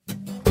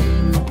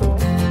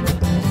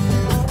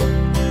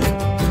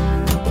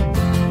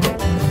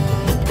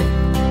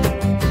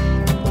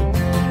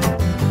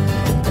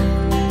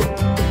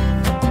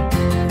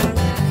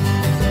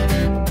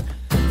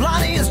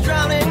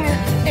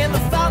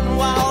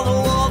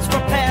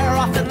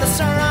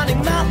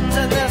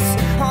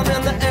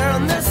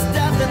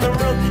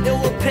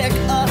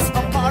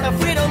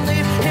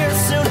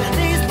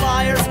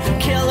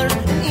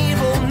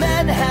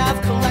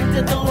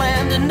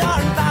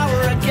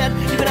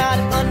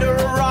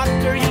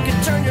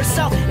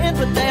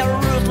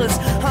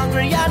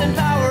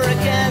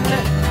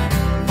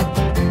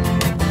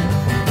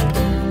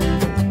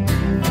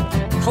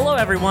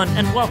everyone,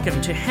 and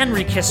welcome to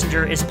Henry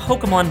Kissinger Is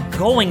Pokemon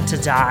Going to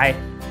Die?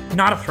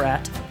 Not a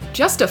threat.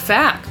 Just a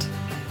fact.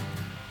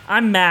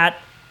 I'm Matt.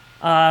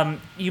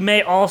 You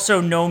may also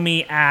know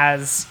me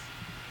as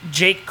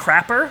Jake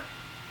Crapper,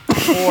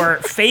 or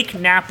Fake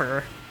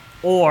Napper,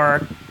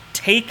 or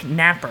Take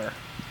Napper.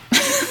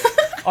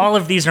 All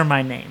of these are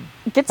my name.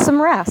 Get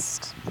some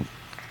rest.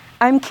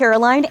 I'm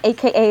Caroline,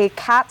 aka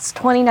Cats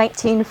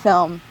 2019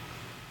 film.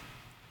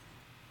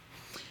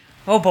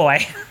 Oh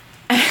boy.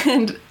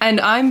 And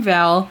I'm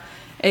Val,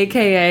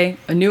 aka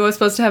I knew I was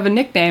supposed to have a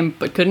nickname,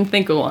 but couldn't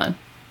think of one.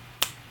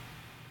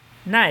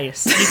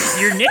 Nice.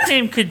 Your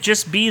nickname could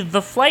just be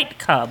the Flight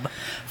Cub.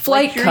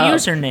 Flight like your Cub.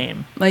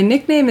 username. My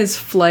nickname is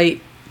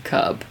Flight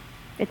Cub.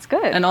 It's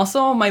good. And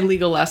also my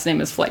legal last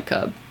name is Flight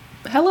Cub.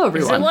 Hello,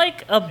 everyone. Is it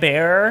like a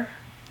bear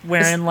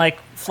wearing like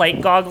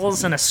flight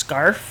goggles and a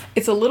scarf?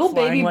 It's a little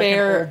Flying baby like an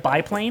bear old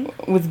biplane?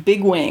 with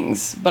big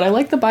wings, but I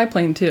like the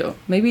biplane too.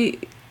 Maybe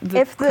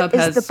the cub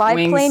has is the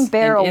biplane wings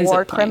bear and a is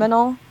war plane.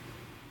 criminal?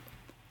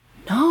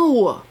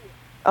 No.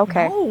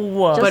 Okay.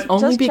 Oh, Just- But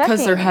only because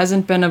there checking.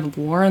 hasn't been a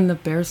war in the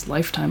bear's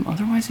lifetime.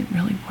 Otherwise, it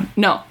really wouldn't.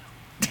 No.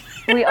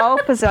 We all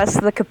possess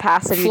the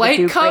capacity Flight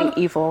to do Cub?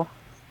 great evil.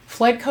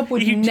 Flight Cub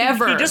would He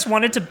never. just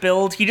wanted to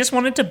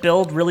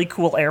build really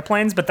cool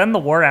airplanes, but then the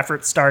war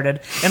effort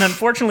started, and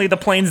unfortunately the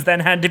planes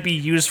then had to be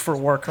used for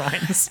war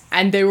crimes.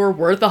 And they were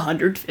worth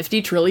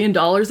 $150 trillion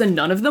and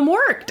none of them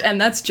worked. And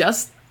that's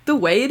just the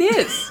way it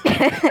is.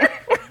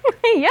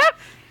 Yep.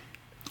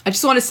 I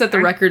just want to set the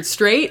record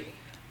straight.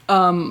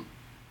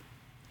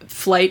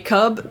 Flight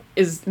Cub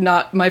is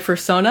not my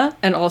persona,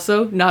 and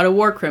also not a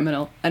war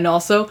criminal. And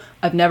also,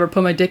 I've never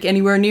put my dick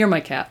anywhere near my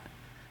cat.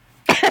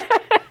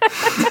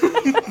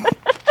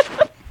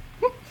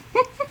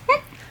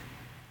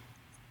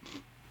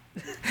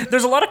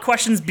 There's a lot of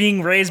questions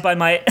being raised by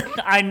my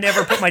I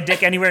never put my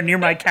dick anywhere near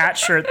my cat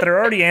shirt that are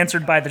already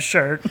answered by the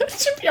shirt. It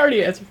should be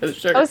already answered for the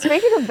shirt. Oh,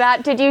 speaking of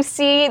that, did you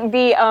see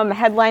the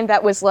headline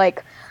that was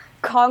like,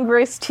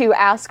 Congress to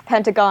ask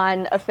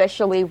Pentagon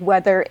officially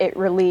whether it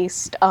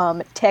released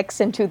ticks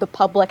into the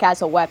public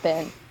as a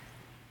weapon?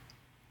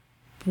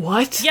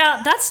 What?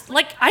 Yeah, that's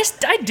like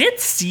I did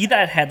see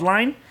that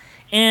headline,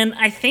 and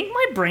I think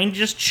my brain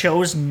just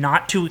chose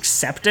not to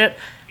accept it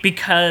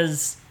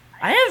because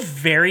I have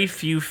very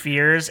few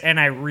fears and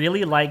I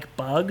really like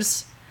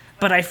bugs,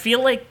 but I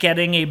feel like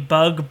getting a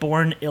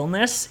bug-borne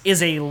illness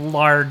is a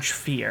large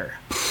fear.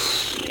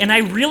 And I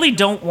really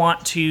don't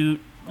want to,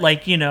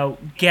 like, you know,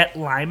 get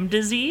Lyme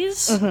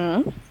disease.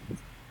 Mm-hmm.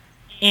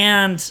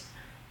 And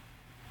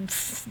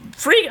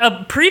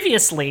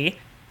previously,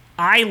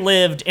 I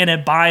lived in a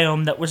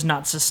biome that was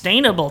not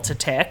sustainable to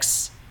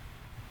ticks,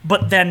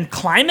 but then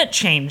climate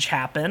change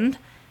happened,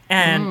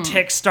 and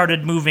ticks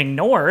started moving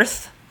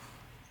north,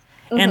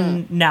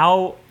 and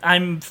now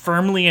I'm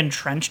firmly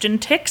entrenched in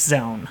tick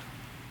zone.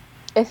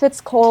 If it's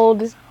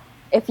cold,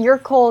 if you're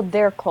cold,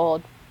 they're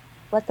cold.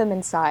 Let them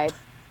inside.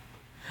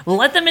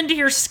 Let them into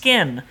your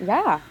skin,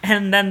 Yeah.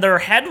 and then their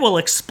head will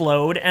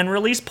explode and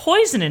release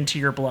poison into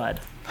your blood.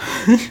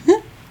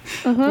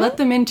 Let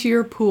them into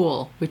your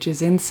pool, which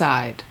is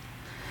inside.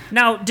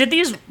 Now, did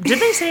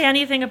they say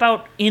anything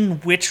about in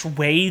which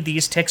way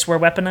these ticks were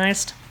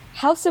weaponized?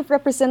 House of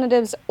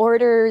Representatives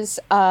orders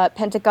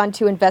Pentagon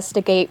to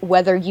investigate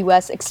whether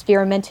U.S.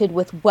 experimented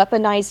with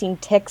weaponizing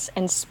ticks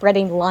and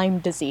spreading Lyme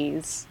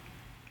disease.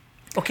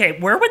 Okay,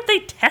 where would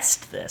they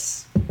test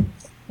this?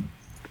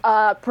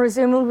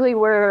 Presumably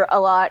where a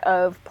lot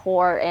of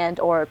poor and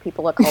or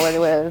people of color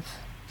live,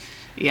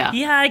 Yeah.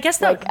 Yeah, I guess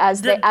that like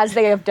as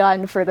they have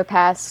done for the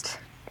past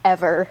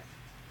ever.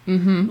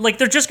 like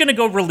they're just gonna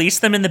go release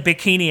them in the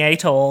Bikini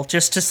Atoll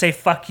just to say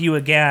fuck you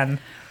again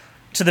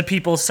to the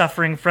people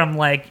suffering from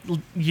like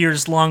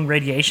years-long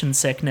radiation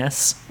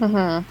sickness.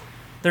 Mm-hmm.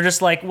 They're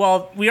just like,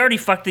 well, we already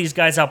fucked these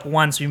guys up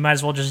once, we might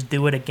as well just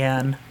do it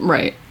again.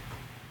 Right.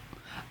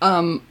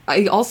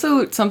 I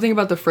also, something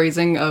about the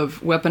phrasing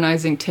of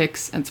weaponizing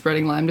ticks and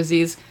spreading Lyme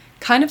disease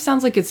kind of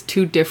sounds like it's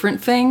two different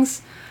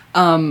things,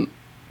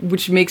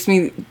 which makes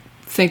me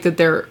think that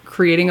they're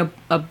creating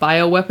a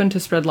bioweapon to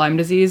spread Lyme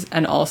disease,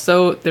 and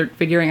also they're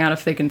figuring out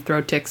if they can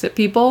throw ticks at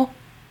people.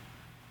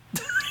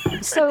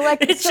 So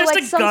like It's so just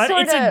like a some gun.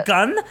 sort It's of a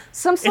gun.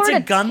 some sort It's a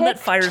of gun that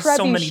tick fires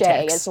so many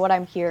trebuchet ticks. is what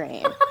I'm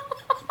hearing.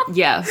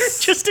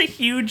 Yes. Just a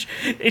huge.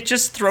 It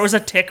just throws a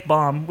tick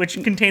bomb,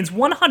 which contains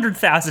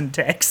 100,000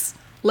 ticks.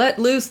 Let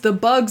loose the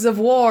bugs of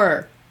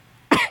war.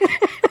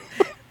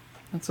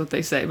 That's what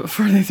they say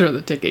before they throw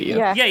the tick at you.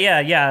 Yeah.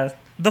 Yeah.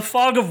 The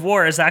fog of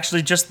war is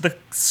actually just the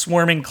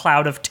swarming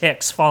cloud of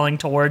ticks falling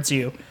towards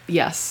you.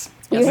 Yes.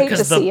 You hate to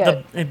Because see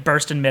it. it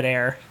burst in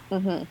midair.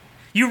 Mm-hmm.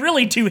 You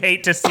really do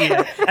hate to see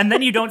it. And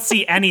then you don't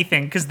see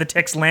anything because the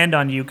ticks land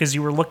on you because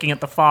you were looking at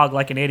the fog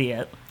like an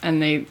idiot.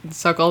 And they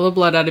suck all the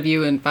blood out of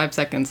you in 5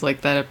 seconds, like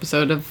that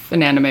episode of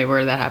an anime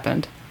where that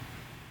happened.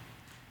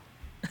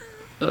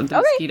 The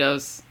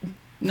mosquitoes.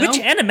 No? Which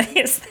anime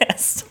is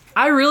this?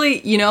 I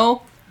really,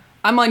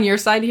 I'm on your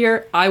side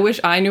here. I wish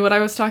I knew what I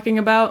was talking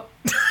about.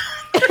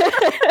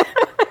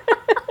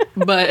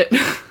 But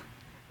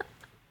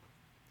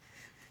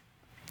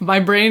My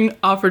brain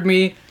offered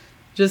me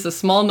just a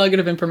small nugget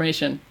of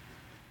information.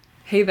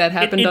 Hey, that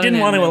happened. It on didn't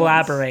want to anime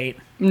once. elaborate.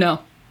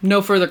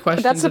 No further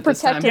questions. That's a at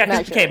this time. protective Yeah,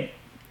 'cause- measure. okay.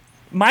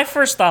 My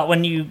first thought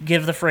when you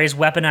give the phrase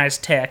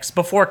weaponized ticks,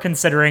 before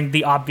considering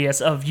the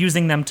obvious of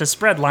using them to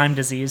spread Lyme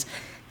disease,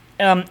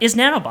 is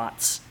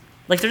nanobots.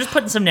 Like, they're just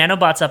putting some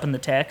nanobots up in the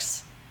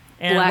ticks.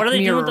 And Black what are they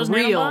doing with Mirror those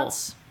real.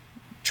 nanobots?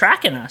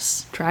 Tracking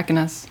us. Tracking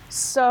us.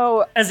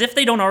 So As if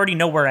they don't already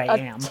know where I a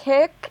am.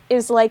 tick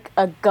is like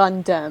a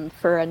Gundam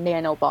for a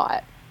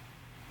nanobot.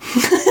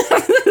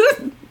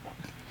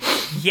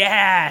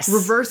 Yes!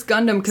 Reverse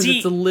Gundam because See-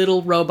 it's a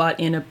little robot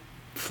in a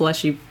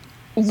fleshy.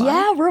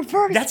 Yeah,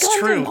 reverse That's Gundam.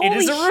 true. It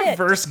is Holy a shit.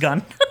 reverse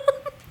gun.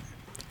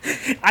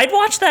 I'd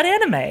watch that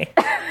anime.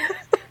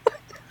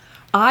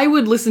 I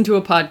would listen to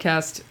a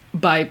podcast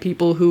by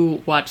people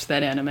who watch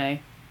that anime.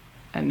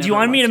 Do you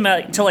want me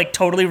to like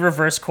totally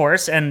reverse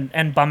course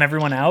and bum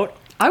everyone out?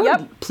 I would.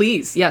 Yep.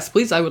 Please, yes,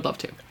 please. I would love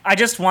to. I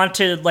just want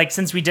to, like,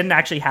 since we didn't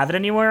actually have it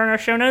anywhere in our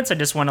show notes, I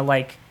just want to,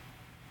 like,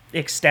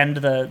 extend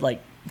the,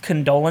 like,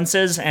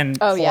 condolences and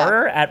Oh, yeah.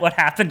 horror at what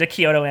happened to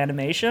Kyoto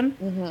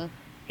Animation.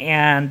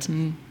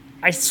 And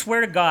I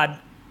swear to God,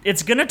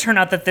 it's going to turn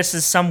out that this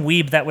is some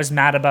weeb that was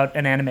mad about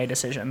an anime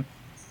decision.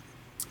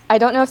 I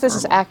don't know if this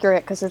is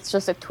accurate because it's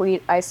just a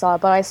tweet I saw,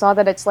 but I saw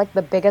that it's like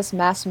the biggest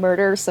mass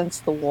murder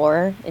since the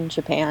war in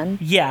Japan.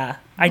 Yeah,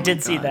 I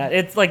did see God. that.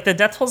 It's like the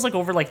death toll's like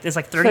over like it's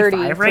like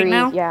 35 right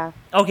now. Yeah.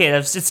 Okay,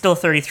 it's still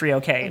 33.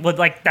 Okay, but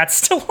like that's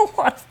still a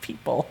lot of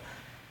people,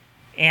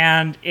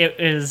 and it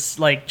is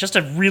like just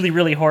a really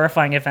really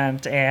horrifying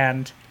event.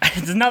 And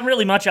there's not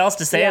really much else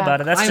to say Yeah.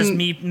 about it. That's just I'm-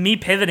 me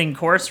pivoting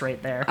course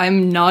right there.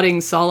 I'm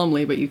nodding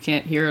solemnly, but you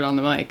can't hear it on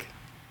the mic.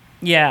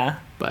 Yeah.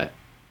 But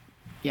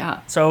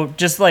yeah, So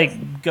just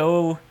like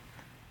go,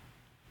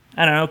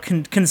 I don't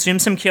know, consume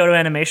some Kyoto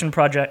Animation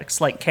projects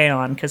like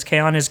K-On! Because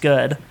K-On! Is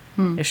good.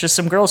 It's just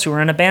some girls who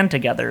are in a band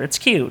together. It's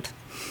cute.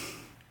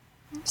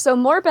 So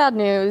more bad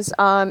news.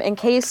 In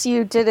case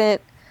you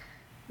didn't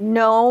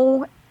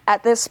know,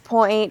 at this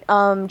point,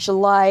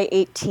 July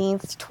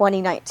 18th,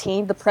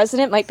 2019, the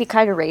president might be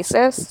kind of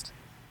racist.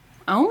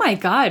 Oh my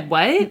God!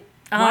 What?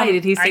 Why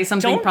did he say I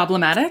something don't-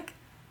 problematic?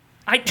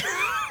 I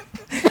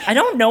I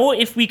don't know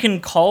if we can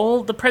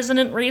call the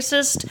president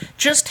racist.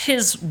 Just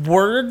his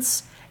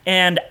words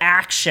and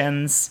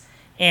actions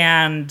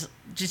and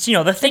just, you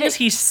know, the things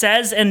he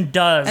says and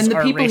does And the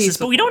are people he racist,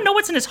 but we don't know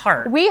what's in his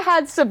heart. We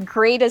had some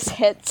greatest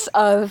hits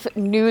of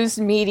news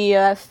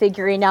media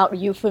figuring out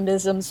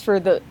euphemisms for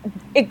the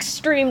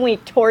extremely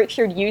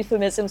tortured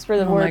euphemisms for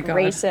the my word God.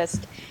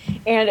 racist.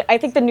 And I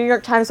think the New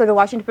York Times or the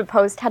Washington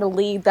Post had a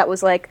lead that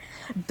was like,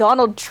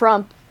 Donald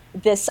Trump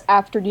this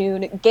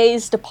afternoon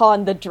gazed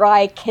upon the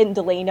dry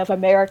kindling of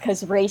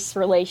America's race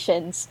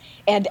relations,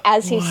 and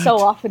as he so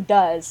often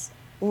does,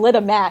 lit a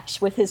match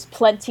with his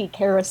plenty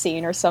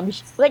kerosene or some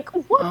like,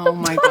 what Oh the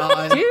my fuck,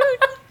 God. dude?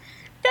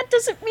 That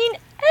doesn't mean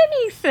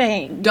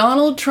anything.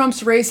 Donald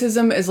Trump's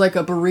racism is like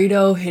a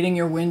burrito hitting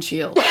your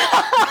windshield.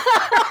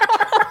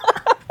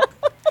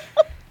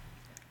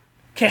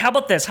 Okay, how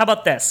about this? How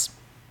about this?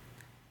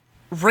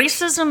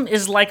 Racism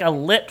is like a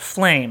lit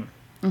flame.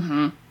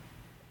 Mm-hmm.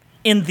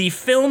 In the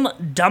film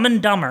Dumb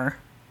and Dumber,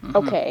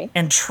 Okay.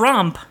 and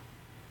Trump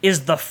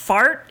is the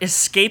fart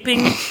escaping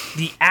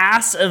the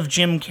ass of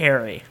Jim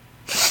Carrey.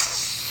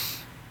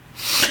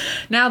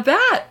 Now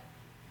that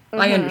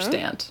I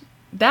understand.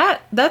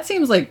 That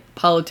seems like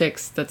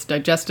politics that's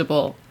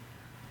digestible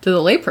to the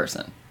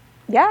layperson.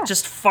 Yeah.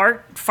 Just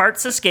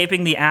farts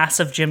escaping the ass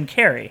of Jim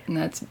Carrey. And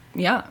that's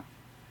yeah.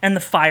 And the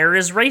fire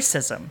is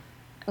racism.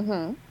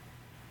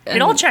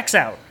 It all checks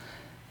out.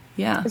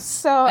 Yeah.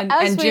 So And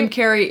as Jim we-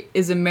 Carrey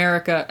is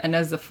America, and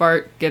as the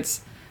fart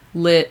gets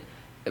lit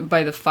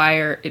by the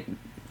fire, it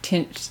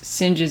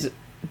singes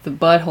the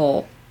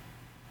butthole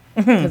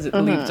because it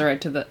leads right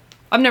to the.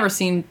 I've never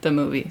seen the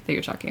movie that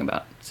you're talking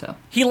about, so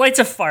He lights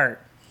a fart.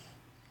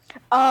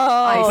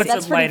 Oh, Puts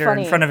that's a pretty lighter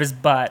funny. in front of his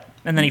butt,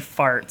 and then he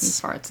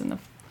farts. farts in the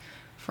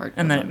fart.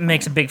 And goes then it on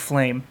makes a fire. big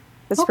flame.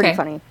 That's pretty Okay.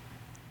 funny.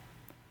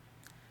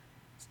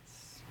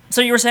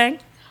 So you were saying?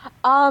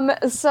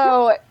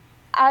 So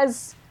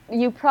as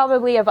you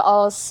probably have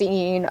all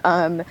seen,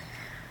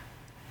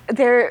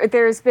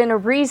 there's been a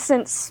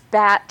recent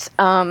spat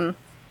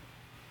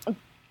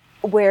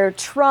where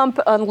Trump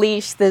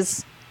unleashed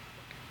this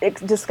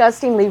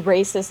disgustingly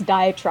racist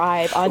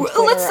diatribe on Well,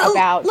 Twitter let's-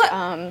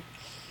 about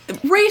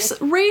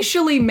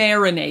Racially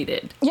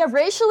marinated.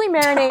 racially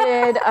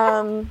marinated.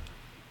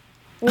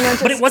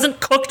 But it wasn't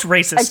cooked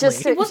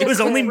racistly. It was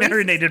just only racist.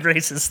 marinated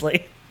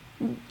racistly.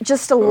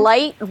 Just a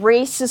light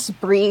racist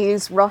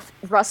breeze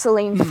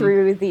rustling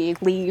through the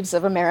leaves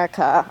of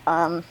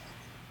America,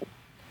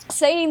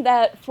 saying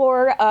that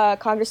 4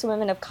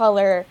 congresswomen of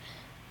color,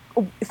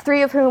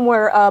 3 of whom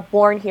were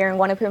born here and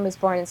 1 of whom was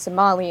born in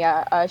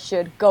Somalia,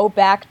 should go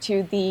back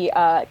to the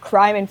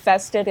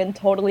crime-infested and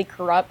totally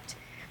corrupt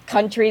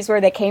countries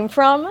where they came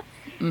from.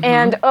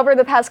 And over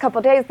the past couple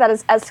of days, that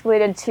has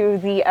escalated to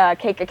the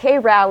KKK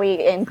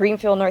rally in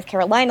Greenfield, North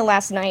Carolina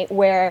last night,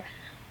 where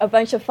a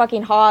bunch of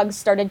fucking hogs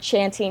started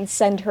chanting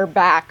 "Send her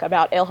back"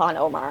 about Ilhan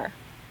Omar.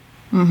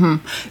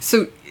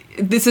 So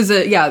this is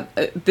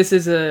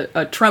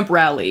a Trump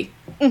rally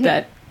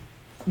that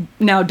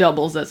now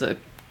doubles as a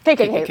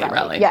KKK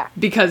rally. Yeah,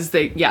 because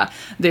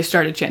they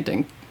started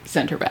chanting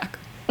 "Send her back."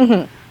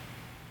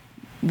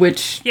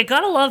 Which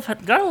gotta love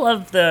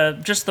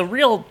the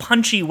real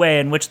punchy way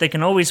in which they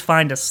can always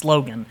find a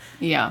slogan.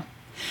 Yeah.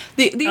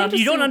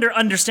 You don't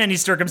understand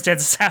these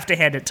circumstances, have to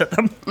hand it to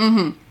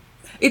them.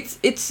 It's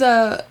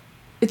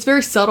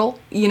very subtle,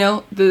 you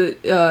know.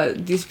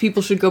 These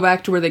people should go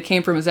back to where they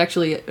came from is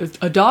actually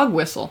a dog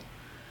whistle,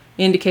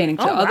 indicating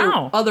to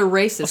other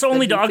racists. So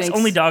only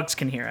dogs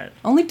can hear it.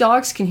 Only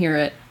dogs can hear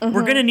it.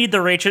 We're gonna need the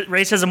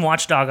racism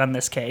watchdog on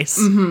this case.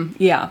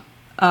 Yeah.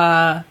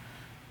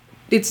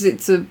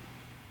 It's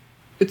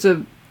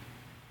a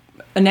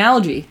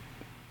analogy.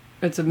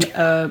 It's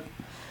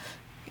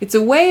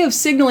a way of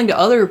signaling to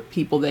other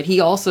people that he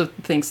also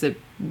thinks that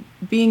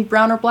being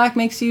brown or black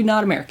makes you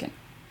not American.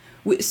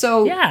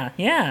 So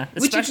yeah.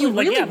 Which if you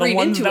really read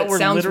into it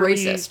sounds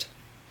racist.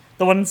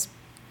 The ones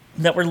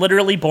that were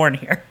literally born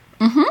here.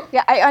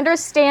 Yeah, I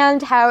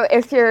understand how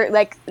if you're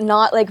like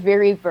not like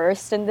very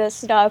versed in this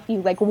stuff,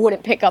 you like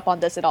wouldn't pick up on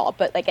this at all.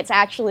 But like it's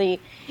actually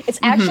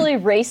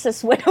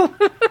racist. When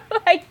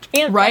I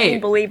can't fucking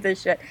believe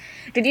this shit.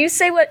 Did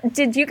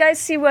you guys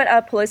see what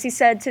Pelosi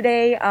said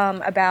today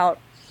about?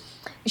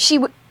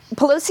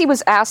 Pelosi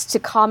was asked to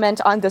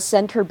comment on the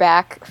 "Send her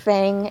back"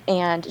 thing,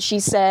 and she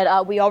said,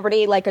 "We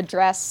already like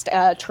addressed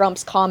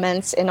Trump's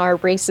comments in our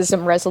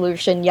racism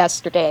resolution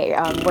yesterday.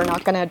 We're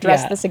not going to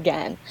address this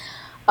again."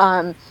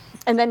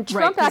 And then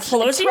Trump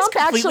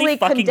actually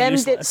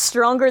condemned it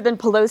stronger than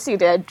Pelosi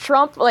did.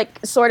 Trump like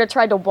sort of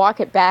tried to walk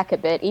it back a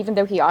bit, even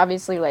though he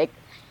obviously like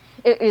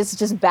is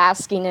just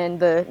basking in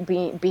the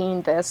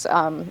being this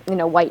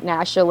white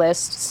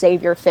nationalist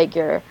savior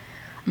figure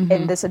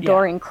in this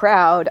adoring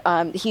crowd.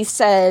 He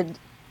said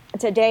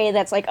today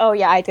that's like, oh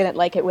yeah, I didn't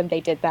like it when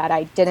they did that.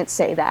 I didn't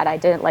say that. I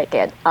didn't like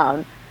it.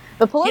 But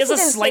Pelosi he has a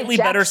slightly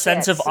better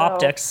sense of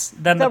optics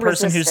than the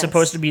person who's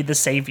supposed to be the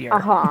savior.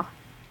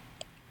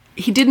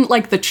 He didn't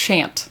like the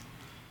chant,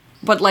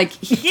 but like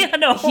he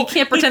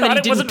can't pretend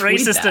that he wasn't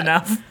racist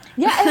enough.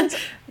 Yeah, and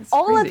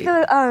all of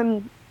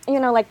the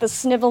like the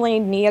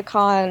sniveling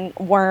neocon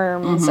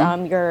worms.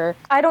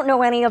 I don't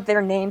know any of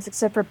their names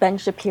except for Ben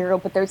Shapiro,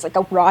 but there's like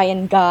a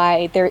Ryan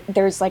guy.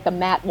 There's like a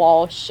Matt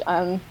Walsh.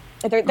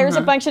 There's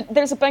a bunch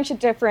of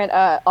different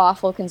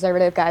awful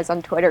conservative guys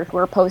on Twitter who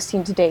are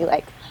posting today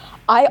like,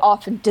 I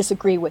often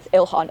disagree with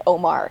Ilhan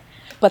Omar,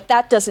 but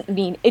that doesn't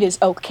mean it is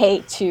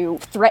okay to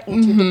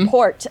threaten to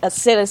deport a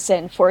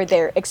citizen for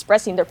their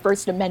expressing their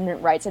First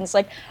Amendment rights. And it's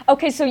like,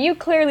 okay, so you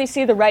clearly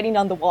see the writing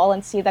on the wall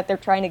and see that they're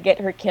trying to get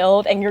her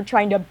killed, and you're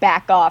trying to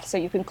back off so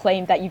you can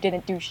claim that you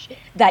didn't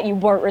that you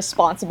weren't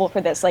responsible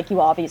for this, like you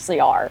obviously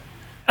are.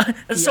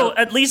 So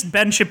at least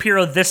Ben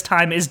Shapiro this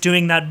time is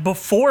doing that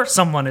before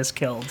someone is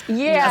killed.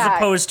 Yeah. As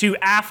opposed to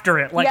after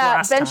it, like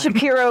last time. Ben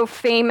Shapiro,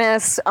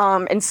 famous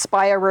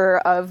inspirer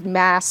of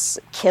mass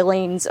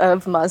killings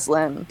of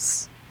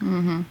Muslims.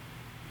 And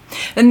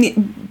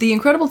the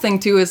incredible thing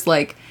too is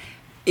like,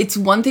 it's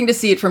one thing to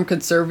see it from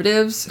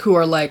conservatives who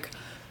are like,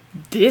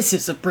 this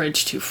is a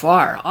bridge too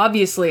far.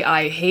 Obviously,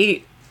 I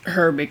hate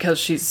her because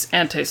she's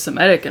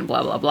anti-Semitic and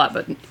blah, blah, blah.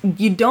 But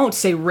you don't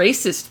say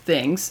racist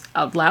things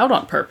out loud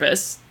on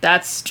purpose.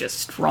 That's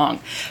just wrong.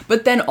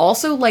 But then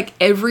also, like,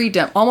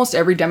 almost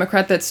every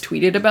Democrat that's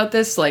tweeted about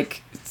this,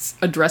 like,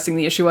 addressing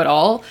the issue at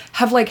all,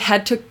 have, like,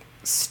 had to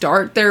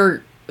start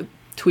their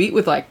tweet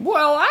with, like,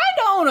 well, I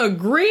don't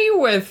agree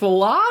with a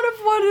lot of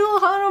what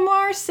Ilhan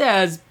Omar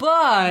says,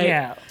 but...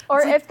 Yeah.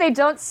 Or if they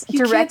don't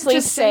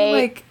directly say...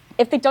 like,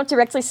 if they don't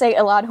directly say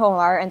Ilhan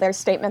Omar in their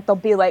statement, they'll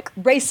be like,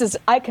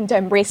 I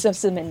condemn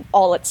racism in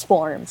all its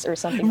forms, or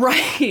something.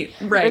 Right.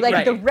 Or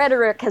like, the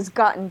rhetoric has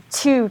gotten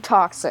too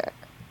toxic.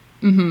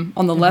 On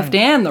the left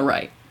and the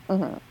right.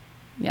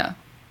 Yeah.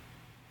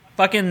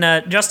 Fucking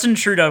Justin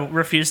Trudeau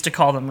refused to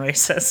call them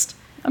racist.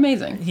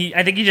 Amazing.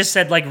 I think he just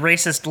said, like,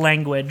 racist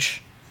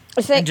language.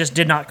 And just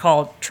did not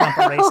call Trump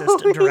a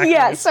racist directly.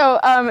 Yeah, so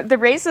the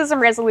racism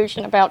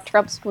resolution about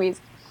Trump's tweets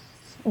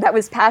that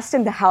was passed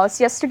in the House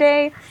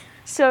yesterday.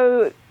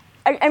 So,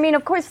 I mean,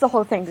 of course the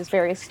whole thing is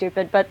very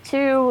stupid, but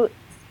two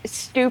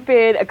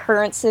stupid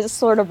occurrences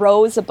sort of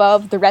rose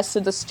above the rest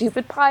of the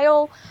stupid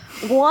pile.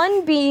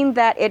 One being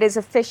that it is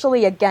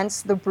officially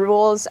against the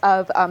rules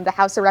of the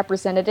House of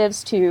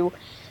Representatives to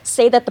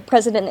say that the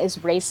president is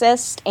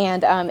racist.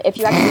 And if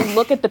you actually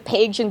look at the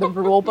page in the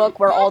rule book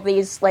where all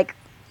these, like,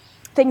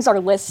 things are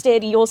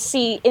listed, you'll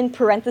see in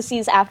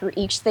parentheses after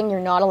each thing you're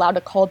not allowed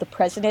to call the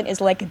president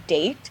is like a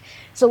date.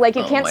 So, like,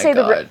 you can't say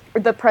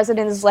the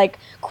president is, like,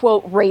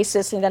 quote,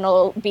 racist, and then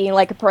it'll be in,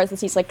 like, a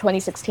parentheses, like,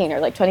 2016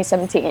 or, like,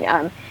 2017.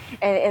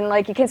 And,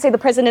 like, you can't say the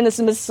president is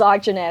a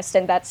misogynist,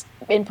 and that's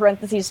in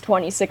parentheses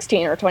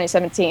 2016 or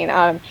 2017.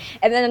 And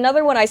then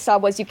another one I saw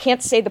was you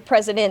can't say the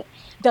president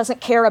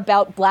doesn't care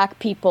about black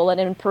people,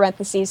 and in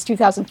parentheses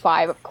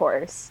 2005, of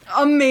course.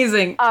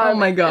 Amazing. Oh,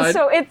 my God.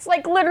 So it's,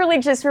 like, literally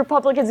just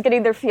Republicans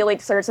getting their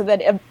feelings hurt so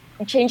that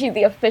changing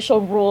the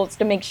official rules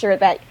to make sure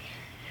that,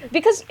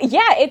 because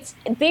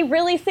they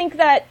really think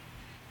that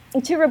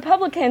to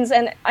Republicans,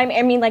 and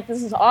I mean like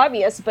this is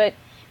obvious, but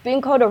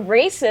being called a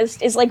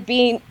racist is like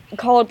being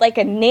called like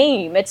a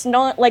name. It's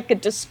not like a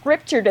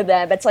descriptor to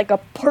them. It's like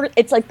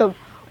it's like the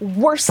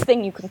worst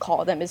thing you can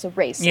call them is a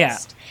racist. Yeah.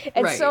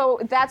 And so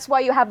that's why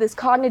you have this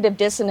cognitive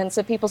dissonance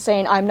of people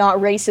saying, I'm not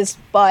racist,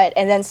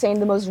 and then saying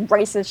the most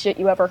racist shit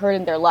you ever heard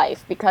in their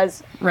life.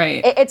 Because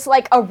it's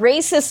like a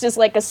racist is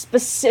like a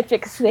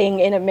specific thing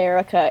in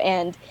America,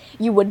 and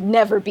you would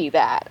never be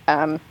that.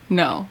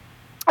 No.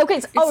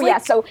 Okay.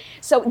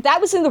 So that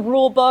was in the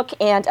rule book,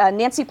 and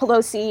Nancy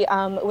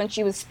Pelosi, when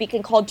she was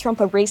speaking, called Trump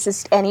a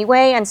racist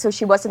anyway, and so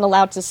she wasn't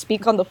allowed to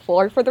speak on the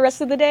floor for the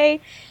rest of the day.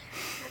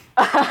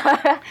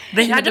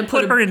 They had to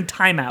put her in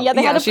timeout.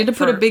 Yeah, she had to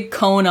put a big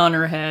cone on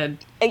her head.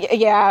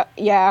 Yeah.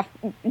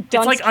 It's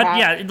like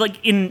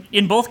like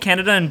in both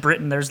Canada and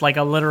Britain, there's like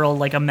a literal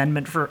like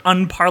amendment for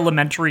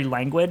unparliamentary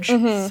language,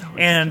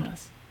 and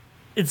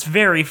it's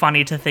very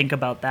funny to think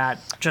about that.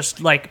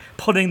 Just like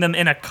putting them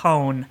in a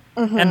cone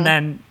and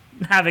then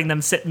having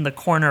them sit in the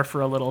corner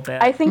for a little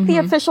bit. I think the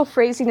official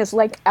phrasing is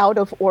like out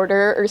of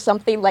order or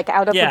something, like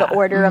out of the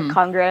order of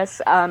Congress.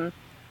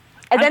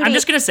 And then I'm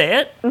just going to say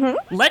it.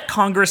 Let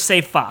Congress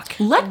say fuck.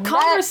 Let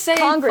Congress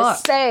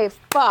say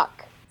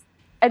fuck.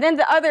 And then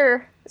the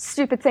other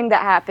stupid thing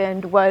that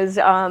happened was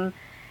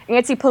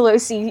Nancy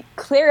Pelosi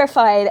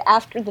clarified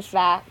after the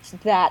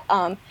fact that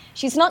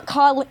she's not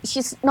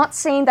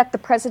saying that the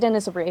president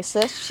is a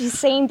racist. She's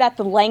saying that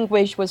the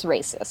language was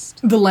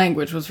racist. The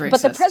language was racist.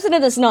 But the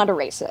president is not a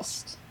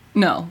racist.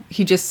 No,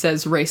 he just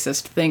says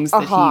racist things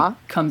that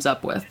he comes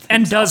up with.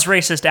 And does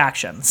racist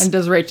actions. And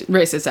does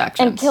racist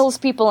actions. And kills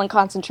people in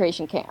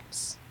concentration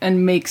camps.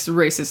 And makes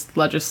racist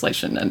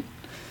legislation and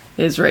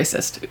is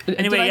racist.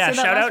 Anyway,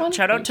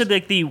 shout out to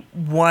the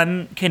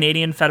one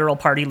Canadian federal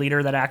party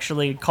leader that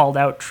actually called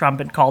out Trump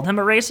and called him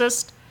a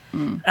racist,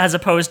 as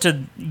opposed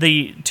to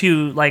the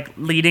two like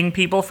leading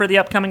people for the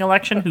upcoming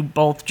election who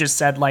both just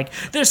said like,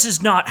 this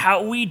is not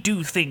how we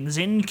do things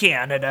in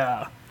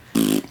Canada.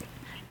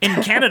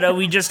 In Canada,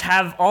 we just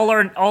have all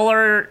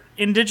our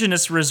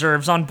indigenous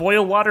reserves on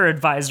boil water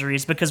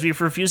advisories because we've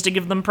refused to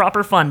give them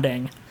proper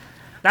funding.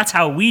 That's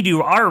how we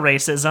do our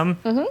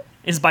racism,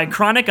 is by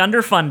chronic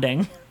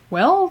underfunding.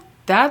 Well,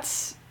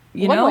 that's,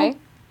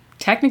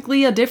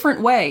 technically a different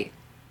way.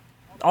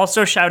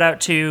 Also, shout out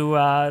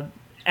to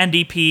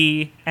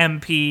NDP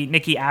MP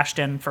Nikki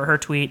Ashton for her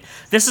tweet.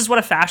 This is what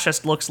a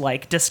fascist looks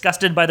like,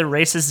 disgusted by the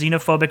racist,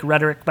 xenophobic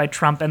rhetoric by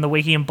Trump and the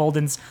way he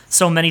emboldens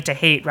so many to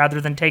hate rather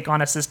than take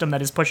on a system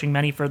that is pushing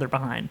many further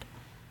behind.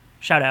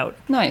 Shout out.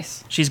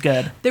 Nice. She's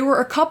good. There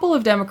were a couple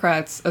of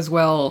Democrats as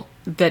well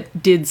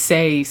that did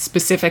say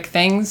specific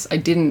things. I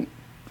didn't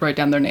write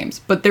down their names,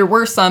 but there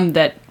were some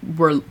that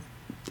were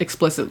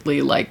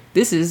explicitly like,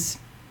 this is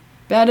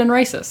bad and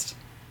racist.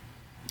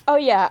 Oh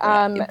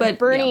yeah, but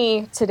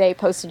Bernie today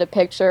posted a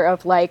picture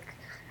of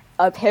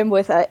him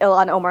with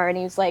Ilhan Omar, and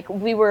he was like,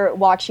 we were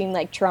watching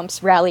like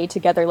Trump's rally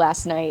together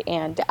last night,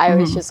 and I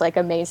was just like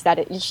amazed that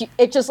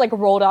it just like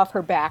rolled off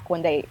her back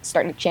when they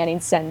started chanting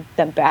 "send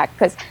them back,"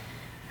 because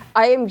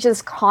I am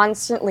just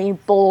constantly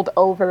bowled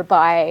over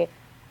by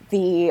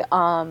the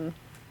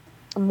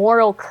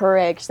moral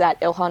courage that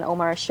Ilhan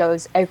Omar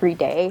shows every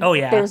day. Oh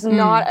yeah,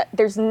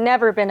 there's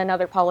never been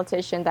another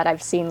politician that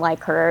I've seen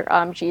like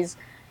her. She's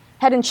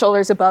head and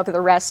shoulders above the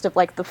rest of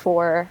like the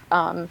four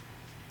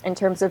in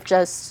terms of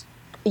just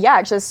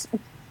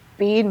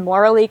being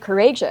morally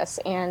courageous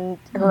and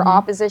her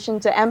opposition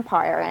to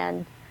empire,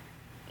 and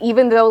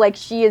even though like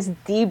she is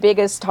the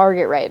biggest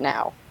target right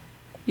now.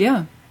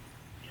 Yeah.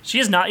 She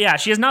has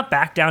not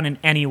backed down in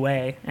any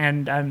way,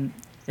 and I'm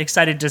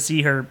excited to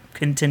see her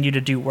continue to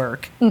do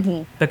work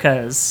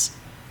because,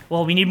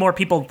 well, we need more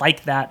people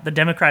like that. The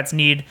Democrats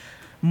need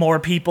more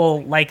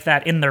people like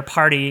that in their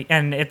party,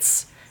 and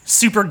it's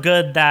super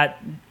good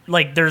that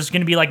like there's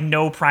going to be like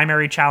no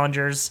primary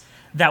challengers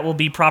that will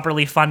be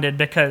properly funded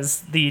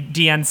because the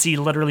DNC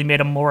literally made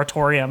a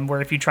moratorium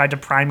where if you tried to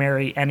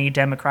primary any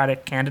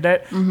Democratic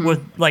candidate with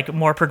like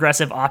more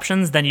progressive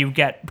options, then you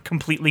get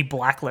completely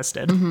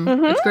blacklisted.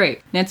 It's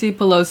great. Nancy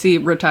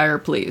Pelosi, retire,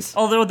 please.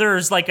 Although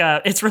there's like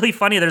it's really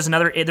funny. There's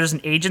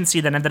an agency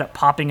that ended up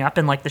popping up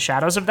in like the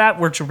shadows of that,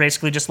 which are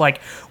basically just like,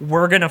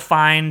 we're going to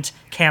find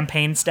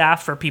campaign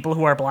staff for people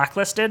who are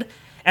blacklisted.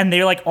 And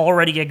they like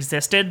already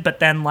existed, but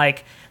then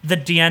like the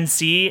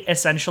DNC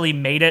essentially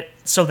made it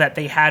so that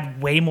they had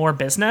way more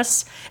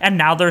business, and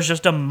now there's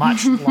just a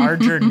much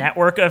larger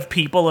network of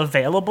people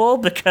available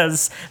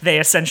because they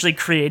essentially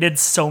created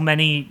so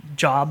many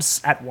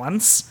jobs at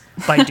once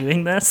by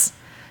doing this.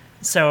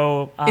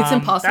 So it's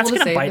impossible that's to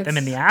going to say bite them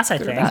in the ass, I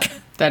think.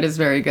 That is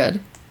very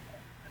good.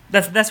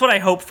 That's what I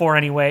hope for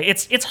anyway.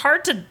 It's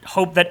hard to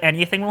hope that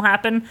anything will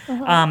happen.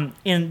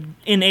 In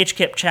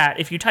HKIP chat,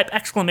 if you type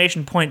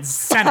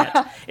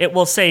 !Senate, it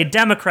will say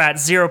Democrat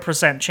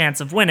 0% chance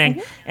of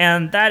winning,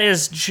 and that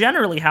is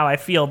generally how I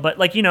feel. But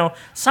like,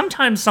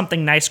 sometimes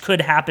something nice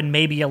could happen,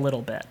 maybe a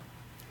little bit.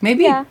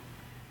 Maybe. Yeah.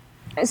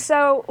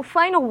 So,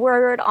 final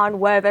word on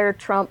whether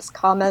Trump's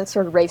comments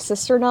are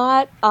racist or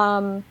not.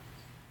 You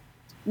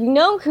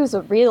know who's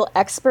a real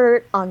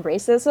expert on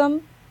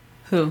racism?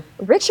 Who?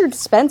 Richard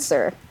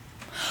Spencer,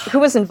 who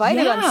was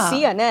invited on Yeah.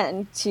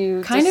 CNN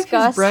to Kind of his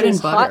discuss bread his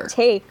and butter. hot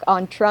take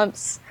on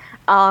Trump's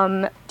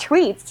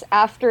tweets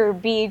after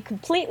being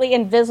completely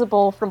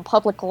invisible from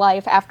public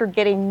life after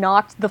getting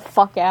knocked the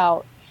fuck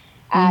out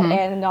at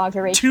an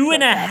inauguration.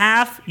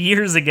 2.5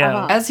 years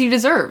ago. As he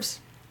deserves.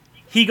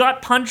 He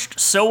got punched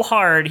so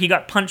hard, he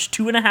got punched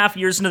 2.5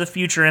 years into the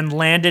future and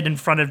landed in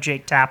front of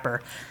Jake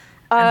Tapper.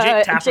 And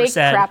Jake Tapper Jake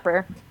said,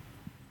 Crapper.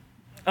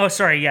 oh,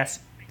 sorry, yes,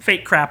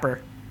 fake Crapper.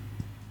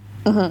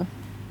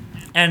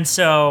 And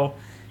so,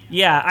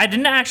 yeah,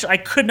 I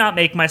could not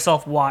make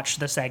myself watch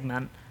the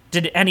segment.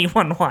 Did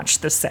anyone watch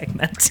this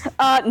segment?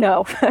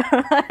 No.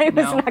 I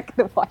was No. not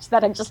going to watch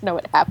that. I just know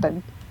it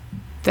happened.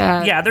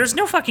 That Yeah, there's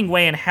no fucking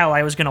way in hell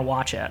I was gonna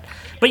watch it.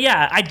 But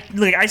yeah,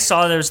 I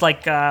saw there's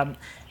like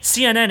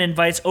CNN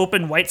invites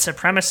open white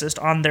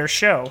supremacist on their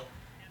show,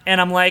 and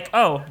I'm like,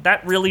 oh,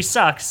 that really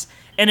sucks.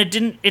 And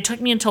it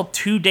took me until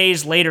 2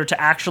 days later to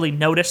actually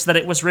notice that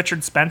it was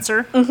Richard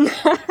Spencer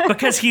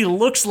because he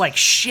looks like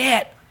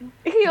shit.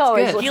 He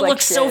always good. looks He like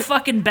looks so shit.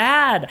 fucking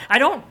bad. I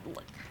don't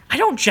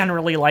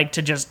generally like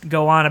to just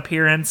go on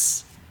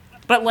appearance,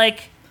 but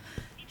like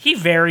he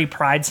very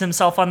prides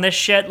himself on this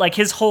shit. Like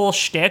his whole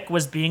shtick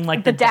was being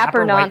like the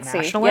dapper white Nazi,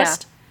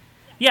 nationalist.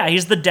 Yeah,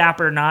 he's the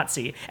dapper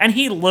Nazi, and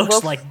he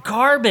looks like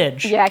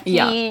garbage. Yeah,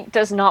 he Yeah.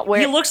 does not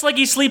wear. He looks like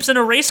he sleeps in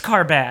a race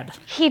car bed.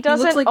 He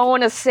doesn't like-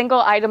 own a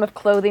single item of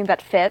clothing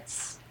that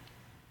fits.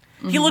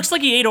 He looks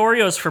like he ate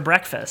Oreos for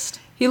breakfast.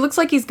 He looks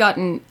like he's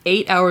gotten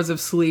 8 hours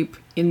of sleep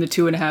in the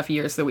 2.5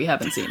 years that we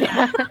haven't seen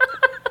him.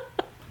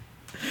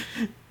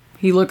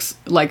 He looks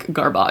like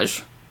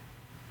garbage.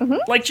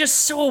 Like just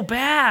so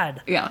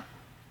bad. Yeah.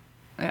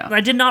 Yeah.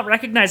 I did not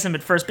recognize him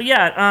at first, but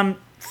yeah,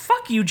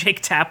 fuck you,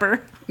 Jake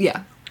Tapper.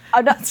 Yeah.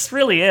 That's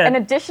really it. An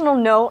additional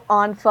note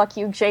on "fuck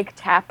you, Jake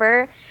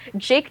Tapper."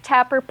 Jake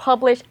Tapper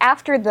published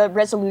after the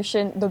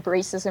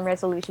racism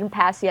resolution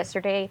passed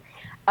yesterday.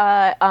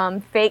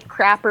 Fake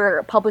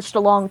Crapper published a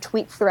long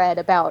tweet thread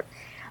about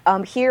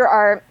here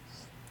are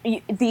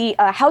the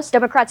House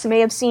Democrats may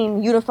have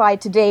seemed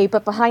unified today,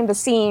 but behind the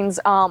scenes,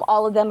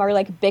 all of them are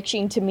like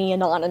bitching to me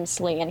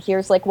anonymously, and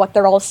here's like what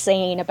they're all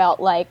saying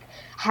about like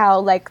how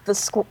like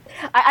the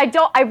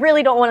I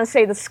really don't want to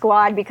say the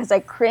squad because I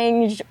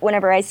cringe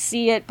whenever I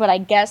see it, but I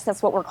guess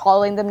that's what we're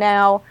calling them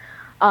now.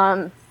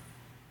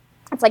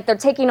 It's like they're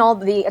taking all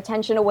the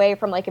attention away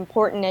from like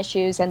important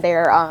issues, and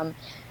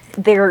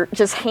they're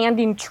just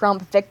handing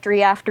Trump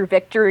victory after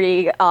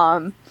victory.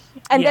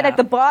 And then Yeah. at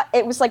the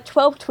it was like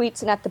 12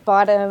 tweets, and at the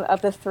bottom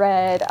of the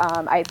thread,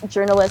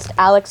 journalist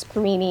Alex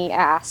Perini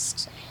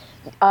asked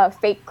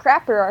Fake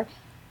Crapper,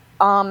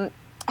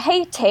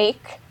 "Hey,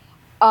 Take,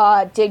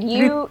 did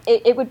you?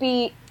 It would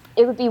be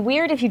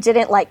weird if you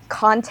didn't like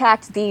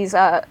contact these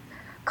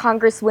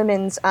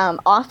congresswomen's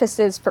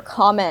offices for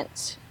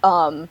comment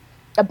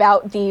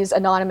about these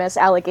anonymous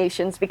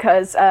allegations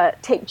because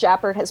Take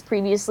Japper has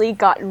previously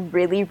gotten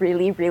really,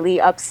 really, really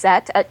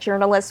upset at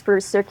journalists for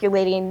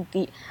circulating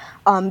the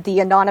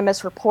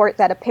anonymous report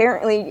that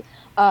apparently,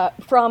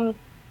 from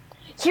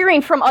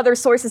hearing from other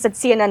sources at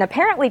CNN,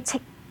 apparently,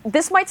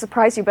 this might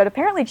surprise you, but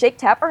apparently Jake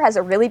Tapper has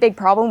a really big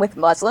problem with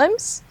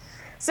Muslims.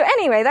 So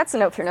anyway, that's a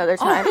note for another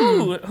time.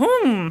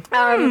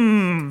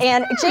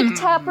 And Jake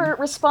Tapper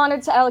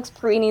responded to Alex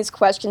Perini's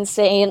question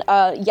saying,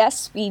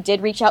 yes, we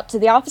did reach out to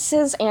the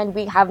offices and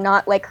we have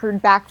not like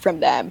heard back from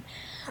them.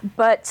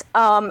 But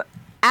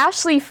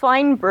Ashley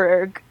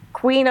Feinberg,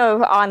 queen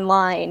of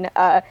online,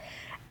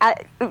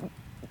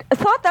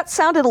 thought that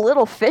sounded a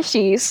little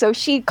fishy, so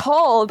she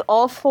called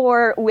all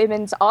 4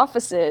 women's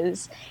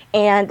offices,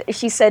 and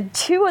she said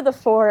 2 of the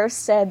 4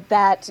 said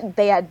that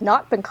they had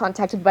not been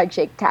contacted by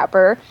Jake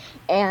Tapper,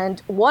 and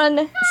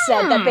 1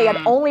 said that they had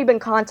only been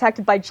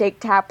contacted by Jake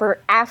Tapper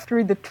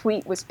after the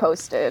tweet was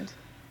posted,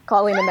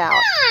 calling him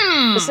out.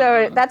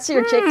 So that's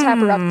your Jake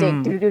Tapper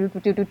update.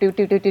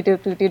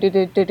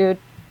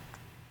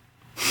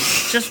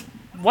 Just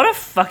what a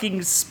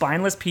fucking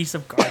spineless piece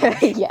of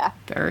garbage. Yeah.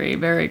 Very,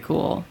 very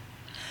cool.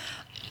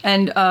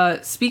 And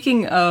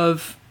speaking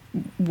of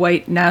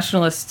white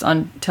nationalists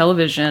on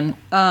television,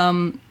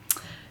 Meghan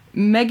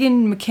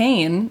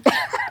McCain,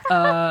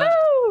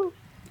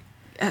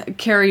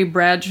 Carrie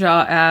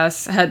Bradshaw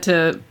ass had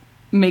to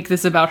make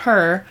this about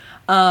her.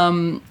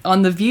 On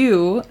The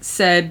View,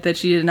 said that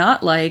she did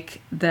not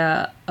like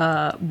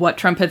what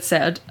Trump had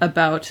said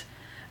about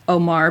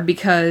Omar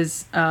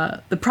because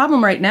the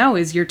problem right now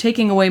is you're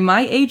taking away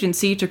my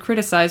agency to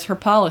criticize her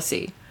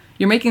policy.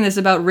 You're making this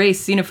about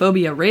race,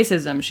 xenophobia,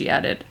 racism, she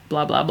added,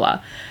 blah, blah,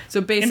 blah.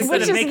 So basically... Instead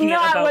Which of is making it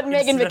not about- what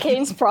Meghan instead of-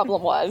 McCain's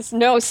problem was.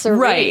 No, sir.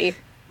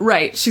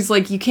 Right. She's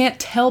like, you can't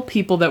tell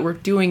people that we're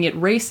doing it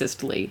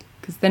racistly,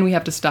 because then we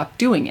have to stop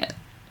doing it.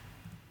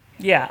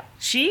 Yeah,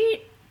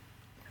 she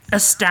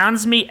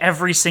astounds me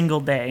every single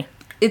day.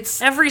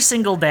 It's Every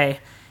single day.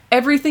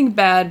 everything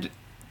bad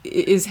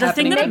is The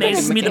thing happening that to Meghan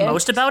amazes Meghan me the McCain.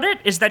 most about it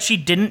is that she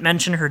didn't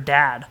mention her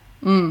dad.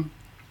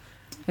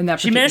 In that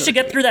She managed to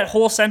particular get through that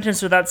whole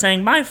sentence without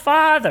saying, "My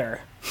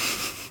father."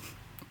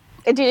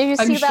 Did you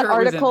I'm see that sure it was in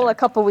article there. a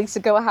couple weeks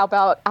ago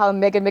about how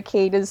Meghan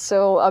McCain is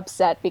so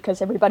upset because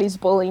everybody's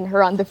bullying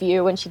her on The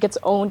View and she gets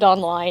owned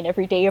online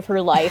every day of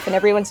her life and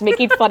everyone's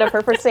making fun of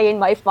her for saying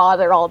 "my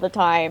father" all the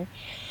time.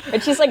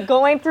 And she's like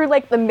going through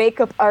like the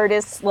makeup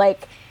artist's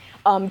like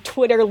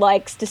Twitter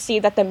likes to see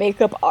that the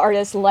makeup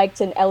artist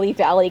liked an Ellie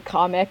Valley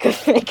comic of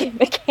Meghan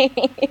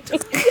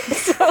McCain.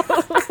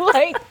 So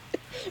like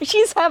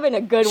she's having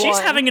a good one. She's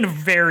having a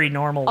very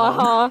normal one.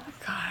 Uh-huh.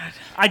 God.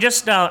 I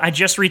just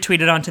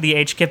retweeted onto the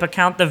HKIP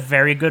account the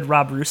very good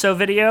Rob Russo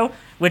video,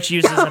 which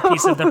uses a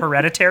piece of the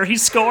Hereditary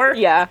score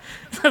Yeah.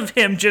 of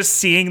him just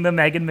seeing the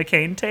Meghan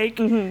McCain take.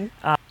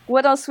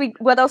 What else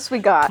we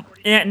got?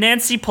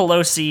 Nancy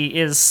Pelosi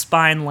is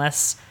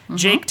spineless.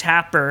 Jake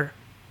Tapper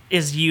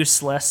is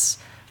useless.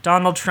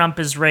 Donald Trump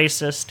is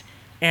racist.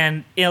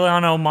 And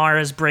Ilhan Omar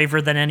is braver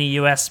than any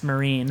U.S.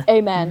 Marine.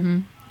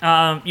 Amen.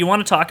 You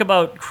want to talk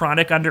about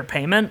chronic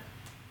underpayment?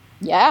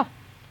 Yeah.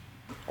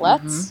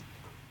 Let's.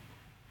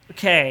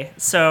 Okay,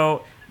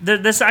 so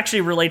this actually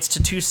relates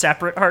to two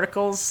separate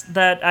articles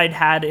that I'd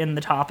had in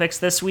the topics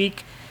this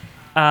week.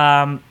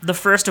 The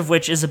first of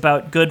which is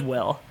about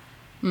Goodwill.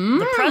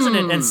 The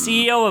president and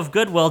CEO of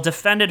Goodwill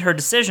defended her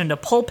decision to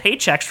pull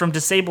paychecks from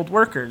disabled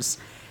workers.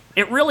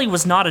 It really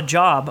was not a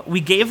job.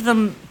 We gave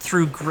them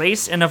through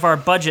grace and of our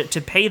budget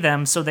to pay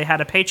them so they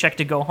had a paycheck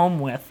to go home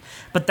with.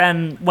 But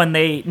then when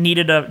they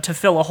needed to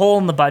fill a hole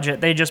in the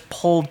budget, they just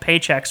pulled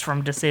paychecks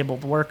from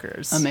disabled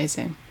workers.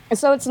 Amazing.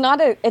 So it's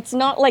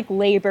not like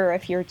labor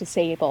if you're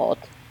disabled.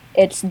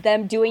 It's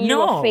them doing you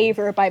No. a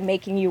favor by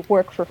making you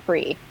work for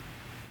free.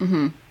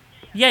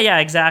 Yeah,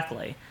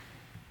 exactly.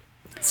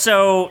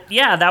 So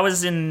yeah, that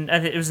was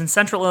it was in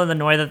Central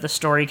Illinois that the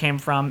story came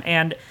from,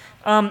 and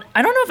I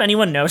don't know if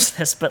anyone knows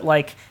this, but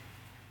like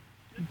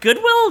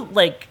Goodwill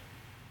like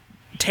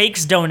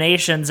takes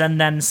donations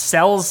and then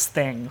sells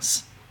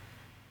things.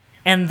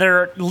 And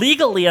they're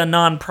legally a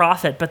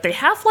non-profit, but they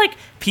have like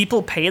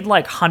people paid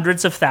like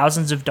hundreds of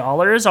thousands of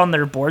dollars on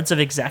their boards of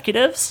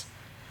executives.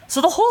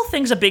 So the whole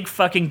thing's a big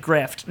fucking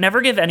grift.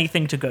 Never give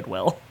anything to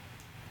Goodwill.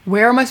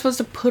 Where am I supposed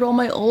to put all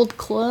my old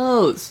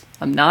clothes?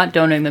 I'm not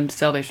donating them to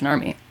Salvation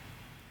Army.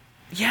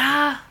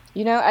 Yeah.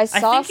 You know, I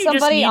saw think you just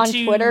somebody need on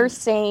to- Twitter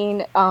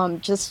saying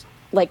just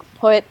like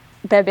put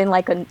them in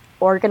like an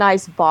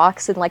organized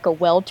box in like a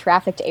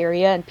well-trafficked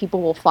area and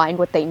people will find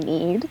what they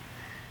need.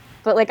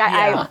 But like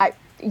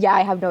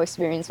I have no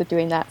experience with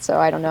doing that, so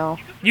I don't know.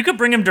 You could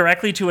bring them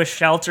directly to a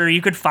shelter.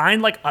 You could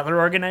find like other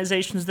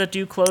organizations that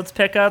do clothes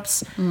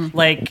pickups.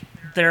 Like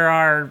there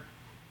are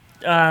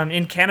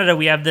in Canada,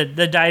 we have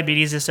the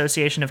Diabetes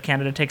Association of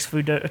Canada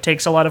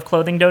takes a lot of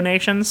clothing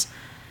donations,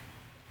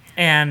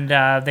 and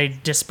they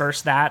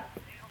disperse that.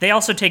 They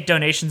also take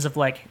donations of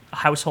like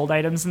household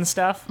items and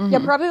stuff. Yeah,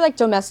 probably like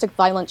domestic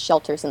violence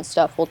shelters and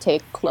stuff will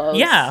take clothes.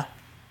 Yeah.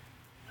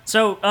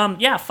 So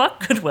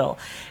fuck Goodwill.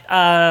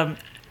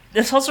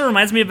 This also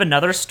reminds me of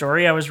another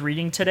story I was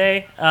reading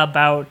today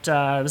about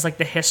it was like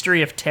the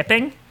history of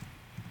tipping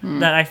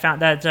that I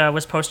found that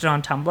was posted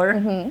on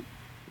Tumblr.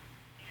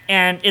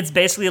 And it's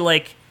basically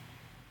like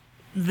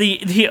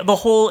the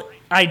whole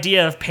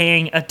idea of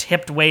paying a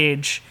tipped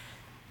wage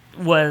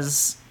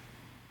was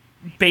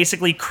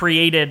basically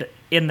created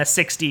in the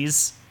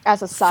 60s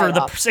As a side for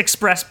the op.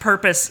 express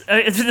purpose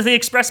the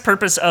express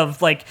purpose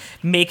of like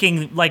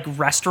making like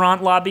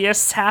restaurant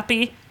lobbyists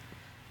happy,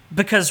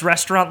 because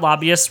restaurant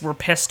lobbyists were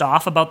pissed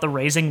off about the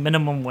raising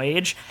minimum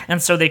wage,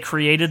 and so they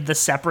created the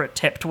separate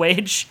tipped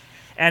wage,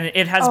 and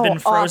it has Oh, been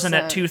frozen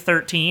awesome. at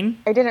 $2.13.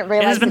 I didn't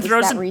realize has it been was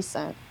frozen- that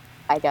recent.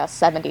 I guess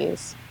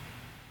 70s.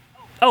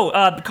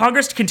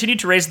 Congress continued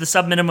to raise the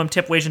sub-minimum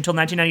tip wage until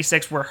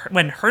 1996,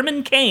 when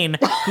Herman Cain,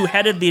 who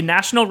headed the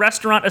National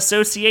Restaurant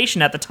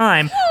Association at the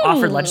time,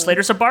 offered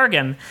legislators a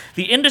bargain.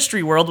 The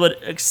industry would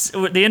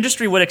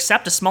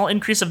accept a small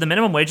increase of the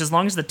minimum wage as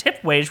long as the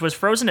tip wage was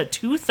frozen at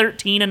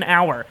 $2.13 an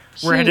hour,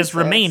 where it has Jesus.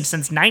 remained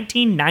since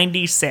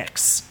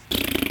 1996.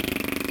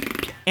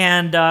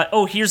 And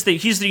here's the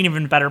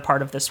even better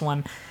part of this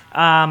one.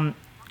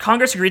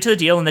 Congress agreed to the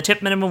deal, and the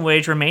tip minimum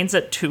wage remains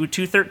at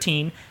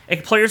 $2.13.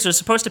 Employers are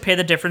supposed to pay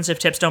the difference if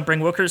tips don't bring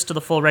workers to the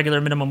full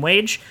regular minimum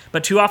wage,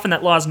 but too often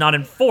that law is not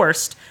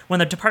enforced. When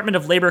the Department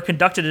of Labor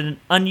conducted an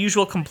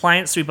unusual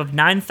compliance sweep of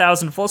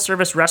 9,000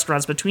 full-service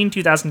restaurants between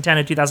 2010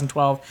 and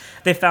 2012,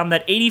 they found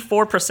that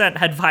 84%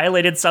 had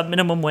violated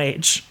sub-minimum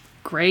wage.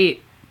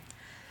 Great.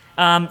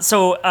 I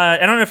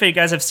don't know if you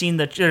guys have seen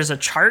there's a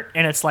chart,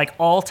 and it's like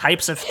all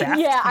types of theft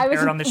Yeah, I was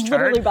compared on this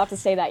literally chart. about to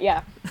say that,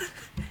 yeah.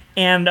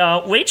 And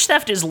wage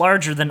theft is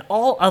larger than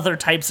all other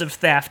types of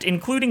theft,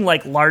 including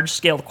like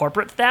large-scale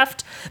corporate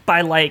theft by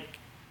like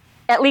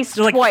At least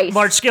like twice.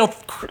 large-scale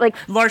Like-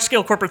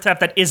 corporate theft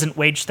that isn't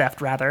wage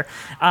theft, rather.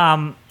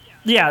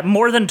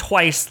 More than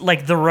twice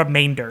like the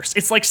remainders.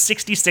 It's like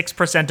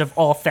 66% of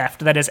all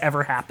theft that has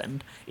ever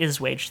happened is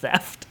wage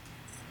theft.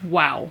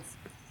 Wow.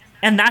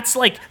 And that's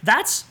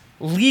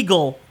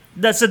legal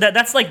That's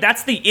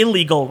the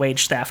illegal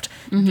wage theft.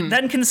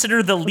 Then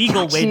consider the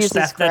legal wage Jesus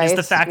theft. That is the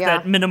Christ, fact yeah.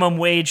 that minimum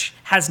wage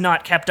has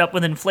not kept up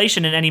with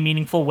inflation in any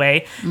meaningful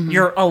way.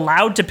 You're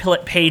allowed to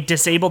pay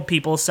disabled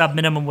people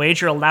sub-minimum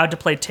wage. You're allowed to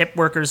pay tip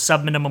workers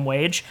sub-minimum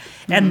wage.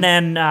 And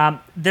then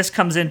this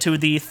comes into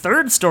the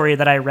third story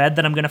that I read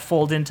that I'm going to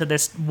fold into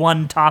this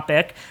one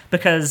topic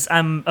because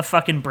I'm a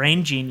fucking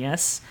brain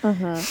genius.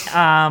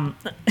 And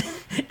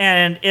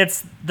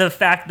it's the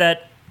fact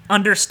that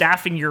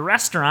understaffing your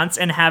restaurants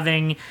and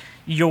having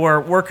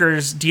your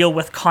workers deal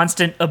with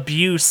constant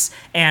abuse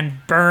and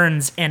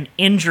burns and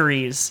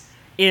injuries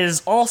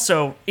is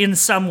also, in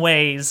some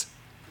ways,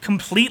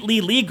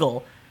 completely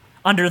legal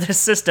under this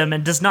system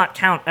and does not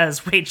count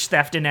as wage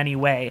theft in any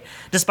way.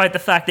 Despite the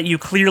fact that you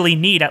clearly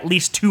need at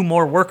least 2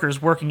 more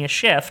workers working a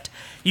shift,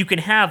 you can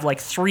have like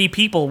 3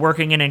 people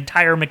working an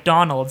entire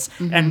McDonald's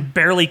and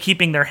barely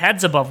keeping their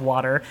heads above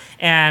water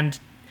and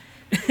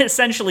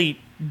essentially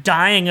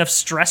dying of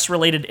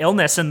stress-related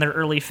illness in their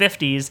early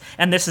 50s,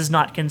 and this is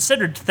not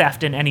considered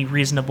theft in any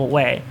reasonable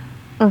way.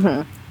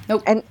 Nope.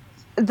 And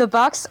the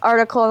Vox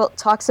article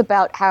talks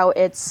about how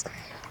it's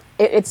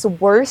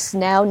worse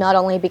now, not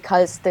only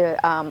because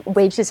the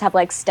wages have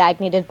like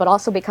stagnated, but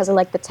also because of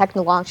like the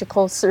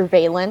technological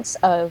surveillance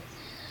of.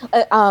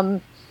 I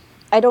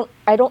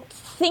don't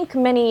think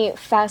many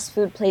fast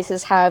food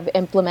places have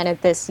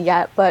implemented this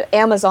yet, but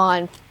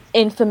Amazon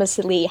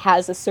infamously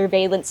has a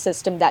surveillance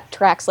system that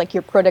tracks like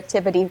your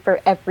productivity for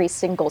every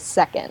single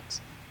second.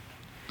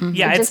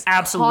 Yeah, And it's just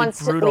absolutely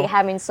constantly brutal.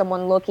 having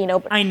someone looking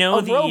over. I know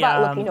a the,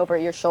 robot looking over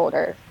your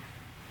shoulder.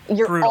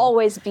 You're brutal.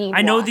 always being.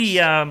 I know watched.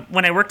 the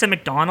when I worked at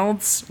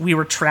McDonald's, we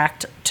were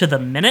tracked to the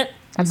minute.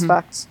 That's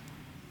fucked.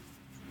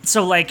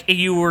 So like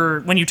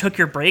when you took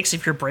your breaks,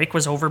 if your break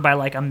was over by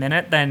like a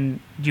minute,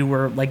 then you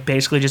were like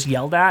basically just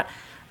yelled at.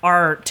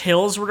 Our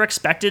tills were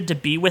expected to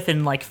be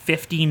within like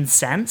 15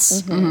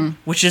 cents,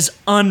 which is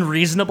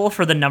unreasonable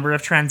for the number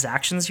of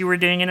transactions you were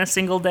doing in a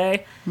single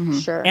day.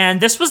 Sure.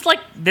 And this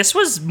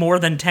was more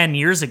than 10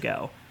 years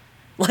ago.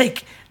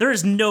 Like, there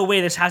is no way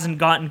this hasn't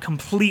gotten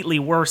completely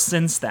worse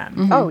since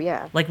then. Oh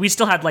yeah. Like, we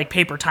still had like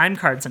paper time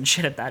cards and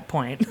shit at that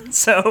point.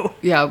 So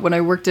Yeah, when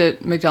I worked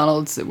at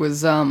McDonald's, it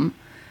was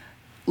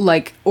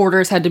like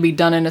orders had to be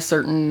done in a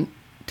certain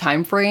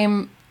time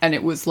frame, and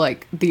it was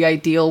like the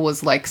ideal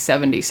was like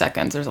 70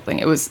 seconds or something.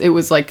 It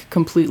was like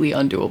completely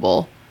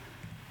undoable.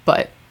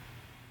 But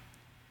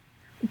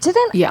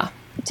Didn't yeah.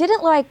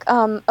 like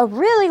a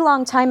really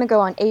long time ago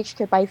on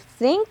HKIP, I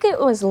think it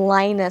was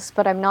Linus,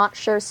 but I'm not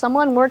sure.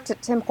 Someone worked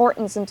at Tim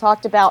Hortons and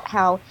talked about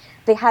how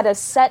they had a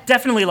set.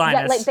 definitely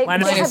Linus. like, they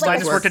Linus had,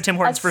 like, worked at Tim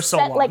Hortons for so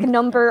set, long. like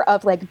number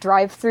of like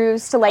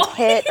drive-throughs to like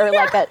hit, or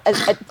like a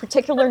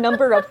particular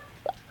number of,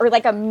 or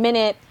like a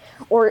minute,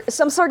 or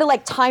some sort of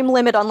like time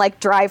limit on like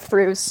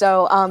drive-throughs.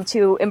 So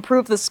to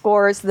improve the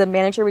scores, the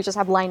manager would just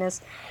have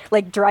Linus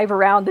like drive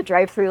around the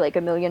drive-through like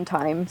a million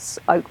times.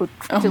 To like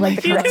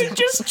the You correct. could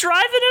just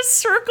drive in a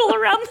circle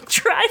around the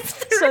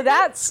drive-thru.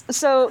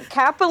 So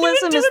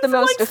capitalism do is it the for,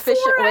 most like, 4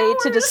 efficient way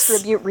to hours.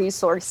 distribute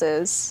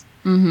resources.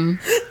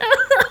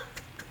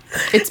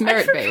 It's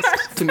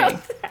merit-based to me.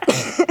 I'm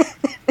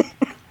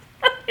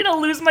gonna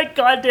lose my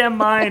goddamn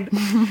mind.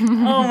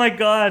 Oh my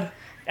god.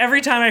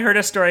 Every time I heard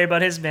a story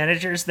about his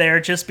managers there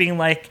just being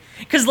like,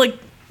 because like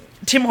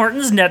Tim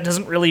Hortons net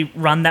doesn't really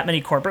run that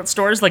many corporate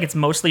stores, like it's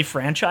mostly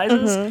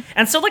franchises.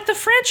 And so like the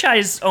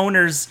franchise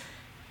owners,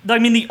 I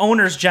mean the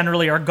owners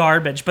generally are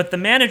garbage, but the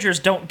managers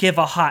don't give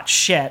a hot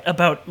shit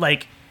about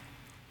like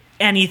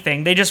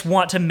anything. They just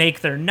want to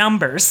make their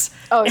numbers.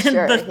 Oh, and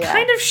sure, the yeah.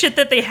 kind of shit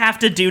that they have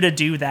to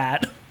do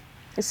that.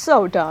 It's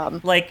so dumb.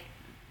 Like,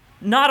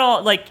 not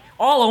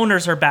all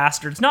owners are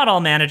bastards. Not all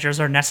managers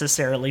are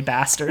necessarily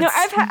bastards. No,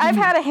 I've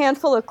had a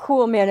handful of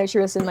cool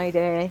managers in my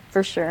day,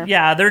 for sure.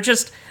 Yeah,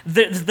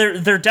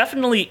 they're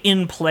definitely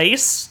in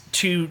place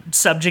to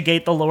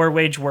subjugate the lower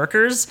wage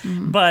workers,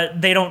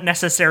 but they don't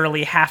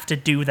necessarily have to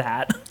do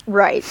that.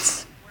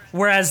 Right.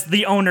 Whereas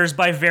the owners,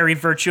 by very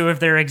virtue of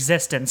their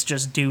existence,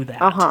 just do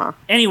that. Uh-huh.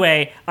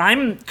 Anyway,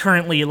 I'm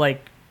currently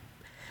like,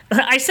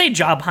 I say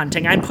job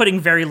hunting. I'm putting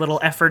very little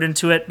effort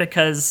into it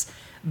because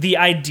the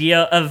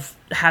idea of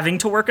having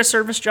to work a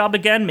service job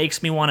again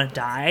makes me want to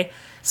die.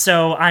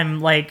 So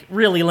I'm like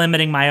really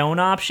limiting my own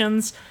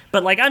options.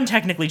 But like I'm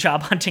technically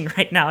job hunting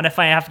right now, and if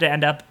I have to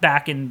end up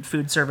back in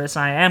food service,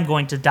 I am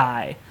going to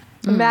die.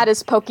 Matt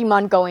is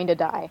Pokemon going to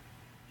die.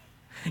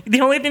 The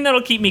only thing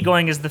that'll keep me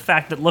going is the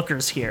fact that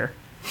Looker's here.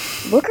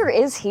 Looker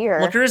is here.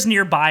 Looker is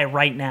nearby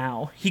right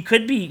now. He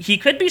could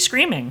be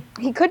screaming.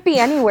 He could be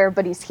anywhere,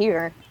 but he's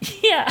here.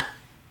 Yeah.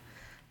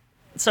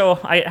 So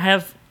I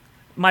have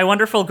my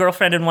wonderful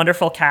girlfriend and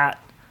wonderful cat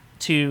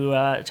to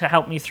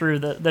help me through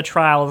the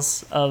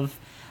trials of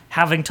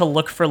having to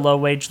look for low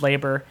wage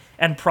labor,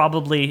 and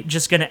probably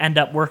just going to end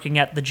up working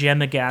at the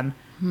gym again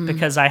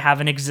because I have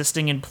an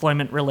existing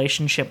employment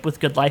relationship with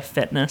Good Life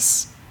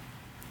Fitness.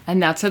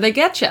 And that's how they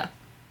get you.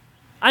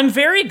 I'm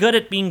very good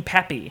at being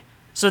peppy.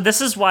 So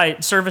this is why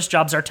service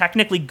jobs are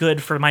technically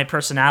good for my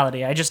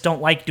personality. I just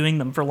don't like doing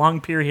them for long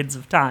periods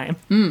of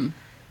time.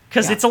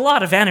 because Yeah. it's a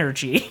lot of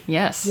energy.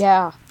 Yes.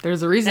 Yeah.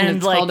 There's a reason And,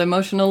 it's like- called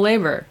emotional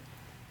labor.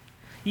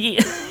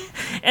 Yeah.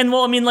 And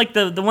well, I mean, like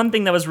the one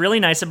thing that was really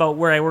nice about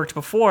where I worked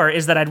before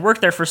is that I'd worked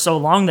there for so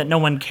long that no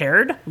one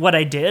cared what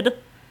I did.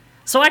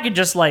 So I could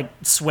just like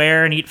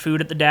swear and eat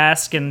food at the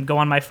desk and go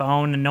on my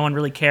phone and no one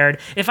really cared.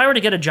 If I were to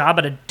get a job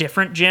at a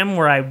different gym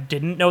where I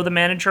didn't know the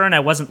manager and I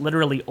wasn't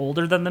literally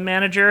older than the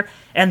manager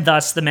and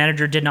thus the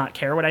manager did not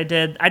care what I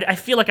did, I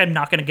feel like I'm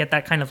not going to get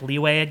that kind of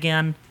leeway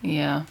again.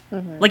 Yeah.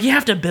 Like you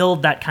have to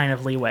build that kind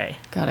of leeway.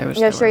 God, I wish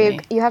Yeah, that sure. were You,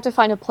 me. you have to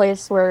find a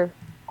place where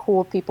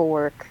cool people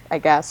work, I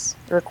guess,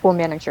 or a cool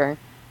manager.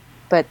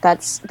 But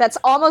that's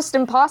almost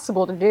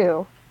impossible to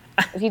do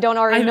if you don't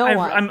already know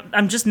one.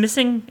 I'm just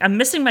missing. I'm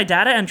missing my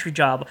data entry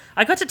job.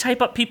 I got to type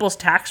up people's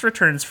tax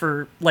returns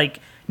for like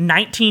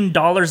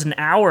 $19 an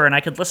hour, and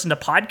I could listen to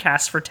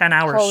podcasts for 10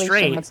 hours Holy shit,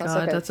 straight. that sounds God,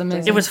 like a that's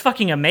amazing. It was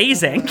fucking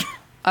amazing.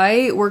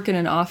 I work in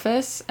an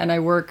office and I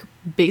work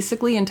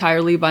basically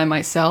entirely by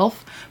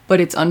myself, but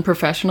it's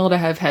unprofessional to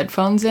have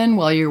headphones in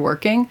while you're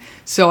working,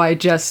 so I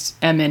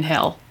just am in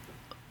hell.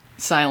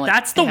 Silent.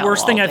 That's the hell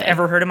worst thing all I've day.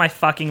 ever heard in my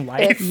fucking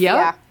life.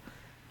 Yeah.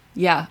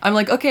 Yeah, I'm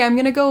like, okay, I'm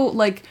gonna go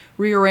like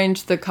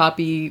rearrange the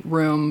copy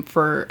room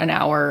for an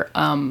hour,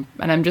 and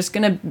I'm just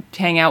gonna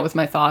hang out with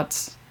my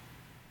thoughts.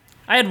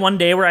 I had one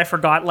day where I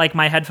forgot like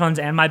my headphones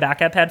and my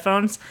backup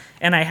headphones,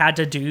 and I had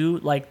to do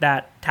like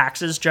that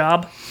taxes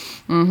job.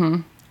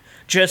 Mm-hmm.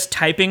 Just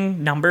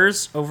typing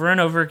numbers over and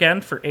over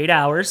again for 8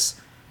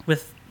 hours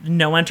with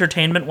no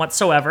entertainment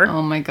whatsoever.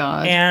 Oh my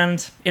god.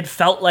 And it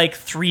felt like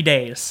 3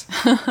 days.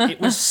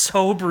 It was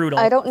so brutal.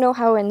 I don't know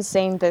how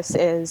insane this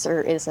is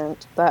or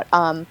isn't, but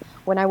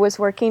when I was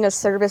working a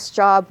service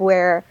job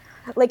where,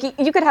 like,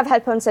 you could have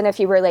headphones in if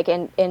you were like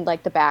in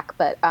like the back,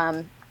 but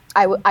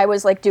I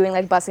was like doing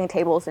like bussing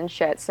tables and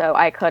shit, so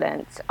I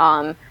couldn't.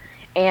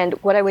 And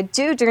what I would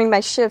do during my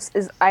shifts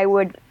is I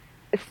would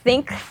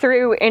think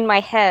through in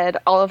my head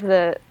all of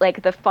the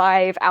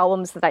 5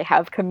 albums that I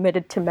have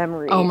committed to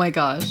memory. Oh my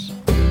gosh.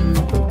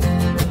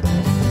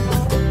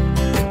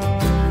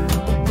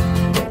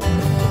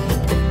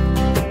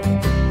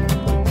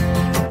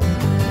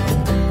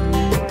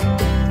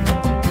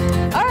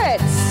 All right,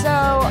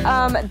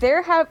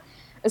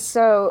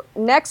 so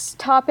next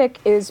topic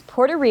is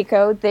Puerto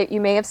Rico that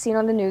you may have seen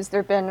on the news.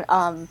 There have been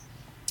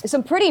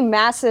some pretty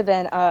massive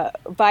and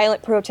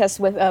violent protests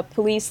with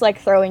police like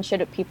throwing shit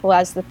at people,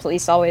 as the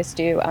police always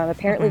do.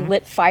 Apparently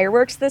lit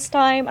fireworks this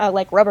time,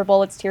 like rubber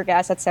bullets, tear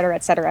gas, etc.,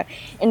 etc.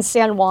 In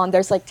San Juan,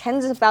 there's like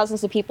tens of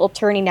thousands of people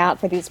turning out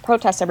for these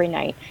protests every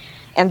night.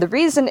 And the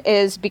reason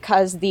is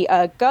because the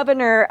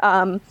governor,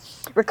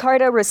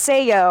 Ricardo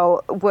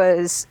Rossello,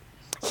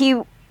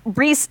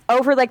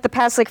 over like the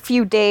past like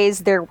few days,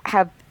 there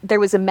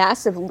was a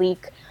massive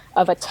leak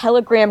of a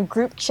Telegram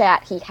group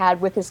chat he had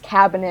with his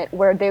cabinet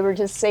where they were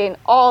just saying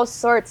all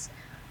sorts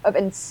of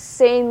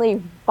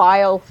insanely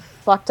vile,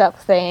 fucked up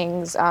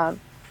things,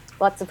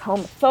 lots of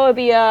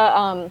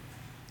homophobia.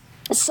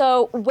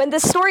 So when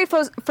this story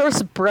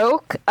first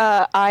broke,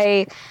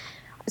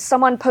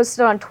 someone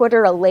posted on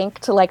Twitter a link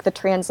to like the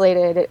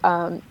translated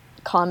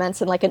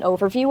comments and like an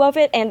overview of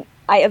it, and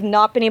I have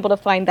not been able to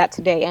find that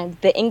today. And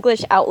the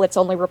English outlets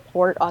only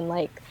report on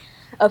like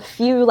a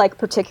few like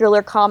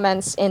particular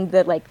comments in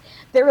the like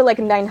there were like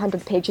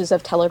 900 pages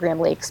of Telegram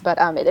leaks, but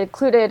it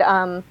included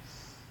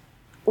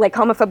like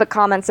homophobic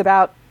comments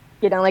about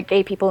like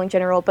gay people in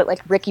general, but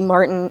like Ricky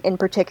Martin in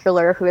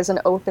particular, who is an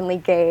openly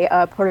gay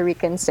Puerto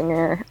Rican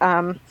singer.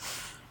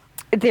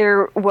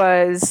 There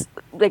was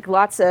like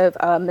lots of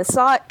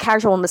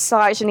casual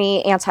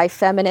misogyny,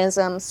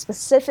 anti-feminism,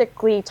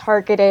 specifically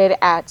targeted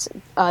at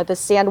the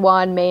San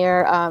Juan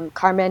mayor,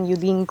 Carmen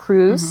Yulín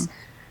Cruz,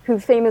 who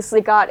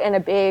famously got in a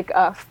big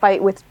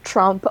fight with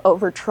Trump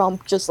over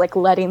Trump just like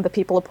letting the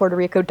people of Puerto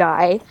Rico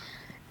die.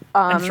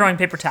 And throwing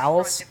paper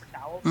towels.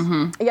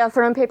 Yeah,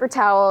 throwing paper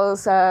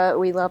towels.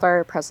 We love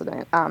our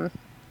president.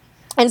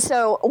 And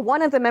so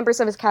one of the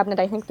members of his cabinet,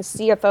 I think the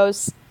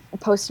CFO,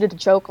 posted a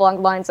joke along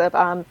the lines of,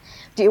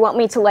 do you want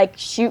me to like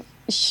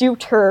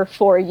shoot her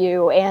for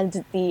you?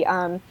 And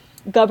the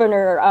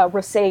governor,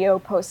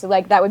 Rossello, posted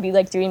like, that would be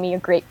like doing me a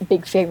great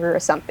big favor or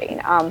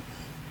something.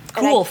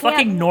 Cool,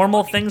 fucking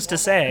normal things to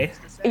say.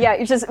 Yeah,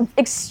 it's just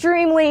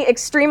extremely,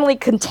 extremely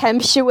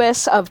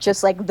contemptuous of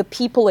just like the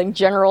people in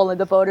general and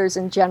the voters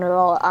in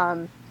general.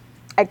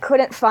 I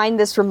couldn't find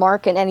this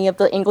remark in any of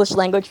the English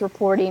language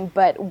reporting,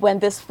 but when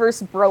this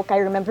first broke, I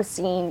remember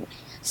seeing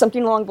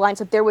something along the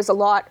lines of there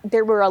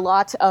were a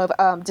lot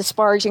of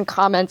disparaging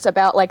comments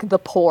about like the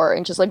poor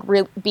and just like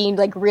being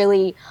like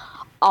really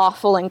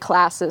awful in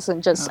classes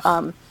and just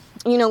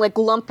like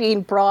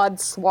lumping broad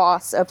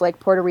swaths of like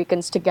Puerto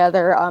Ricans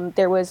together.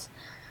 There was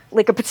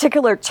like a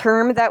particular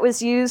term that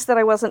was used that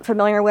I wasn't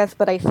familiar with,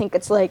 but I think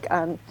it's like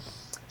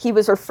he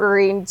was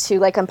referring to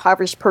like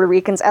impoverished Puerto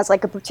Ricans as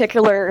like a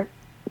particular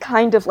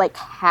kind of like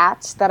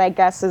hat that I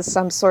guess is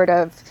some sort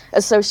of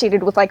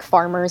associated with like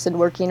farmers and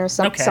working or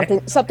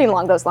something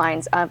along those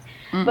lines.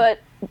 But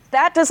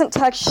that doesn't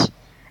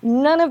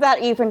none of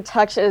that even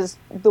touches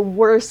the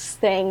worst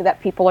thing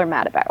that people are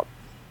mad about,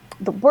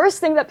 the worst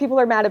thing that people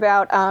are mad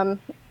about,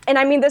 and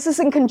I mean this is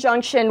in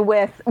conjunction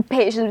with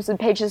pages and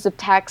pages of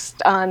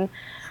text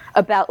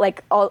about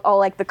like all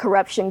like the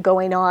corruption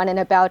going on and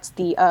about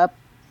the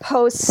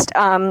post.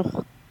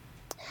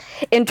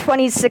 In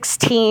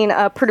 2016,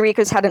 Puerto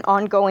Rico's had an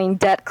ongoing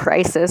debt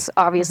crisis,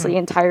 obviously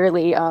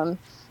entirely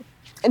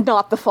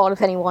not the fault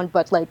of anyone,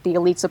 but like the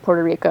elites of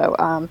Puerto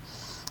Rico.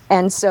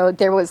 And so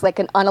there was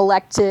like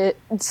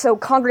so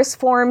Congress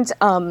formed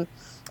an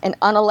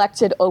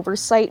unelected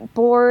oversight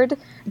board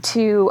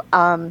to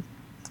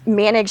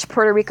manage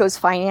Puerto Rico's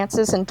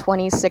finances in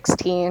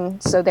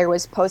 2016. So there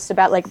was posts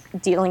about like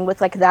dealing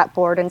with like that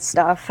board and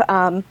stuff.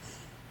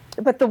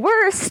 But the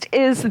worst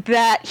is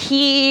that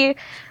he,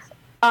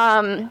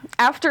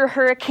 after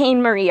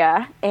Hurricane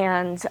Maria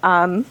and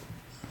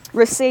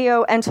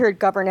Rosselló entered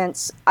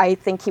governance, I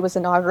think he was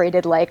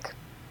inaugurated like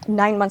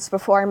 9 months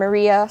before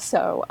Maria.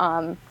 So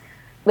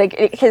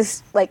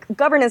his like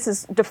governance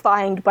is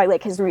defined by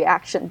like his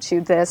reaction to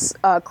this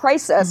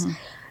crisis.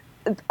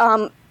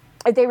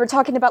 They were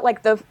talking about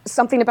like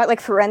something about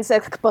like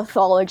forensic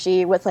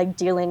pathology with like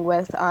dealing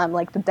with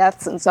like the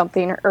deaths and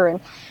something,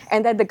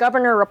 and then the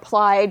governor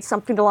replied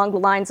something along the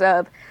lines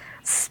of,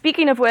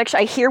 "Speaking of which,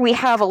 I hear we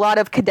have a lot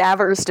of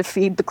cadavers to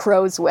feed the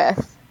crows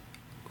with."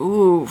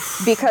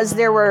 Oof. Because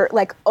there were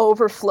like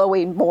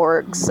overflowing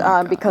morgues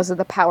because of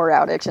the power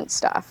outage and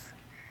stuff.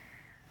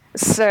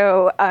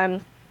 So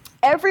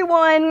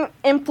everyone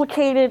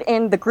implicated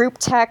in the group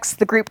text,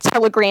 the group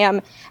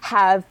telegram,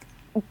 have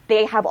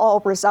all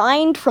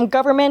resigned from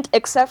government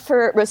except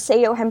for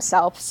Rosselló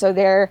himself. So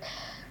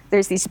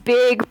there's these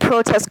big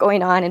protests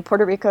going on in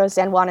Puerto Rico,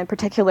 San Juan in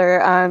particular.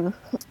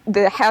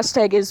 The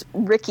hashtag is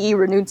Ricky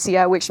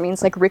Renuncia, which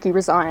means like Ricky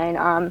resign.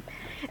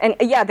 And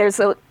yeah,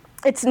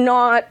 it's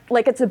not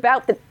like it's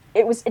about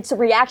it's a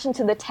reaction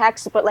to the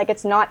text, but like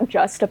it's not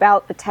just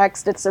about the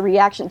text. It's a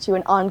reaction to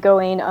an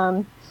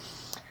ongoing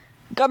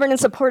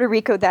governance of Puerto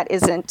Rico that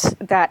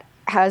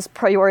has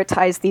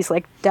prioritized these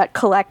like debt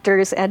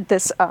collectors and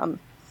this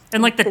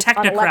and like the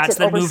technocrats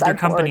that move their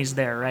companies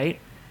there, right?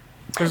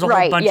 There's a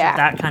whole bunch of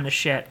that kind of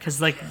shit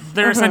because like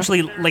they're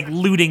essentially like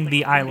looting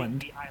the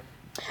island.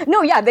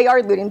 No, yeah, they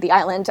are looting the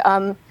island.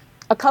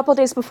 A couple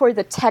days before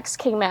the text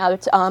came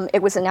out,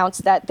 it was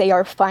announced that they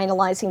are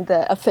finalizing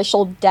the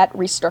official debt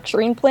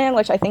restructuring plan,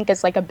 which I think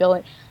is like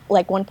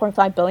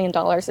 $1.5 billion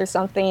or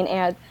something.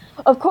 And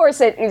of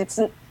course,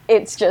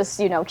 it's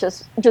just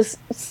just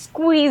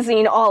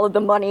squeezing all of the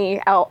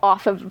money out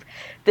off of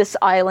this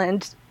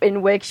island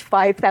in which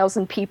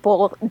 5,000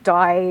 people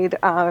died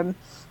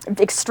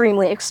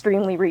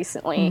extremely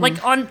recently.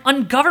 Like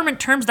on government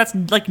terms, that's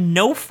like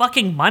no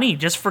fucking money.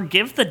 Just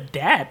forgive the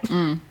debt.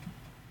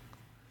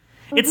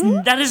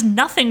 That is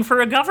nothing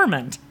for a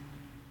government.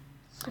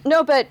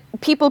 No, but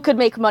people could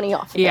make money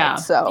off of it.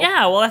 So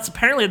yeah, well, that's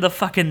apparently the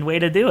fucking way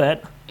to do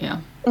it. Yeah.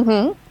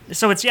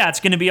 So it's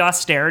going to be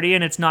austerity,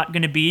 and it's not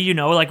going to be,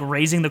 like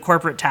raising the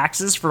corporate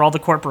taxes for all the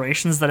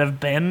corporations that have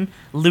been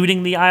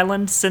looting the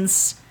island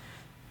since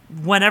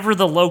whenever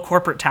the low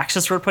corporate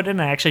taxes were put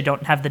in. I actually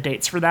don't have the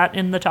dates for that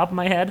in the top of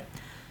my head.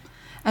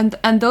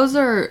 And those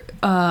are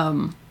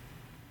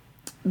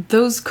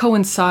those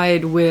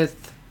coincide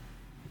with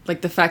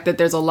like the fact that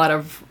there was a lot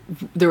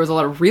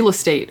of real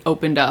estate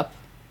opened up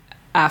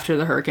after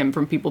the hurricane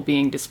from people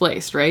being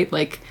displaced, right?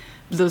 Like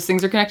those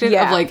things are connected.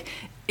 Yeah. Of like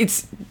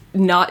it's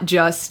not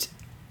just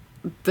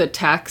the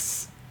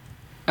tax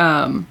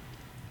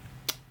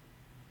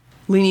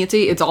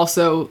leniency, it's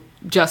also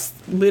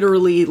just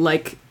literally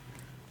like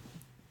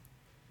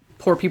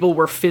poor people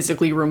were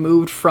physically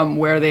removed from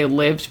where they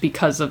lived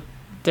because of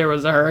there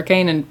was a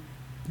hurricane, and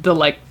the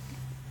like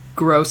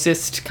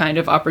grossest kind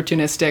of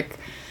opportunistic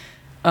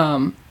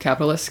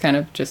capitalists kind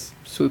of just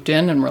swooped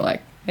in and were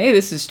like, hey,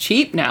 this is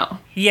cheap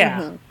now.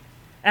 Yeah.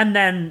 And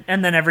then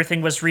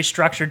everything was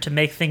restructured to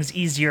make things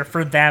easier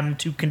for them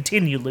to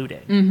continue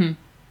looting.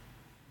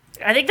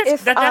 I think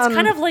that's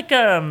kind of like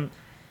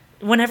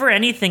whenever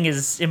anything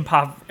is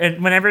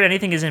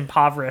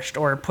impoverished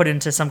or put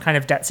into some kind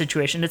of debt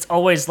situation, it's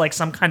always like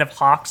some kind of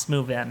Hawks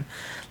move in.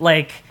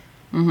 Like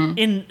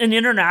in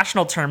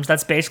international terms,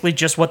 that's basically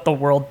just what the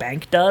World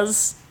Bank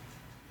does.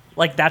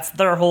 Like that's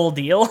their whole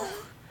deal.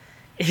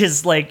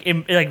 Is like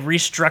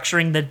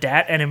restructuring the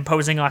debt and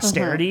imposing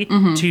austerity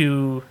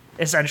to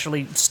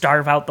essentially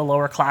starve out the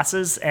lower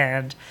classes,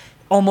 and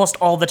almost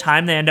all the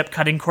time they end up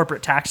cutting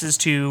corporate taxes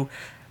to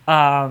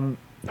I'm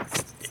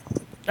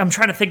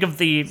trying to think of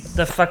the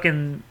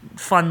fucking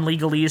fun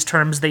legalese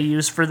terms they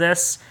use for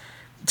this,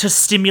 to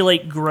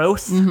stimulate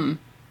growth. And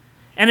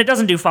it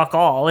doesn't do fuck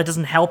all. It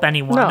doesn't help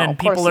anyone, and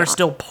people are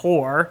still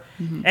poor.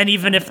 And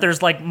even if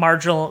there's like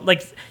marginal,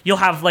 like you'll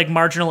have like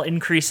marginal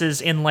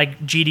increases in like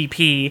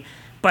GDP,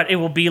 but it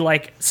will be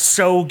like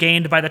so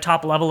gained by the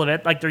top level of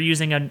it, like they're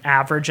using an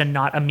average and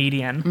not a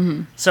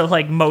median. So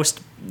like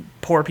most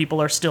poor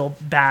people are still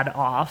bad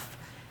off.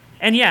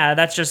 And yeah,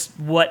 that's just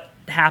what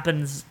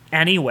happens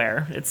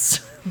anywhere. It's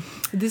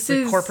the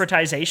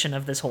corporatization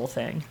of this whole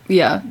thing.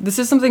 Yeah, this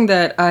is something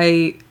that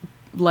I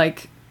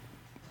like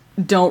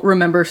don't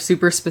remember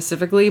super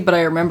specifically, but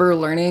I remember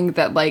learning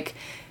that like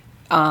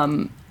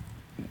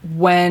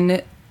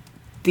when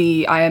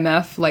the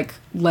IMF like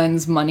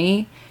lends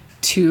money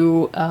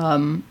to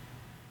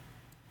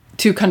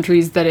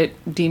countries that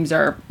it deems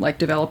are like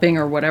developing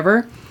or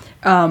whatever,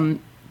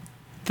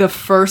 the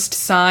first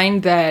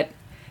sign that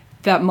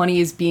that money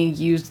is being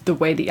used the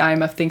way the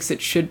IMF thinks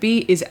it should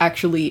be is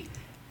actually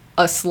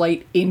a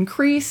slight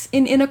increase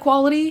in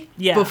inequality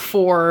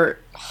before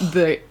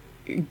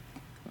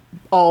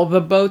all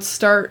the boats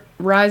start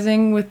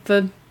rising with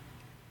the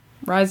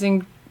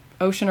rising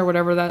ocean or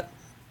whatever that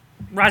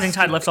Rising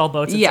tide lifts all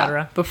boats,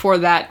 etc. before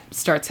that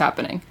starts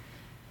happening.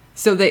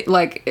 So they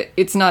like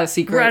it's not a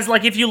secret. Whereas,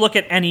 like, if you look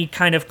at any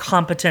kind of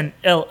competent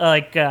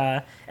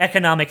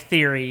economic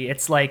theory,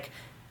 it's like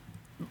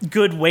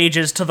good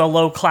wages to the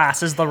low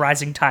class is the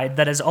rising tide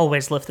that has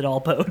always lifted all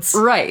boats.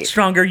 Right.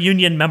 Stronger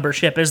union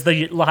membership is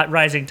the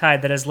rising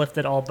tide that has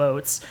lifted all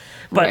boats.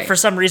 But for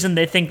some reason,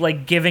 they think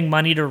like giving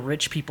money to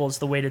rich people is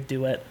the way to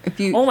do it.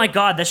 Oh my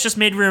god, this just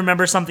made me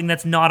remember something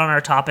that's not on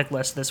our topic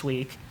list this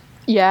week.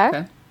 Yeah.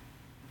 Okay.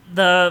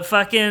 The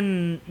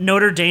fucking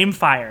Notre Dame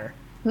fire.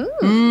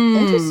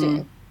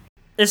 Interesting.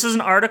 This is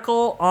an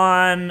article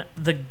on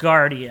The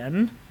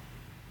Guardian,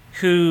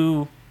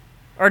 who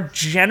are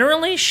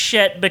generally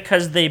shit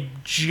because they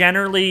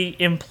generally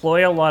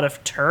employ a lot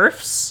of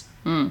TERFs.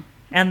 And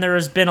there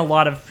has been a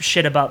lot of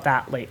shit about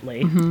that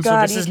lately. So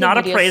God, this is not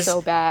a praise.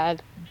 So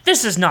bad.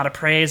 This is not a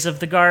praise of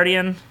The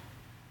Guardian.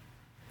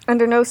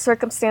 Under no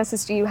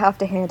circumstances do you have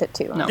to hand it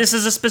to. No. This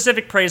is a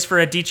specific praise for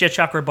Aditya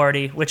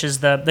Chakrabarty, which is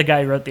the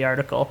guy who wrote the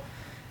article.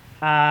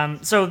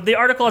 So the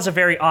article has a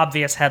very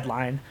obvious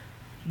headline.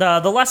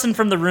 The lesson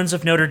from the ruins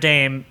of Notre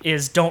Dame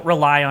is don't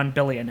rely on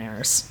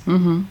billionaires.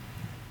 Really?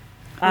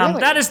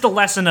 That is the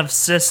lesson of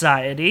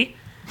society.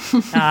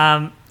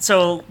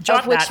 So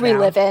jot Of which that we down.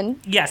 live in.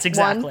 Yes,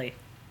 exactly.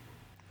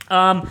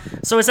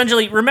 So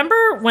essentially,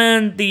 remember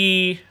when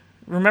the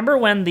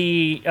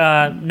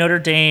Notre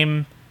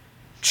Dame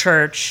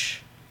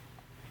church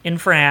in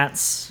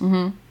France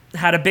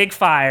had a big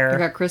fire. I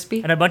got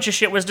crispy. And a bunch of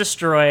shit was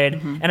destroyed,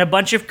 and a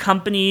bunch of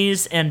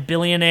companies and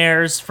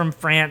billionaires from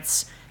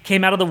France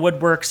came out of the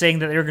woodwork saying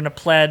that they were going to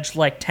pledge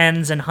like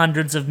tens and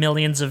hundreds of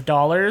millions of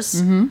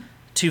dollars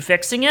to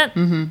fixing it.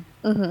 None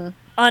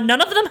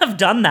of them have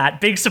done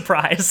that. Big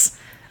surprise.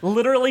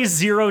 Literally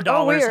 $0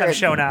 have weird.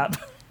 shown up.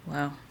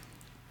 Wow.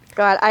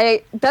 God,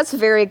 that's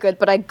very good,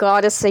 but I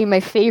gotta say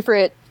my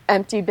favorite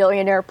empty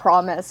billionaire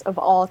promise of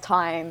all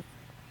time,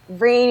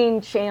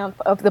 reigning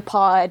champ of the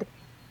pod,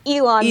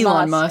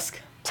 Elon Musk.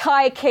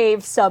 Thai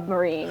cave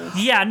submarine.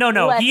 Yeah, no,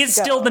 Let's he is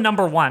go. still the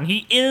number one.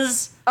 He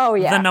is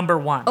the number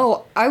one.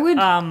 Oh, I would.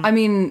 I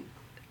mean,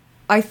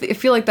 I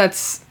feel like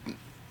that's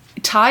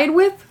tied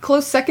with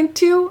close second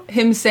to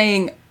him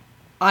saying,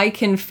 "I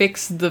can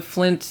fix the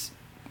Flint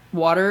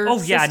water."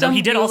 Oh, yeah, no, system."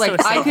 he did was also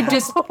like, say I could that.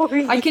 just,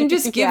 I can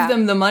just give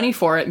them the money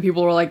for it, and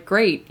people were like,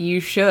 "Great, you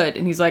should."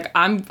 And he's like,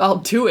 "I'll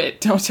do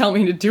it. Don't tell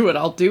me to do it.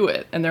 I'll do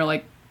it." And they're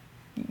like,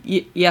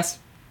 "Yes,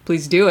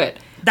 please do it."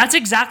 That's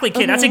exactly,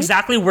 kid. That's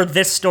exactly where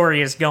this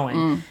story is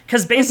going.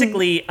 Because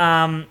basically,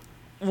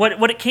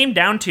 what it came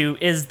down to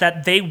is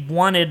that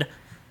the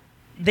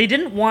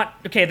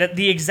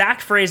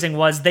exact phrasing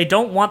was they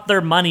don't want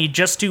their money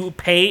just to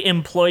pay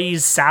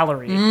employees'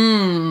 salary.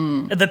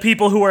 The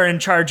people who are in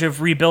charge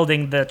of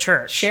rebuilding the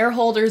church.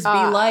 Shareholders be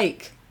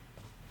like.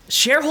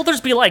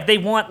 Shareholders be like, they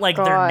want like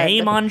their God.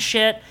 name on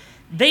shit.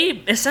 They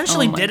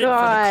essentially did it for the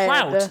God.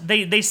 clout.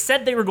 They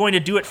said they were going to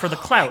do it for the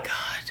clout.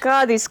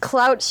 God, these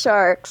clout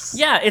sharks.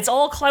 Yeah, it's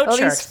all clout All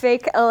sharks. these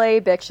fake LA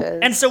bitches.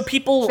 And so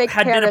people Fake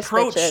had been Paris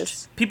approached.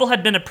 bitches. People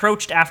had been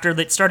approached after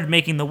they started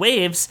making the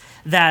waves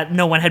that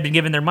no one had been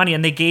given their money,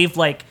 and they gave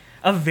like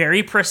a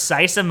very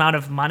precise amount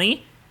of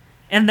money.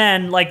 And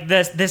then like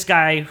this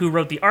guy who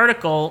wrote the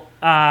article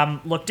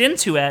looked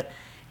into it,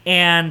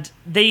 and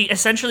they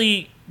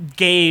essentially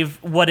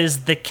gave what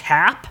is the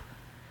cap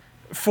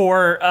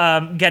for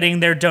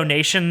getting their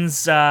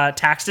donations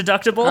tax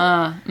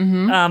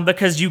deductible,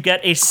 because you get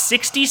a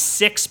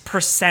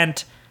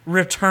 66%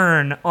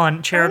 return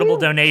on charitable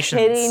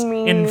donations kidding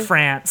me? in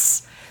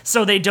France.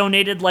 So they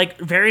donated like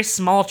very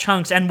small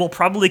chunks and will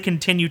probably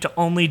continue to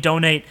only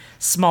donate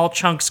small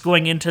chunks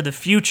going into the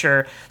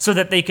future so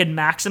that they can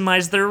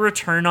maximize their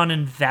return on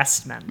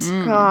investment.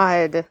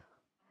 God.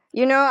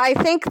 You know, I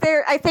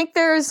think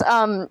there's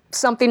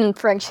something in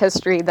French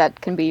history that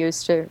can be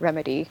used to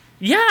remedy.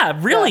 Yeah,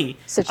 really.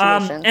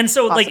 Situation, And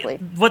so, possibly.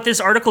 like, what this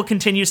article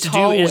continues to do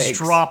Tall is wigs.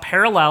 draw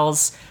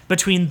parallels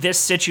between this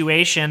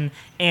situation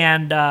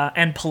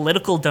and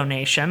political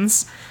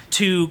donations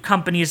to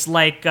companies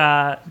like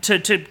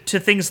to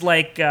things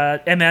like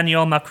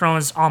Emmanuel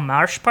Macron's En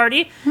Marche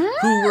party,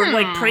 who were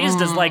like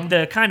praised as like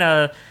the kind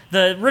of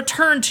the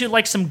return to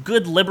like some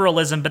good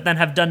liberalism, but then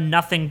have done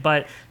nothing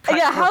but cut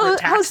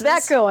corporate How's that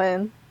taxes.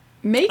 going?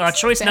 makes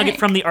choice bank. nugget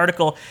from the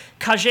article.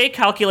 Cagé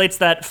calculates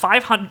that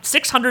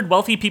 600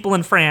 wealthy people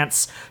in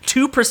France,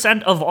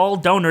 2% of all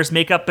donors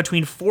make up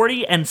between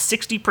 40 and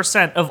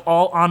 60% of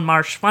all En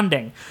Marche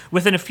funding.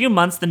 Within a few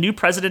months, the new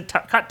president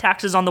cut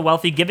taxes on the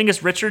wealthy, giving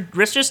his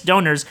richest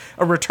donors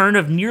a return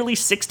of nearly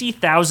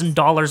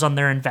 $60,000 on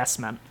their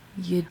investment.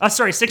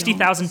 Sorry,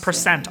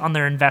 60,000% on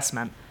their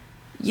investment.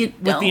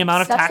 With the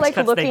amount of That's tax like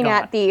cuts they looking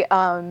got. at the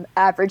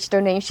average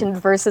donation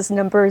versus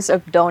numbers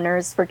of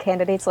donors for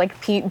candidates like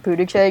Pete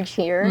Buttigieg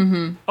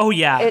here. Oh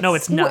yeah, no,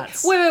 it's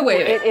nuts.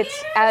 Wait.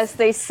 It's, as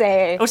they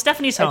say, Oh,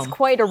 Stephanie's it's home.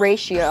 quite a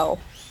ratio.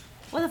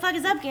 What the fuck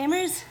is up,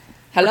 gamers?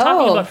 We're talking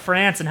Hello. about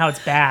France and how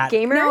it's bad.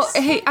 Gamers?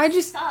 No, hey, I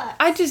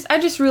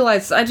just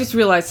realized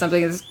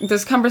something.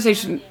 This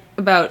conversation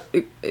about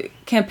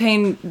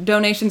campaign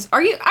donations.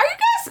 Are you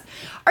guys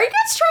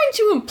trying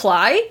to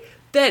imply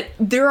that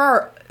there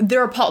are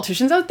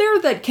politicians out there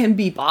that can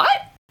be bought,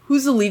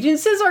 whose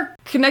allegiances are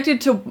connected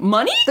to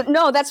money?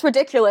 No, that's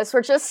ridiculous.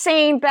 We're just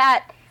saying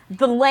that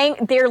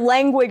their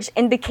language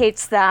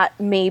indicates that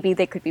maybe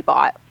they could be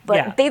bought, but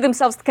Yeah. they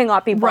themselves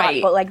cannot be bought.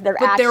 Right. But like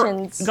their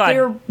actions God.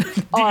 Their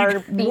are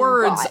being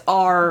words bought,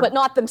 are, but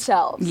not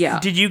themselves. yeah.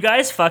 Did you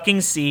guys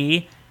fucking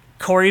see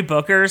Cory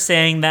Booker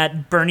saying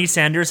that Bernie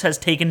Sanders has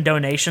taken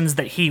donations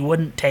that he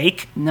wouldn't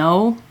take?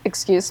 No.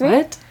 Excuse me?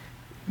 What?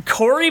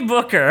 Cory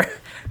Booker,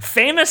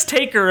 famous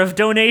taker of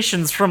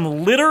donations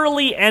from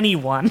literally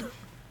anyone,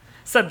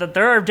 said that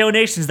there are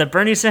donations that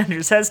Bernie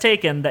Sanders has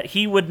taken that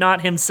he would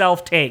not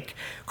himself take.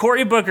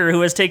 Cory Booker,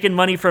 who has taken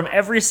money from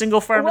every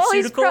single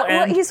pharmaceutical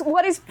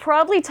what he's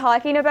probably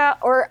talking about,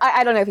 or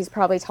I don't know if he's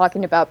probably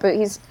talking about, but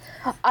he's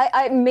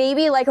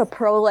maybe like a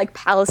pro like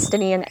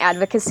Palestinian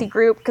advocacy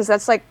group, because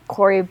that's like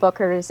Cory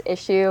Booker's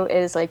issue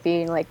is like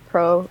being like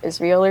pro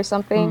Israel or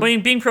something.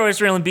 being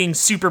pro-Israel and being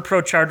super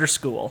pro-charter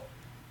school.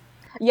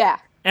 Yeah.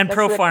 And that's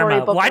the Cory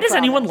pro-pharma. Booker Why does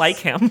anyone promise. like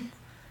him?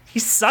 He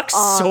sucks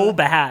so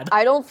bad.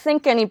 I don't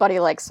think anybody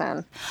likes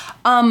him.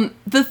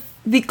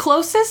 The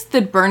closest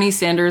that Bernie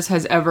Sanders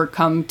has ever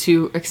come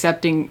to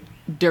accepting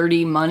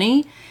dirty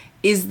money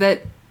is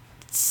that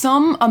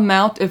some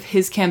amount of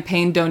his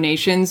campaign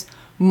donations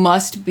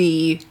must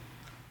be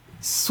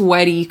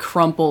sweaty,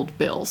 crumpled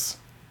bills.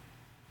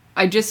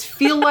 I just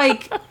feel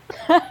like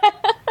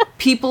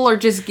people are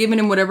just giving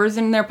him whatever's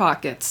in their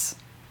pockets,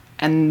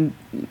 and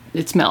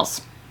it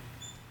smells.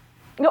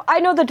 No, I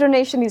know the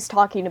donation he's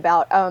talking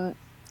about.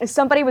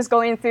 Somebody was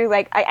going through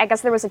like I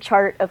guess there was a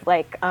chart of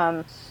like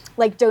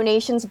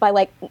donations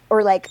by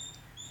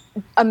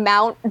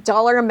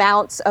dollar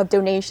amounts of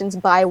donations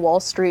by Wall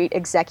Street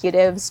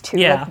executives to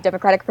like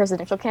Democratic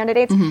presidential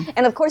candidates,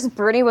 and of course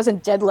Bernie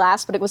wasn't dead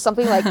last, but it was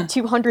something like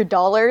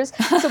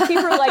 $200. So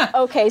people were like,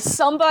 okay,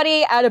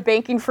 somebody at a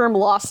banking firm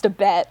lost a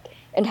bet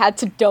and had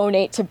to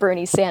donate to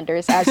Bernie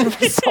Sanders as a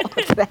result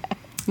of that.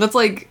 That's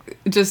like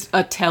just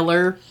a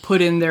teller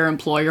put in their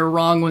employer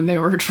wrong when they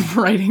were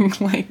writing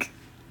like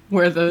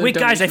where the Wait,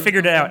 guys, I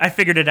donation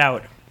figured it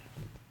out.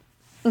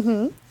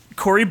 Mm-hmm.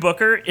 Cory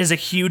Booker is a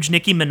huge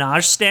Nicki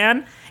Minaj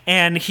stan,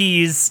 and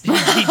he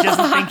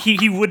doesn't think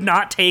he would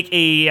not take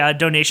a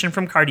donation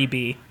from Cardi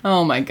B.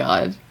 Oh my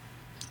god.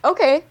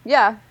 Okay,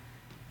 yeah,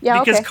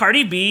 Because okay.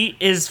 Cardi B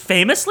is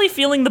famously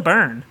feeling the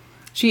burn.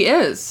 She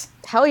is.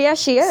 Hell yeah,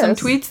 she is. Some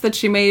tweets that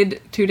she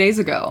made 2 days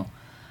ago.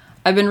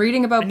 I've been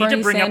reading about I need Bernie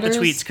to bring Sanders.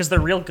 up the tweets because they're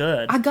real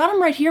good. I got them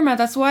right here, Matt.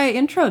 That's why I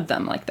introed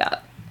them like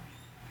that.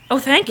 Oh,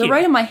 thank They're you.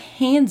 right in my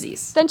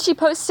handsies. Then she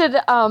posted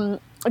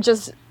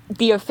just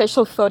the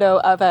official photo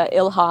of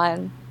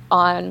Ilhan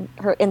on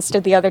her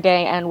Insta the other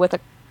day, and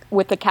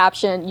with the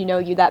caption, "You know,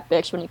 you that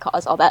bitch," when you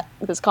cause all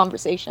this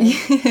conversation.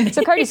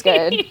 So Cardi's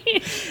good.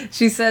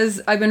 She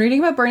says, I've been reading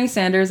about Bernie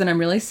Sanders and I'm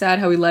really sad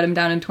how we let him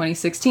down in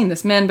 2016.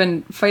 This man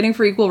been fighting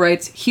for equal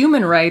rights,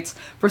 human rights,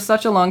 for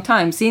such a long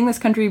time. Seeing this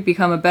country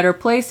become a better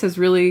place has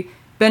really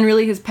been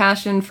his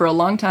passion for a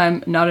long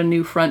time, not a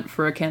new front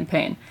for a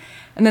campaign.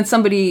 And then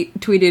somebody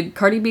tweeted,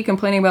 Cardi B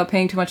complaining about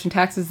paying too much in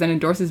taxes, then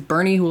endorses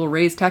Bernie, who will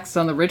raise taxes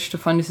on the rich to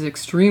fund his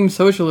extreme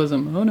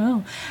socialism. Oh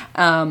no.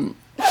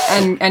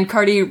 And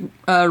Cardi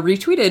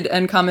retweeted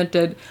and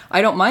commented,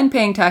 I don't mind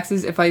paying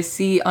taxes if I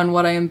see on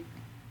what am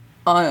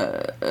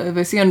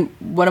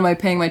I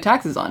paying my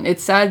taxes on.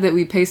 It's sad that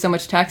we pay so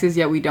much taxes,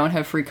 yet we don't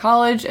have free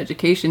college,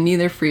 education,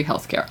 neither free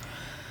healthcare.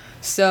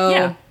 So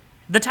Yeah.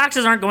 The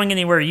taxes aren't going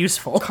anywhere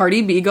useful.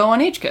 Cardi B, go on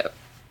HKIP.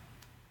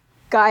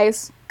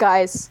 Guys.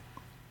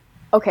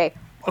 Okay.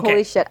 Okay.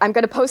 Holy shit. I'm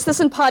going to post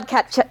this in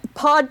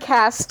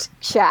podcast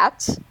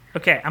chat.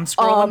 Okay, I'm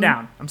scrolling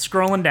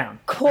down.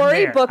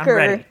 Cory I'm Booker.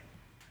 ready.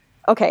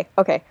 Okay.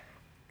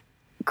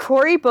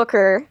 Cory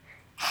Booker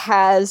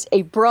has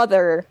a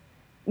brother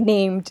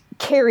named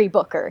Kerry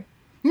Booker.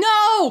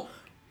 No!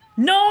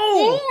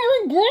 No!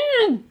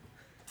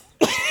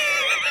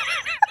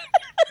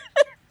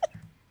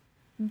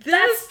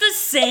 That's the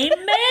same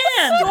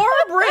man! Store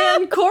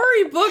brand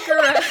Cory Booker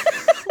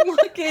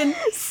looking.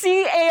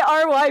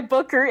 Cary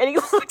Booker, and he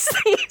looks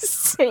the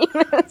same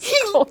as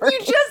Cory. You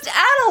just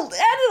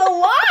added a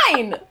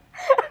line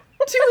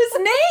to his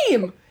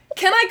name.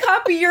 Can I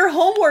copy your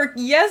homework?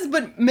 Yes,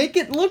 but make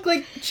it look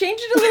like,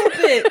 change it a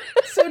little bit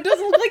so it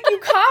doesn't look like you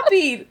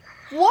copied.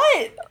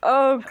 What?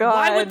 Oh god.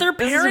 Why would their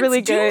This is parents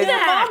really do good.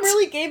 that? Mom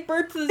really gave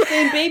birth to the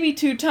same baby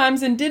 2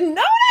 times and didn't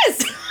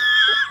notice.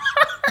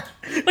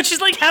 But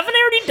she's like, haven't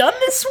I already done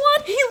this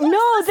one?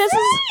 No,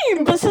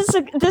 this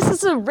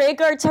is a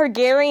Rhaegar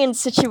Targaryen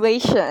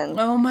situation.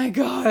 Oh my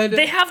god.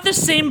 They have the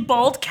same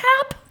bald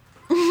cap?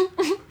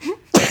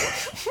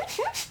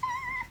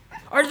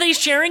 Are they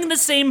sharing the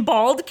same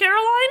bald,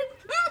 Caroline?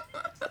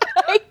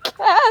 I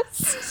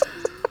guess.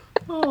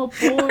 Oh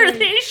Are boy.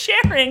 they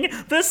sharing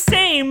the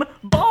same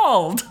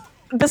bald?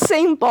 The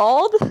same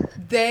bald?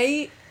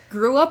 They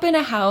grew up in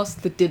a house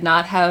that did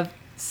not have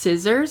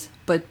scissors,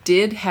 but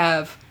did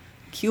have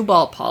cue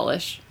ball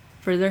polish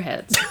for their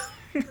heads.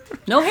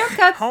 No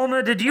haircuts.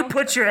 Homer, did you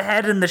put your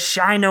head in the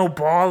Shino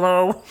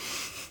Ballo?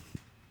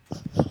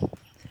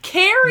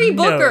 Carrie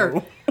Booker.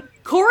 No.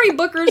 Cory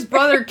Booker's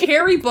brother,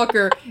 Carrie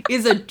Booker,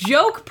 is a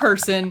joke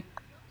person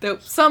that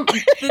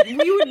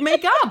we would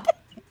make up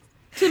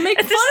to make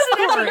fun This is of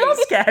an Cory. SNL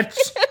sketch.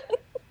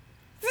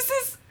 This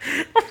is.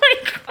 Oh my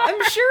god.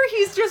 I'm sure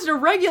he's just a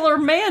regular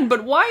man,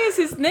 but why is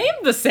his name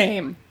the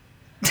same?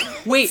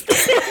 Wait,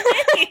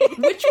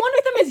 which one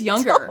of them is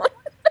younger?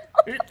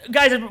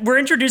 Guys, we're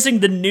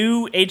introducing the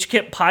new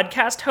HKIP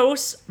podcast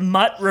host,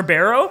 Mutt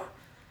Ribeiro.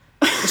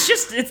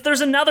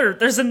 There's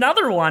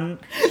another one.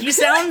 He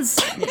sounds.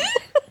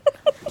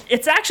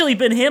 It's actually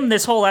been him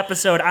this whole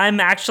episode. I'm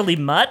actually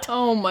Mutt.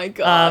 Oh my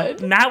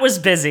god. Matt was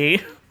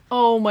busy.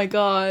 Oh my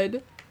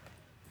god.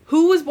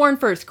 Who was born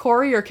first,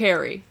 Cory or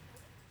Carrie?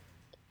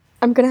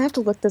 I'm gonna have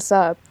to look this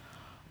up.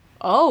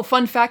 Oh,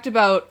 fun fact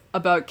about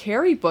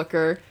Carrie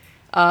Booker.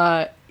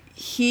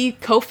 He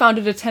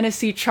co-founded a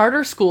Tennessee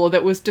charter school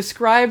that was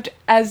described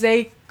as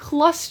a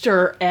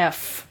cluster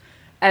F.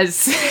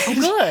 As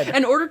good.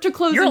 In order to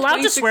close You're in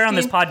allowed to swear on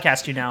this 2016.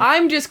 podcast, you know.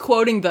 I'm just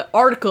quoting the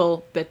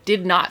article that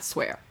did not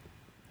swear.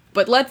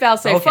 But let Val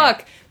say Okay.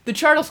 fuck. The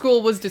charter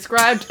school was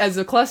described as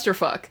a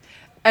clusterfuck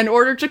in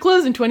order to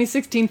close in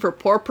 2016 for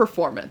poor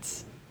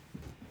performance.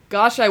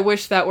 Gosh, I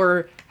wish that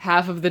were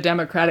half of the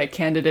Democratic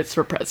candidates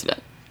for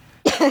president.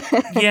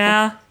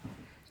 Yeah.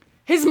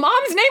 His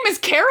mom's name is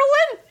Carolyn?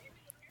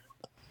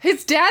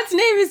 His dad's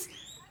name is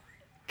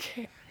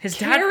His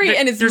Carrie dad,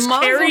 and his there's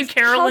mom's Carrie, name's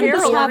Carolyn,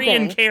 Carolyn. Cory,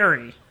 and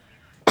Carrie.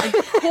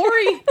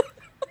 Cory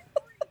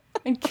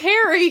and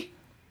Carrie.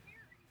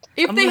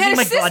 If I'm they had a losing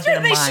my sister,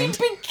 goddamn they mind.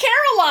 should be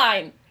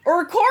Caroline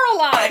or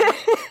Coraline.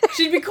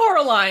 She'd be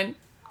Coraline.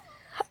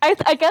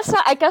 I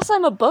guess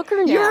I'm a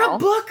Booker now. You're a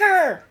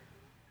Booker.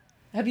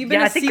 Have you been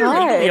Yeah, a I think secret you're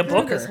legally a Booker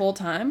Booker. this whole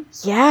time?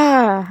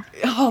 Yeah.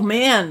 Oh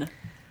man.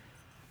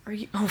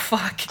 Oh,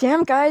 fuck.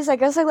 Damn, guys, I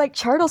guess I like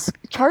charter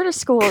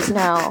schools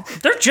now.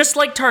 They're just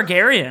like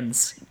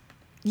Targaryens.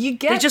 You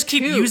get They just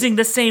keep two. using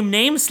the same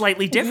name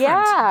slightly different.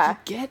 Yeah.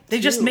 Get They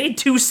just two. made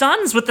 2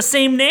 sons with the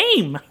same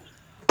name.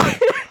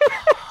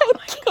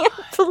 Can't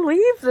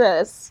believe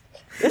this.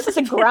 This is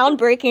a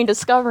groundbreaking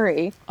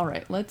discovery. All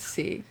right, let's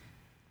see.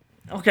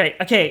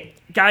 Okay,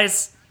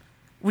 guys.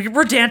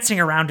 We're dancing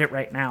around it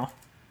right now.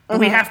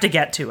 We have to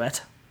get to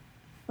it.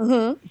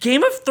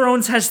 Game of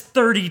Thrones has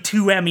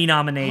 32 Emmy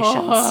nominations.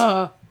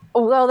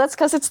 Well, that's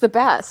because it's the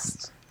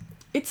best.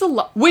 It's a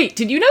lot. Wait,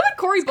 did you know that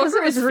Cory Because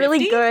Booker it was is really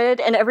 50? good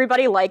and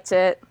everybody liked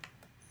it.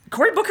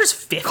 Cory Booker's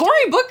 50.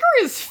 Cory Booker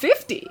is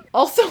 50.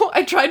 Also,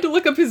 I tried to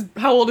look up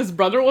how old his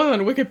brother was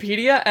on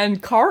Wikipedia,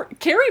 and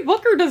Carrie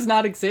Booker does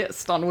not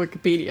exist on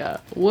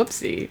Wikipedia.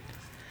 Whoopsie.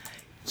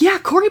 Yeah,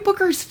 Cory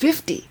Booker is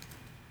 50.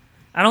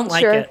 I don't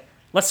like Sure. it.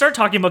 Let's start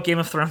talking about Game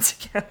of Thrones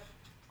again.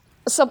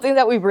 Something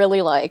that we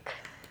really like.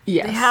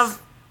 Yes. They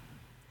have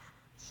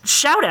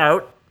shout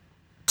out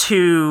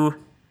to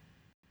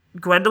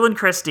Gwendolyn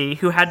Christie,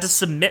 who had to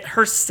submit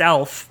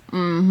herself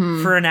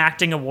for an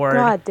acting award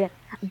God damn.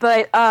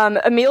 But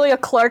Amelia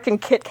Clark and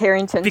Kit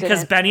Harington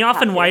because didn't Benioff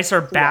and have Weiss it.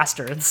 are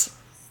bastards.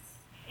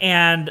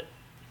 And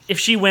if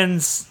she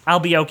wins, I'll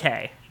be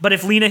okay. But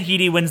if Lena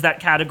Headey wins that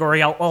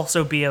category, I'll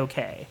also be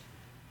okay.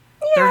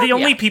 They're the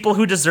only Yeah. people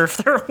who deserve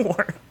their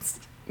awards.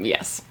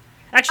 Yes.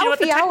 Actually, you know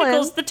what? Alfie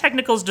Allen. The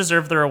technicals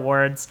deserve their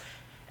awards.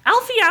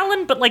 Alfie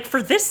Allen, but like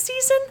for this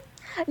season?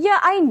 Yeah,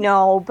 I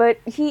know, but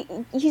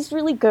he's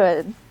really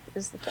good,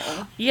 is the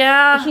thing.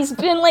 Yeah. He's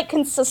been, like,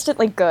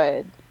 consistently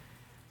good.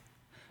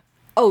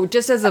 Oh,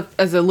 just as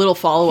a little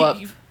follow-up,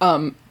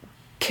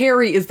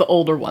 Carrie is the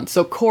older one,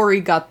 so Cory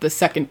got the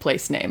second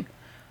place name.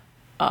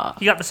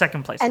 He got the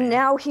second place. And name.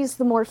 now he's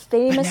the more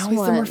famous now one.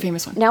 he's the more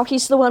famous one. Now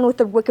he's the one with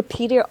the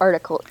Wikipedia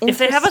article. If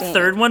they have a Interesting.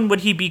 third one,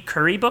 would he be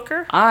Curry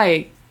Booker?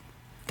 I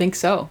think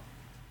so.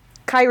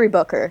 Kyrie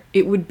Booker.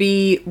 It would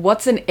be,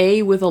 what's an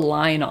A with a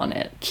line on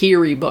it?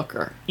 Kiri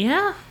Booker.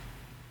 Yeah.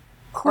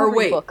 Cory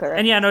wait, Booker.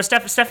 And yeah, no,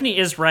 Stephanie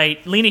is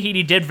right. Lena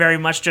Headey did very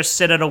much just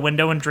sit at a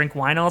window and drink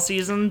wine all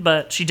season,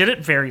 but she did it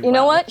very well. you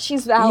know what?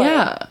 She's valid.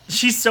 Yeah.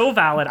 She's so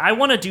valid. I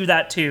want to do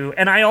that too.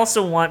 And I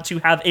also want to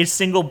have a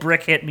single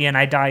brick hit me and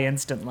I die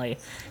instantly.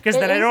 Because It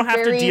then I is don't have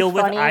to very deal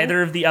with funny.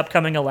 either of the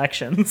upcoming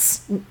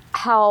elections.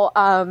 How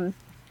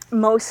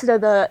most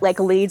of the like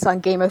leads on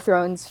Game of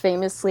Thrones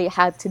famously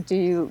had to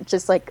do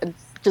just like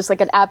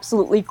an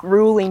absolutely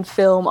grueling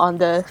film on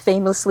the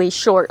famously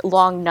short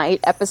Long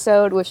Night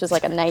episode, which is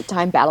like a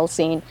nighttime battle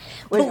scene.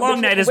 The Long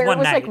Night is where one it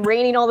was night. like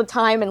raining all the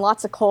time and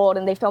lots of cold,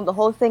 and they filmed the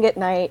whole thing at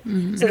night. So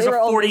It they was were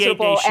a all 48-day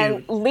miserable, shoot.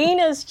 and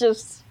Lena's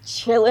just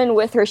chilling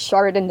with her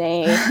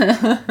Chardonnay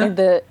in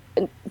the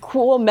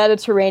cool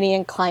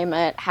Mediterranean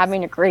climate,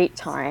 having a great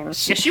time.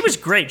 Yeah, she was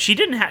great.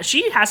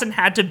 She hasn't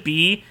had to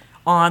be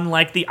on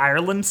like the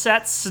Ireland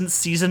sets since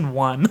season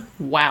 1.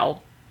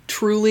 Wow.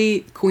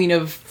 Truly queen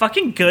of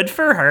Fucking good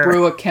for her.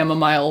 brew a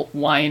chamomile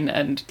wine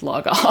and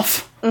log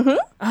off. Do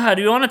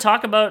you want to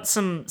talk about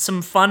some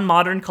fun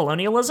modern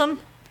colonialism?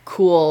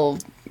 Cool.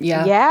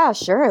 Yeah. Yeah,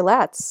 sure,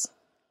 let's.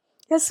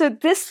 Yeah, so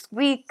this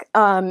week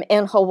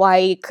in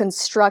Hawaii,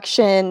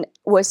 construction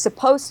was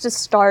supposed to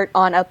start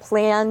on a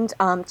planned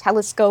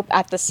telescope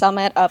at the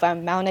summit of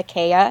Mauna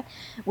Kea,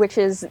 which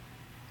is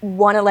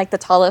one of like the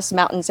tallest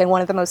mountains and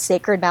one of the most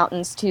sacred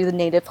mountains to the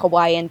native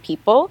Hawaiian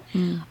people.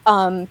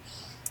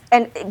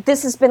 And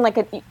this has been like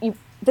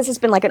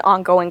an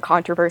ongoing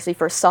controversy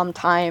for some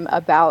time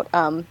about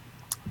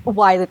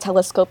why the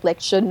telescope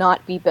like should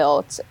not be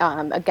built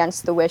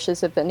against the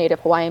wishes of the native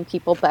Hawaiian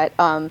people. But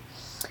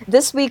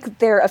this week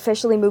they're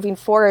officially moving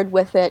forward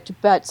with it.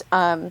 But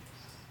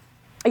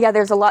yeah,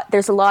 there's a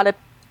lot of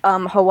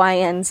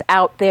Hawaiians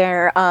out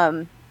there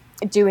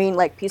doing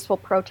like peaceful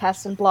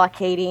protests and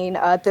blockading.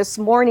 This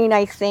morning,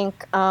 I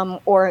think,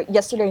 or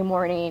yesterday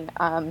morning.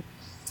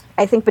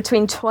 I think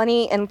between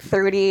 20 and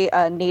 30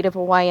 Native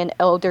Hawaiian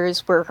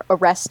elders were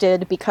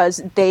arrested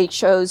because they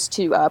chose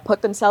to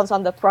put themselves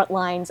on the front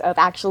lines of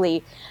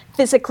actually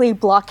physically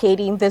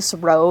blockading this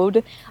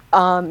road,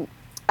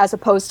 as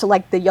opposed to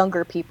like the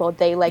younger people.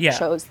 They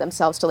chose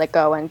themselves to like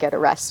go and get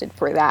arrested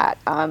for that.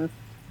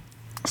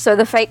 So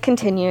the fight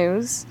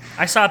continues.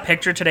 I saw a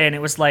picture today and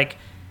it was like,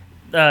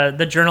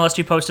 the journalist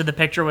who posted the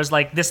picture was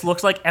like, this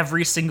looks like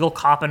every single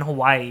cop in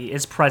Hawaii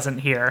is present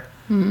here.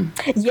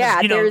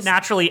 Yeah,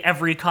 naturally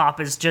every cop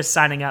is just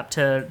signing up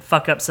to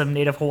fuck up some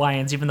Native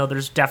Hawaiians, even though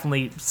there's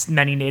definitely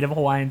many Native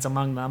Hawaiians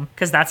among them,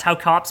 because that's how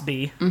cops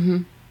be.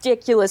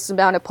 ridiculous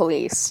amount of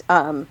police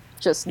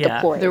just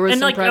deployed. There was And,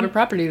 some like, private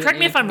property. that Correct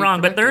me needed if to I'm be wrong,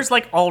 but protected. there's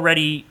like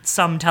already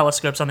some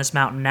telescopes on this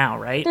mountain now,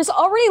 right? There's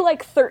already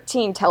like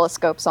 13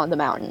 telescopes on the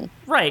mountain.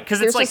 Right, because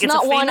There's it's like just it's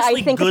not a one,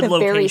 famously I think, good at the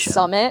very location.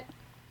 summit.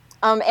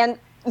 And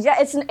yeah,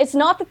 it's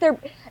not that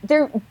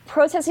they're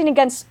protesting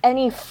against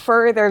any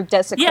further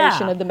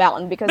desecration Yeah. of the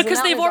mountain because the Because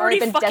mountain they've has already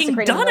been fucking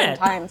desecrated done a million it.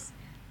 times.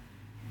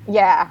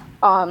 Yeah.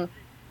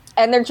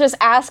 And they're just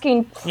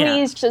asking,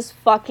 please just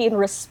fucking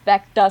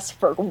respect us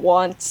for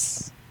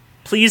once.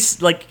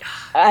 Please, like,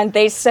 And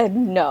they said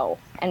no.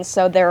 And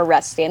so they're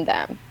arresting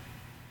them.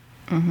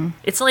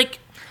 it's like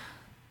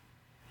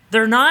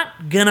they're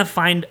not gonna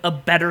find a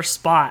better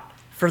spot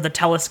for the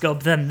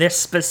telescope than this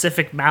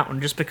specific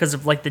mountain just because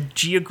of like the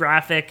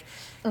geographic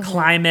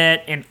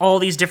climate and all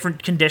these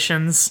different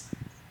conditions.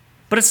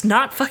 But it's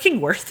not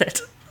fucking worth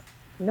it.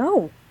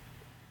 No.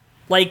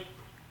 Like,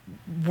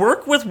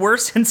 work with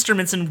worse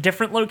instruments in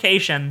different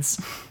locations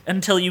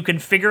until you can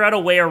figure out a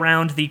way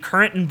around the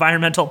current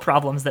environmental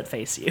problems that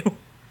face you.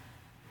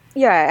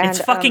 Yeah, and It's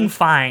fucking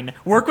fine.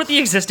 Work with the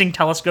existing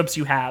telescopes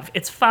you have.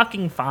 It's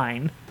fucking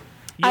fine.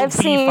 You'll I've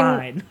be seen-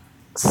 fine.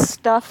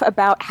 stuff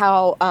about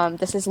how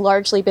this has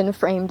largely been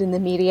framed in the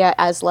media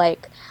as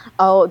like,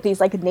 oh, these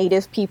like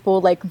native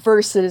people like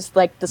versus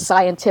like the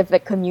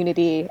scientific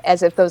community,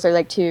 as if those are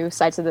like two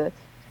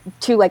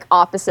like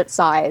opposite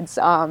sides.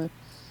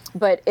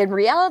 But in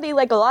reality,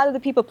 like a lot of the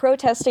people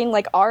protesting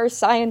like are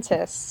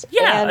scientists.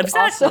 Yeah, and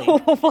exactly.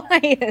 Also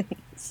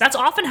Hawaiians. That's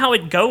often how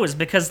it goes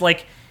because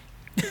like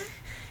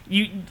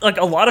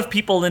a lot of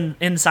people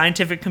in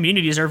scientific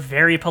communities are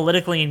very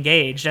politically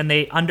engaged and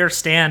they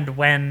understand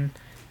when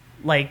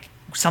like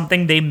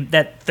something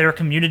that their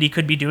community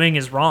could be doing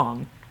is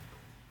wrong.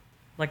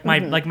 Like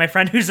my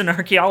friend who's an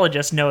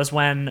archaeologist knows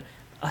when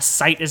a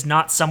site is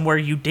not somewhere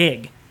you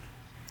dig,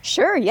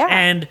 Sure, yeah.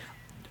 and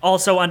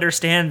also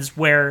understands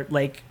where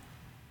like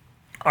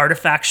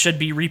artifacts should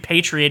be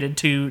repatriated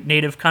to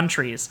native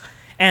countries.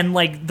 And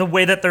like the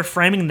way that they're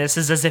framing this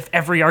is as if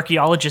every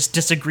archaeologist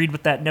disagreed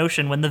with that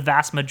notion when the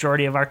vast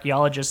majority of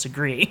archaeologists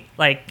agree.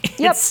 Like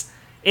Yep.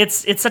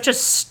 it's such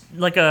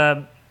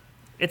a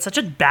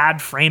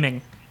bad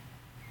framing.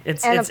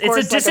 It's And of it's a course,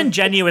 like,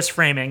 disingenuous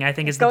framing, I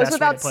think is the Goes best way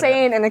without to put it.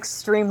 saying, an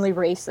extremely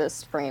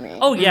racist framing.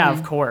 Oh yeah,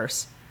 of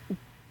course.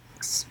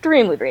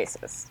 Extremely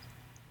racist.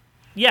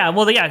 Yeah,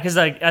 well, yeah, because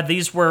like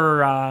these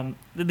were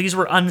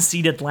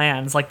unceded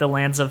lands, like the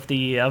lands of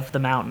the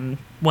mountain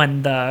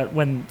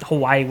when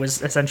Hawaii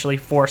was essentially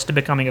forced to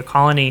becoming a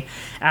colony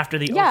after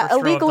the Yeah, overthrow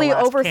illegally of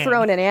the last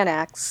overthrown king. and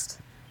annexed.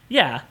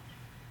 Yeah,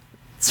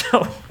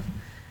 so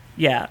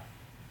yeah,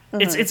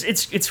 it's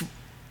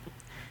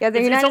Yeah, the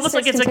it's United almost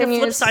like States it's like a flip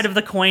continues- side of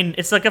the coin.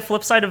 It's like a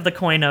flip side of the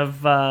coin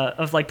of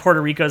like Puerto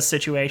Rico's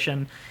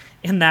situation.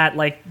 In that,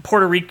 like,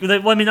 Puerto Rico,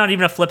 well, I mean, not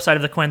even a flip side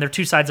of the coin, they're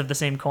two sides of the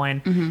same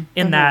coin,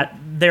 in that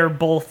they're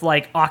both,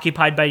 like,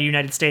 occupied by the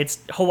United States.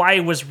 Hawaii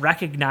was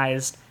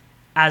recognized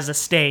as a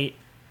state,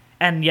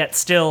 and yet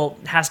still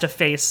has to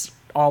face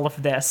all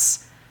of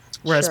this.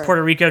 Whereas Sure.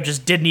 Puerto Rico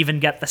just didn't even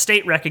get the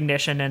state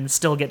recognition and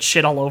still gets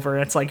shit all over.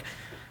 It's like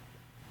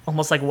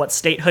almost like what's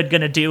statehood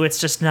gonna do? It's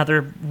just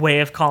another way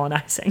of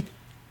colonizing.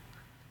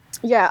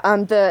 Yeah,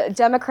 the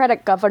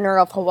Democratic governor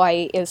of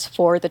Hawaii is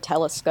for the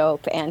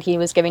telescope, and he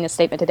was giving a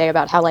statement today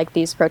about how, like,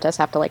 these protests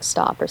have to, like,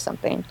 stop or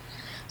something.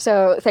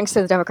 So, thanks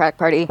to the Democratic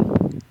Party.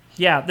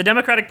 Yeah, the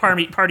Democratic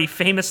Party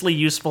famously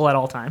useful at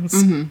all times.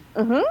 And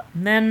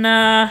then,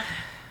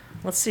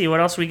 let's see, what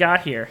else we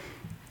got here?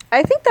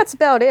 I think that's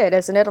about it,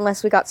 isn't it?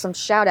 Unless we got some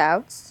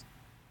shout-outs.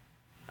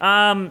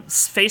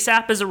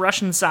 FaceApp is a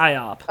Russian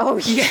psyop. Oh,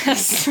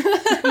 Yes.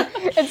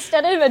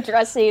 Instead of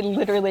addressing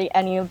literally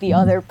any of the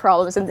other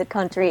problems in the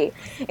country,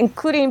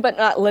 including but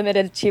not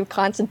limited to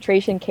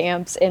concentration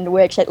camps in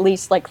which at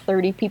least like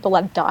 30 people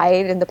have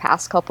died in the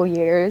past couple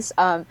years,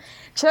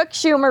 Chuck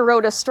Schumer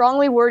wrote a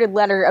strongly worded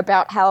letter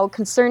about how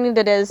concerning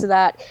it is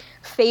that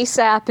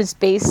FaceApp is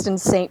based in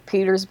St.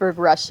 Petersburg,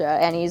 Russia,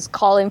 and he's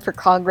calling for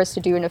Congress to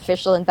do an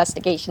official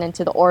investigation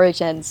into the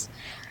origins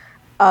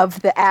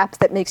of the app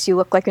that makes you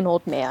look like an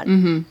old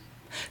man.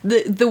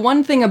 The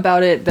one thing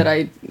about it that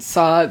I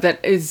saw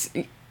that is,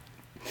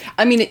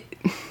 I mean,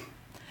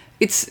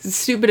 it's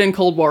stupid and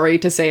Cold War-y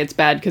to say it's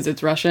bad because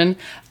it's Russian.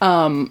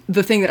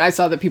 The thing that I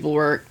saw that people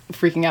were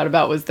freaking out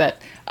about was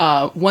that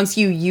once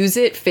you use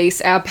it,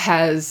 FaceApp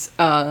has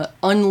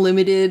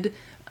unlimited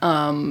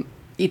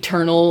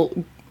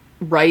eternal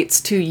rights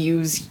to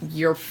use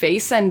your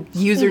face and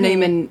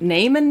username and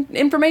name and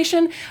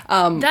information.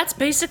 That's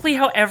basically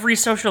how every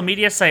social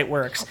media site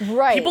works.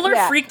 Right, People are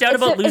yeah. freaked out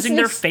It's about a- losing it's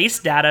their an ex- face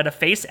data to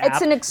FaceApp.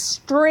 It's an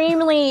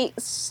extremely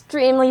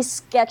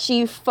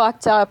sketchy,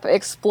 fucked up,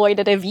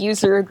 exploitative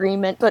user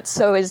agreement, but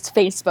so is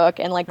Facebook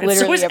and like And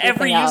literally so is every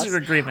everything else. user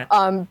agreement.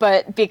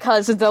 But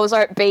because those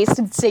aren't based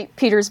in St.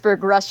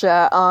 Petersburg,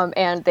 Russia,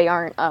 and they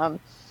aren't,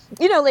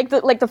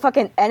 like the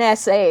fucking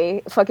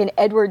NSA, fucking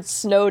Edward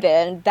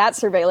Snowden, that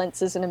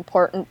surveillance isn't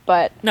important,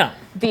 but No.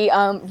 the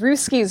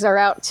Ruskies are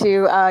out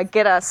to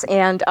get us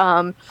and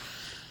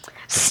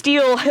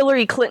steal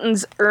Hillary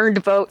Clinton's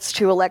earned votes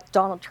to elect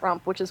Donald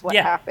Trump, which is what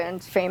Yeah.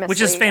 happened famously.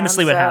 Which is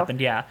famously what so-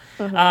 happened, yeah.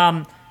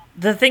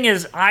 The thing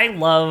is, I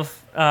love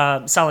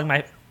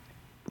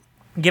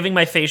giving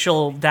my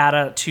facial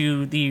data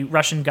to the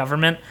Russian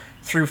government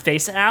through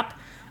FaceApp,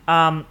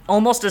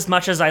 almost as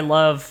much as I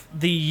love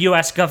the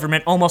U.S.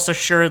 government almost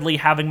assuredly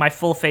having my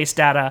full face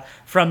data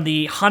from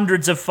the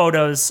hundreds of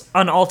photos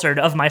unaltered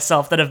of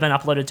myself that have been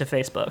uploaded to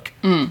Facebook.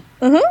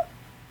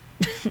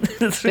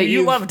 So you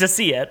you've- love to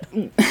see it.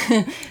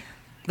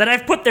 That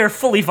I've put there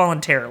fully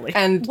voluntarily.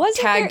 And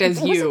tagged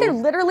as you. Wasn't there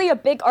literally a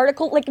big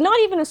article, like not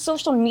even a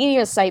social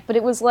media site, but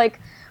it was like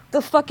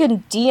the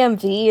fucking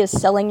DMV is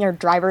selling your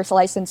driver's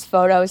license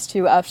photos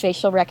to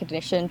facial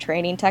recognition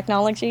training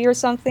technology or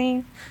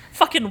something?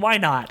 Fucking why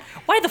not?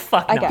 Why the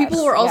fuck I not? guess.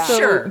 People were also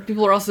Sure.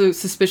 people were also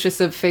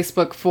suspicious of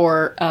Facebook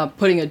for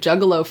putting a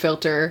Juggalo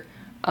filter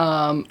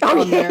on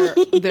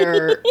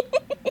their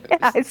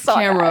I saw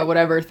camera, that.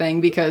 whatever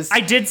thing, because I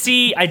did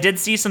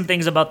see some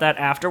things about that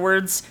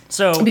afterwards.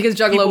 So Because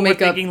Juggalo people were makeup-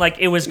 thinking like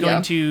it was going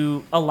yeah.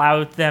 to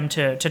allow them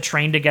to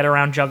train to get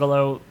around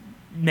Juggalo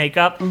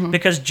makeup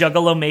because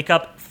Juggalo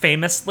makeup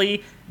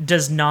famously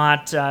does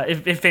not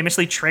it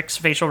famously tricks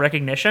facial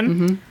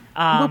recognition.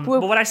 Whoop,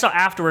 whoop. But what I saw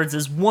afterwards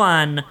is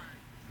one,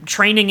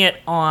 training it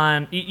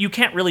on you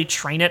can't really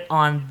train it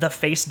on the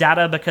face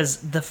data because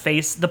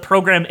the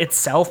program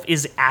itself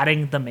is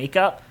adding the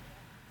makeup.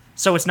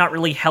 So it's not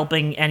really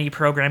helping any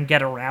program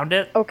get around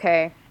it.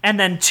 Okay. And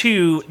then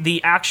two,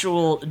 the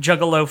actual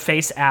Juggalo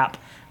face app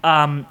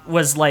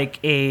was like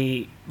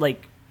it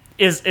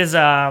was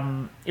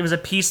a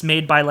piece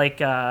made by like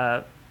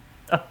a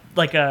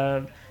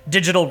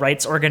digital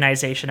rights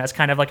organization as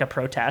kind of like a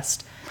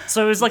protest.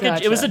 So it was like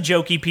it was a Gotcha.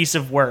 jokey piece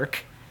of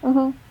work.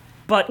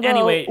 But Well,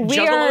 anyway, we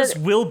Juggalos are-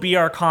 will be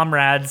our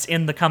comrades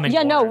in the coming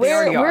Yeah, no, wars.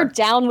 already we're are.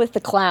 down with the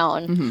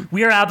clown.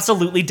 We are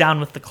absolutely down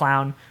with the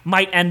clown.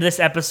 Might end this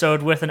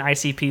episode with an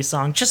ICP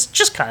song,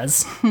 just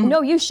cause.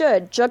 No, you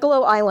should.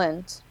 Juggalo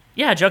Island.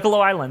 Yeah,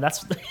 Juggalo Island.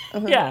 That's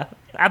yeah,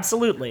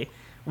 absolutely.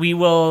 We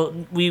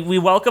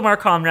welcome our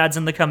comrades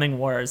in the coming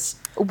wars.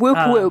 Whoop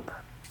whoop.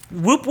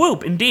 Whoop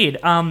whoop, indeed.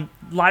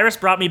 Lyris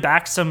brought me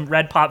back some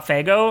Red Pop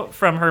Fago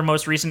from her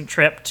most recent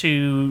trip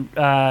to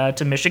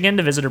Michigan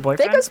to visit her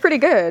boyfriend. Fago's pretty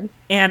good.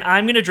 And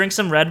I'm gonna drink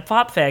some Red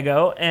Pop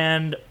Fago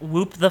and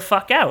whoop the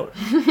fuck out.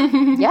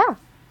 Yeah.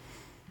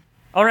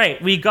 All right,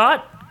 we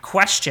got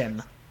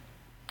question.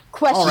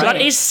 Question. We got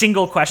right. a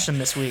single question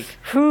this week,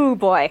 Ooh,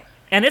 boy.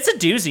 and it's a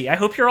doozy. I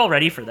hope you're all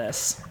ready for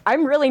this.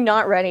 I'm really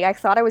not ready. I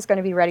thought I was going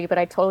to be ready, but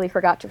I totally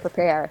forgot to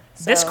prepare.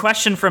 So. This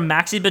question from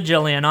Maxi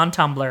Bajillion on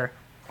Tumblr.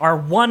 Our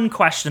one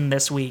question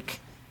this week.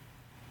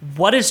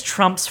 What is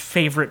Trump's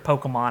favorite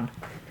Pokemon?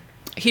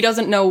 he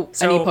doesn't know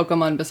any So-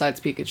 Pokemon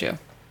besides Pikachu.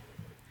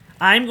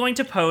 I'm going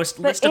to post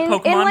list of in,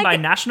 Pokemon like, by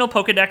National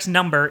Pokedex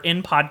number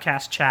in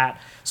podcast chat,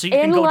 so you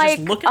can in, go just like,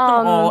 look at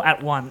them all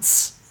at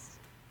once.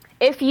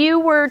 If you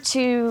were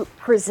to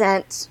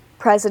present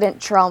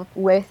President Trump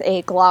with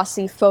a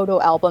glossy photo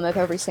album of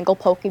every single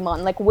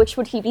Pokemon, like which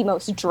would he be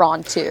most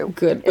drawn to?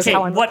 Good. Is Okay,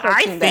 how I'm what I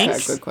approaching think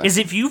this. Good question. is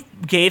if you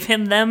gave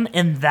him them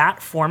in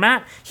that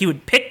format, he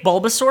would pick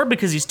Bulbasaur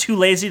because he's too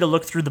lazy to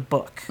look through the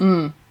book.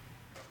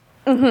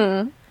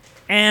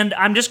 And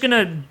I'm just going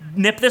to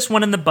nip this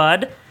one in the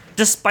bud.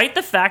 Despite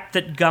the fact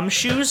that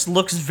Gumshoes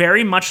looks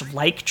very much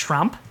like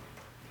Trump,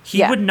 he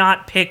Yeah. would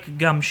not pick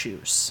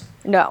Gumshoes.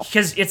 No.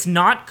 Because it's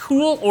not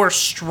cool or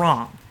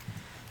strong.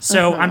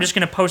 So I'm just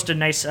going to post a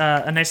nice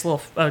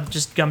little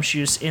just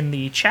Gumshoes in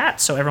the chat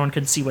so everyone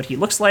can see what he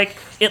looks like.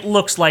 It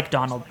looks like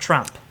Donald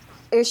Trump.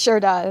 It sure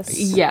does.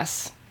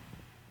 Yes.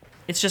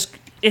 It's just,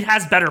 it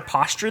has better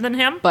posture than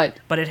him, But-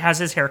 it has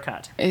his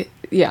haircut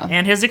Yeah.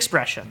 and his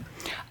expression.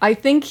 I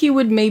think he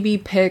would maybe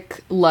pick,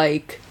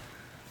 like,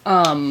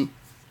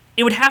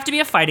 It would have to be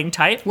a fighting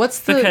type. What's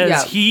the- because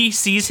yeah. he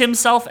sees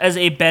himself as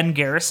a Ben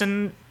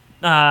Garrison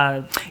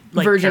like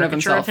Version of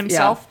caricature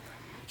himself,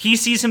 He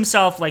sees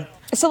himself like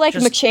So like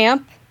Just-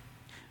 Machamp.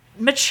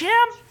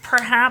 Machamp.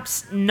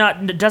 Perhaps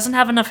not. Doesn't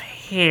have enough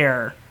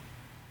hair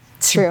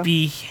to True.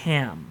 be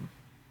him.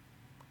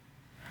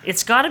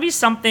 It's got to be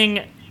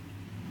something.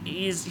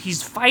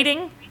 He's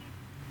fighting,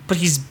 but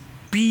he's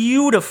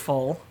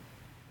beautiful.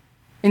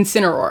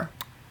 Incineroar.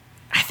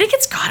 I think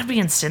it's got to be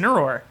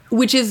Incineroar.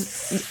 Which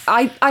is,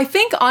 I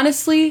think,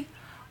 honestly,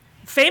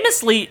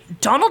 Famously,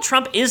 Donald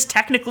Trump is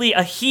technically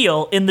a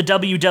heel in the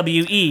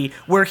WWE,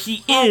 where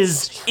he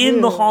is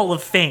in the true. Hall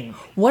of Fame.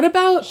 what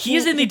about He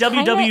is in the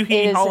Kinda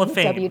WWE is Hall in of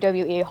Fame.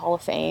 WWE Hall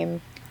of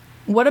Fame.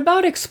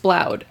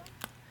 Exploud?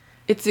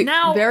 It's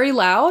Now- very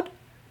loud,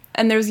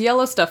 and there's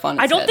yellow stuff on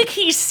its I don't head. think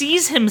he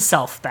sees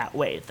himself that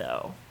way,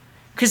 though.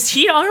 Because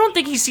I don't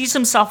think he sees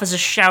himself as a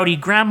shouty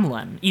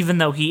gremlin, even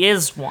though he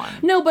is one.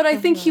 No, but I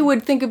think he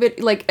would think of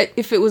it like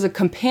if it was a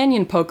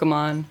companion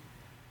Pokemon,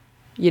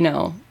 you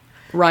know,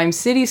 Rhyme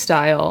City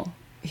style,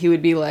 he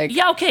would be like,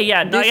 Yeah, okay,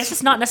 yeah. No, I This- guess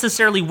it's not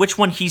necessarily which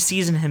one he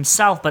sees in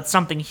himself, but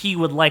something he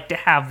would like to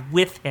have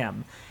with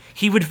him.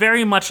 He would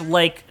very much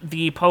like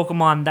the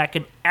Pokemon that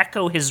could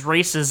echo his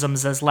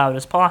racisms as loud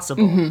as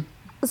possible.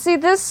 See,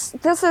 this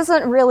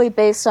isn't really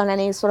based on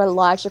any sort of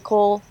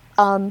logical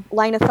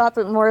line of thought,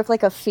 but more of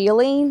like a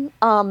feeling.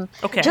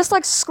 Okay. Just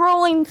like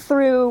scrolling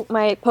through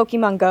my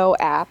Pokemon Go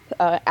app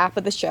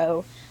of the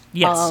show,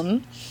 Yes.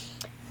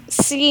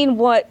 seeing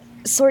what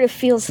sort of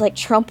feels like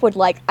Trump would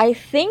like. I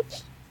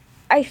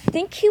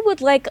think he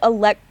would like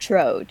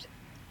Electrode.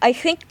 I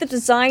think the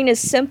design is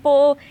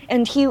simple,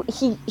 and he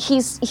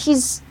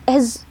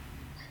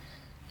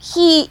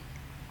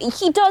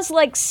does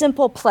like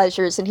simple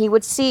pleasures, and he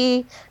would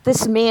see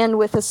this man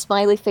with a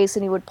smiley face,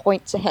 and he would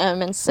point to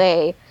him and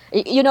say,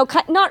 you know,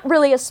 not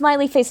really a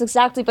smiley face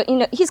exactly, but you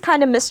know, he's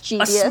kind of a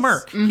mischievous.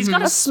 smirk. He's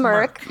got a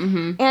Smirk.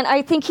 And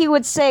I think he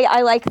would say,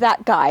 I like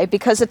that guy,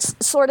 because it's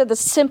sort of the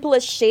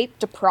simplest shape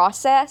to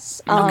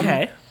process.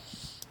 Okay.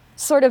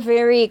 Sort of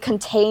very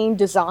contained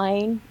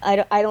design.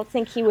 I don't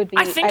think he would be.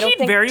 I think don't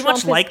he'd very Trump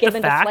much is like the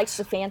given to fact- flights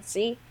of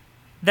fancy.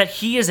 That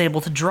he is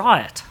able to draw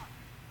it.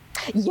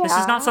 Yeah. This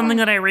is not something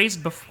that I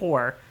raised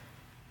before,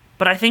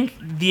 but I think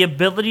the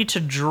ability to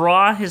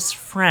draw his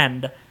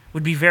friend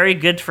would be very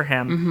good for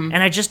him,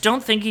 and I just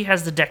don't think he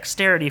has the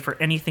dexterity for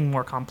anything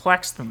more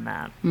complex than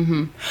that.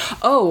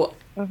 oh,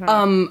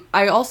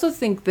 I also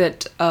think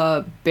that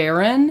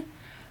Baron,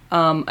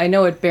 I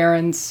know what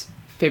Baron's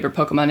favorite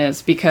Pokemon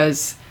is,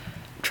 because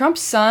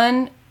Trump's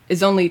son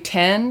is only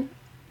 10,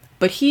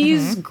 but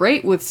he's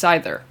great with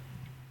Scyther.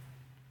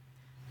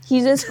 He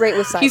is great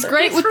with Scyther. He's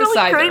great with the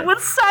Scyther. Great with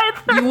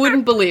Scyther. You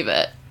wouldn't believe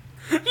it.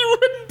 You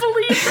wouldn't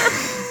believe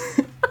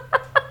it.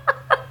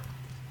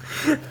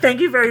 Thank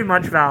you very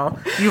much, Val.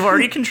 You've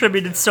already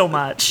contributed so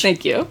much.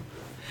 Thank you.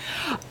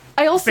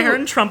 I also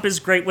Baron Trump is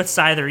great with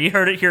Scyther. You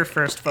heard it here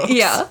first, folks.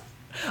 Yeah.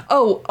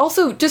 Oh,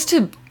 also, just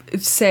to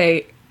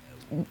say,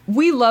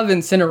 we love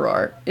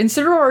Incineroar.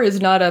 Incineroar is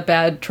not a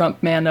bad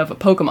Trump man of a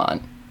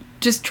Pokemon.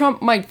 Just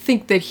Trump might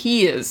think that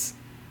he is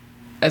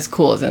as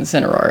cool as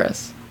Incineroar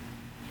is.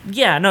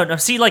 Yeah, no.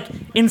 See, like,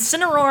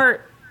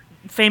 Incineroar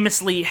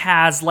famously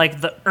has,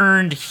 like, the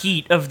earned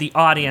heat of the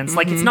audience.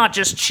 Like, it's not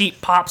just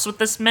cheap pops with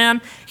this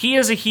man. He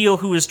is a heel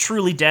who is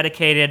truly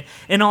dedicated,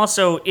 and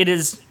also it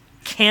is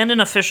canon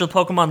official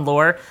Pokemon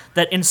lore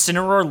that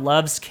Incineroar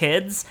loves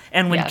kids,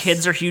 and when Yes.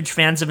 kids are huge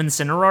fans of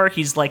Incineroar,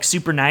 he's, like,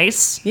 super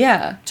nice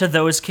Yeah. to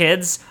those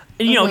kids.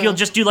 And, you know, he'll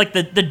just do, like,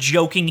 the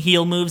joking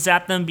heel moves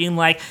at them, being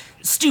like,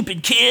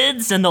 stupid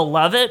kids, and they'll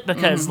love it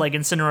because, like,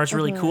 Incineroar's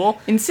really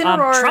cool.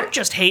 Incineroar- Trump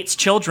just hates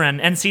children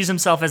and sees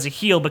himself as a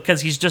heel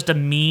because he's just a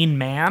mean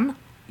man.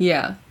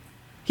 Yeah.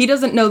 He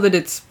doesn't know that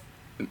it's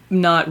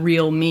not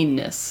real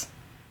meanness.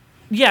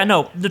 Yeah,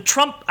 no, the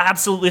Trump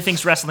absolutely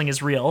thinks wrestling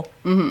is real,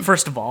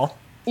 first of all.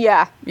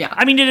 Yeah. Yeah.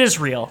 I mean, it is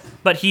real,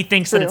 but he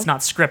thinks that True. it's not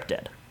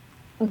scripted.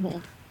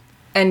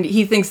 And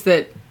he thinks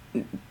that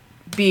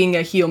being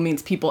a heel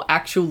means people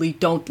actually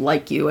don't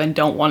like you and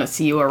don't want to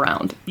see you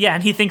around. Yeah,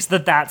 and he thinks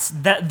in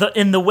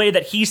the way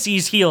that he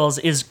sees heels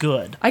is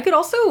good. I could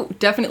also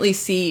definitely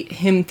see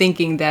him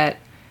thinking that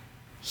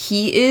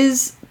he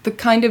is the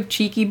kind of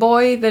cheeky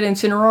boy that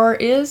Incineroar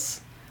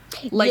is.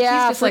 Like, he's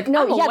just for- like, I'm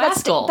a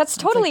rascal. that's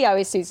totally how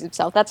he sees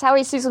himself. That's how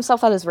he sees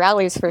himself at his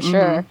rallies, for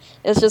sure.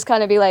 It's just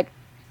kind of be like,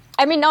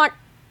 I mean, not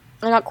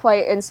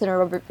quite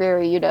Incineroar, but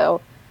very,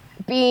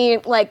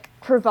 being, like,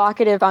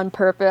 provocative on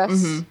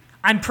purpose.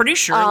 I'm pretty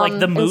sure, like,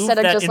 the move instead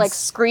of that just, like,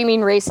 screaming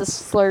racist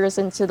slurs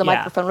into the Yeah.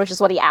 microphone, which is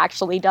what he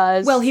actually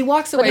does. Well, he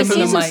walks but away he from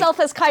the sees mic. himself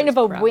as kind of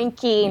a proud.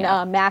 winking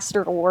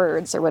master of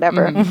words or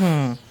whatever.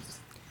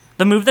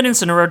 the move that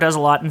Incineroar does a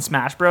lot in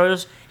Smash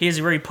Bros.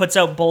 is where he puts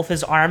out both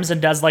his arms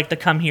and does, like, the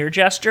come here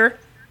gesture.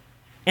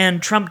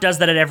 And Trump does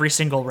that at every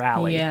single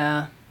rally.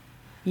 Yeah.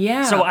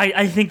 Yeah. So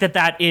I think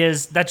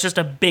that's just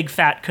a big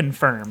fat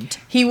confirmed.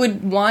 he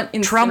would want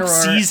Incineroar. Trump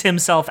sees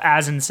himself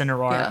as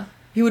Incineroar. Yeah.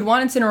 He would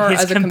want Incineroar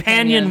His as a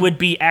companion would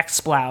be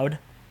Exploud,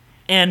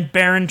 and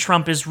Baron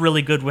Trump is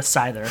really good with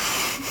Scyther.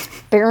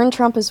 Baron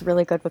Trump is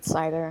really good with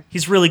Scyther.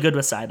 He's really good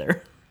with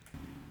Scyther.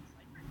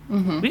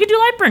 We could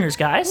do Lightbringers,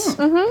 guys.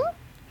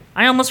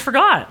 I almost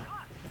forgot.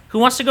 Who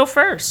wants to go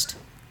first?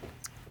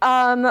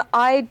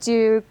 I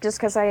do, just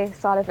because I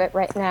thought of it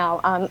right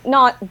now.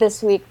 Not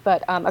this week,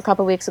 but a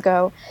couple weeks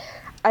ago.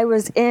 I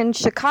was in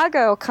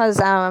Chicago because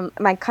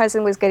my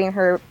cousin was getting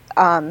her,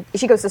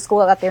 she goes to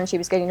school out there and she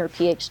was getting her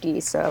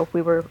PhD, so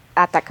we were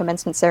at that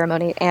commencement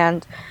ceremony.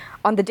 And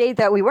on the day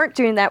that we weren't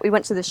doing that, we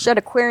went to the Shedd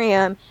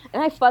Aquarium,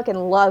 and I fucking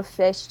love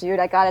fish, dude.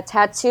 I got a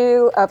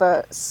tattoo of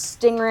a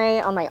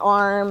stingray on my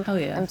arm. Hell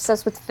yeah. I'm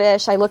obsessed with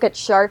fish. I look at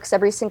sharks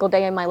every single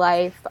day in my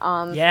life.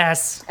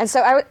 Yes. And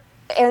so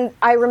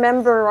I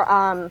remember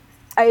I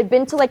had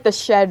been to like the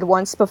Shedd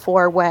once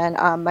before when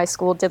my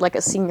school did like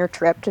a senior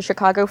trip to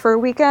Chicago for a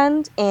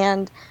weekend,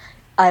 and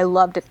I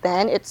loved it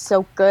then. It's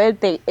so good.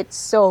 It's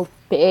so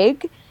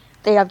big.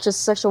 They have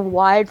just such a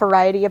wide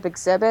variety of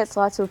exhibits,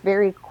 lots of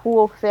very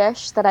cool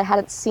fish that I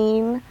hadn't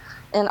seen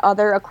in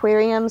other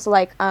aquariums.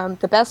 Like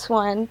the best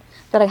one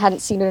that I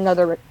hadn't seen in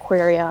another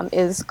aquarium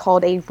is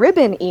called a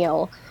ribbon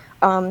eel.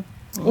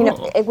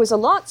 It was a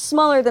lot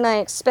smaller than I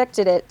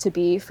expected it to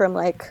be from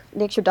like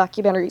nature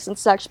documentaries and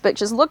such, but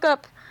just look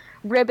up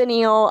ribbon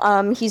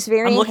eel. He's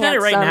very I'm looking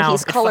handsome. at it right now.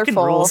 He's It fucking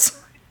colorful.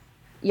 rules.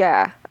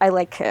 Yeah, I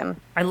like him.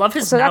 I love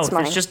his So that's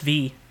mouth. It's mine. just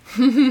V.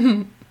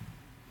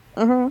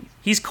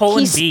 He's colon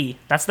He's- V.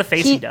 That's the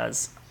face he he-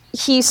 does.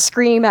 He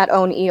scream at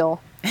own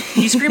eel.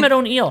 He scream at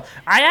own eel.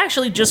 I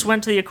actually just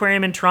went to the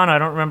aquarium in Toronto. I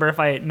don't remember if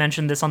I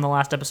mentioned this on the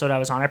last episode I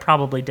was on. I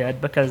probably did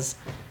because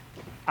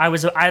I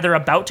was either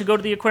about to go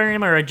to the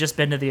aquarium or had just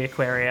been to the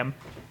aquarium.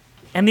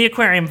 And the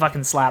aquarium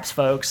fucking slaps,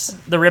 folks.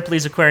 The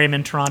Ripley's Aquarium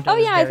in Toronto. Oh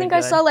is yeah, I very think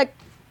I good. saw like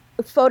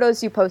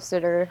photos you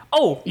posted or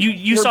Oh, you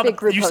Your saw big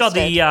group you saw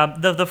posted.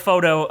 the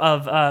photo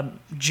of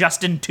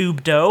Justin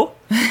Tubdo,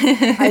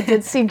 I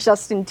did see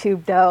Justin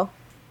Tubdo.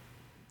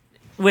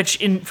 which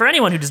for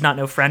anyone who does not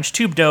know French,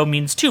 tube d'eau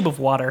means tube of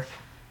water,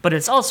 but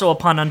it's also a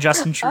pun on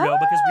Justin Trudeau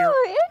because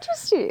Oh,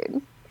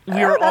 interesting.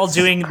 we were all that's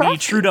doing the crafty.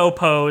 Trudeau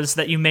pose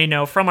that you may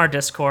know from our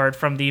Discord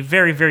from the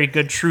very, very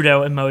good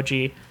Trudeau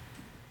emoji.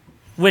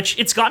 Which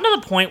it's gotten to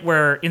the point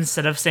where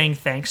instead of saying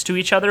thanks to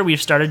each other,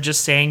 we've started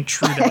just saying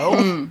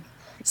Trudeau.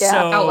 Yeah. So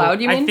Out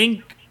loud, you I mean?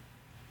 think,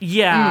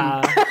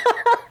 yeah.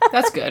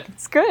 That's good.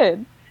 It's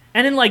good.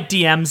 And in like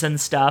DMs and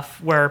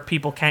stuff where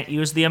people can't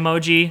use the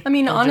emoji. I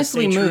mean, they'll just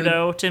say honestly, mood.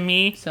 Trudeau to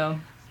me. So,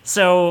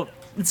 So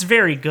it's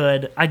very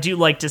good. I do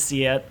like to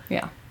see it.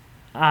 yeah.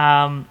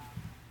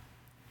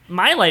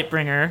 My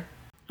Lightbringer,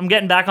 I'm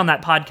getting back on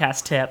that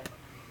podcast tip.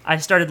 I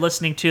started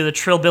listening to the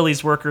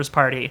Trillbillies Workers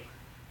Party.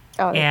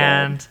 Oh,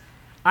 And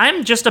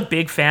I'm just a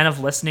big fan of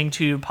listening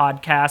to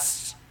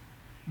podcasts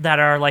that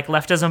are like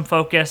leftism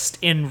focused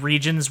in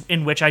regions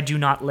in which I do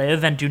not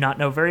live and do not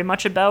know very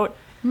much about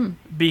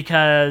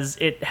because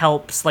it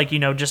helps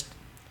just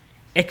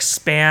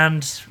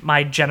expand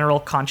my general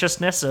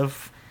consciousness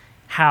of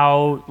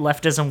how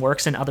leftism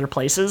works in other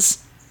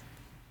places.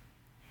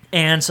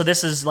 And so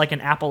this is like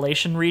an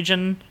Appalachian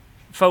region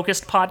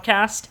focused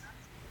podcast.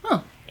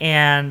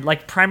 And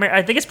like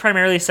I think it's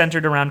primarily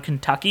centered around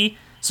Kentucky.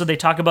 So they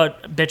talk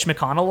about Bitch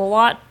McConnell a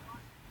lot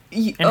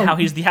and how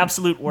he's the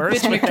absolute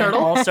worst. Bitch but then McTurtle?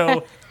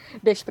 Also,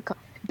 Bitch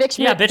Bitch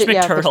Yeah,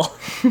 McTurtle.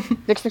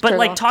 Bitch But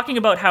like McTurtle. talking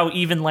about how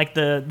even like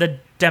the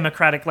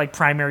Democratic like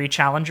primary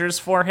challengers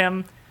for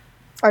him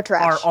Or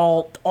trash.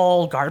 are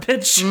all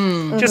garbage,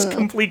 just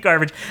complete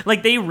garbage.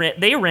 Like they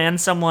ran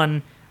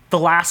someone the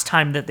last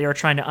time that they were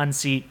trying to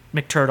unseat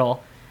McTurtle,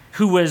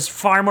 who was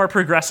far more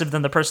progressive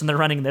than the person they're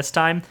running this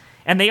time,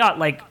 and they got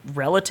like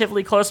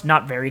relatively close,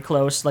 not very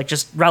close, like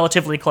just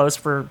relatively close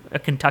for a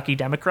Kentucky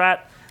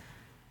Democrat.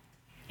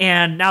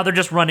 And now they're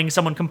just running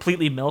someone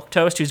completely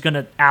milquetoast who's going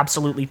to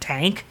absolutely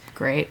tank.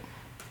 Great.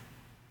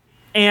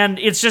 And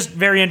it's just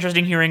very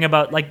interesting hearing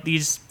about like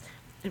these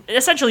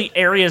essentially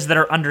areas that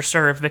are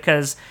underserved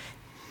because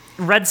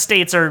red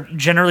states are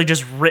generally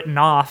just written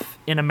off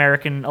in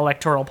American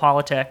electoral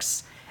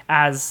politics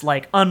as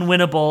like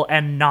unwinnable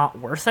and not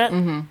worth it.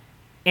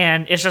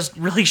 And it's just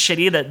really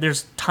shitty that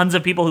there's tons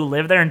of people who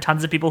live there and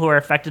tons of people who are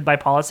affected by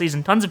policies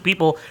and tons of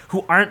people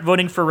who aren't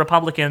voting for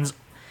Republicans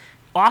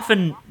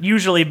often,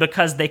 usually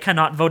because they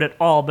cannot vote at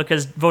all,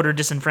 because voter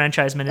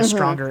disenfranchisement is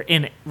stronger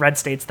in red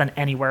states than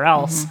anywhere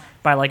else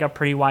by like a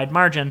pretty wide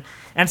margin.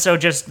 And so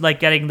just like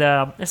getting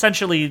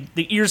essentially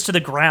the ears to the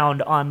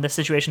ground on the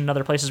situation in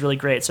other places is really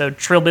great. So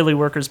Trillbilly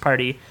Workers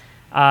Party,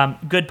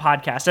 good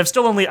podcast.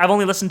 I've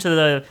only listened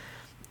to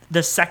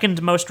the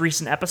second most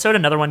recent episode.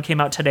 Another one came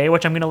out today,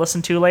 which I'm going to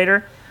listen to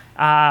later.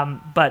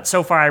 But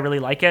so far I really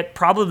like it.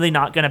 Probably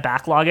not going to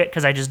backlog it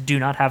because I just do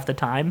not have the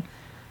time.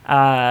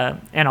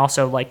 And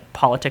also, like,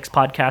 politics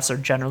podcasts are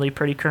generally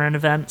pretty current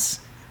events.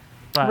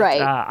 But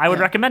Right. I would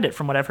recommend it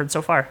from what I've heard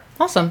so far.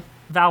 Awesome.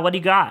 Val, what do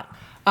you got?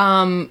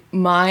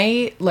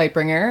 My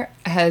Lightbringer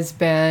has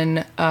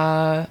been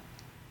the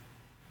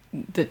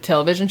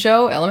television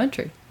show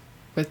Elementary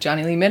with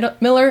Johnny Lee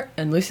Miller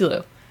and Lucy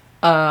Liu.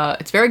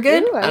 It's very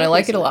good, Ooh, and I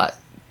like it a lot.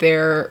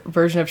 Their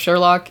version of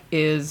Sherlock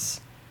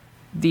is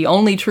the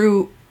only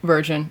true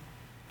version.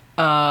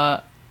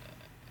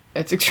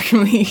 It's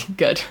extremely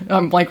good.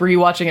 I'm like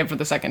rewatching it for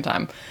the second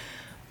time.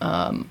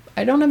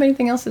 I don't have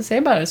anything else to say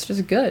about it. It's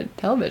just good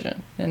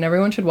television, and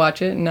everyone should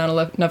watch it. And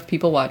not enough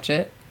people watch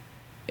it,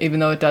 even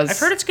though it does. I've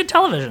heard it's good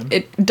television.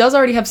 It does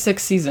already have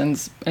 6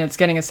 seasons, and it's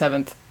getting a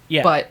 7th.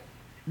 Yeah. But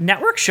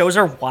Network shows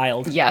are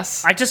wild.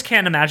 yes, I just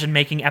can't imagine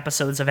making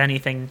episodes of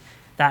anything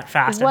that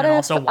fast What and then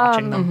if, also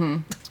watching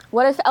them.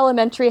 What if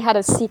Elementary had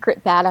a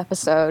secret bad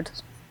episode?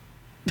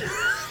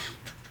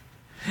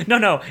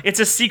 No, it's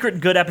a secret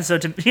good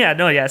episode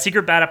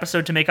secret bad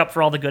episode to make up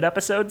for all the good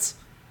episodes.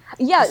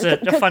 Yeah,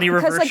 It's a funny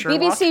reverse like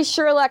Sherlock. BBC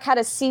Sherlock had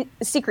a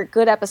secret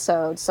good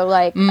episode, so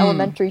like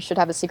Elementary should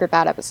have a secret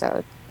bad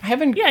episode. I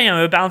haven't.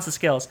 Yeah, it balances the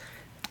scales.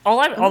 All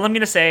I'm going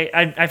to say,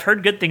 I've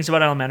heard good things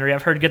about Elementary.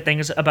 I've heard good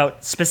things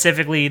about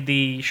specifically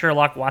the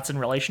Sherlock Watson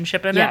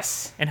relationship in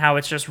Yes. it, and how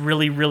it's just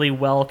really, really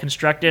well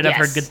constructed. I've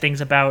heard Yes. good things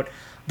about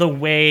the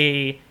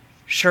way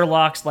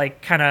Sherlock's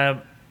like kind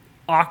of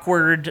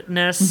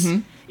awkwardness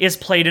is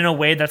played in a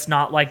way that's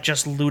not like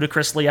just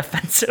ludicrously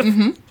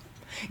offensive.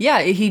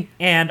 Yeah, he.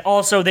 And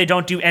also, they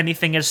don't do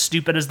anything as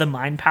stupid as the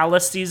Mind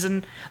Palace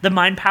season. The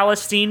Mind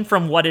Palace scene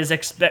from what is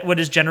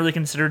generally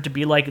considered to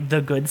be like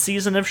the good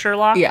season of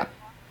Sherlock. Yeah,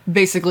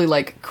 basically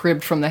like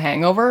cribbed from The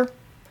Hangover,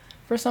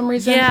 for some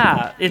reason.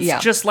 Yeah, it's Yeah.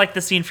 just like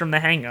the scene from The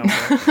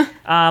Hangover.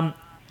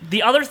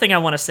 The other thing I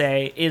want to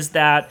say is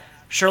that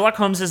Sherlock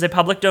Holmes is a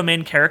public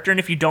domain character, and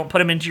if you don't put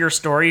him into your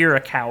story, you're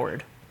a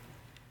coward.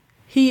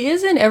 He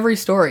is in every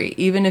story,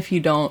 even if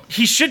you don't.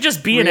 He should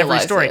just be in every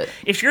Realize story. it.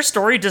 If your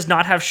story does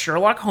not have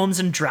Sherlock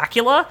Holmes and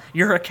Dracula,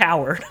 you're a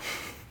coward.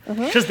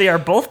 Because they are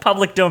both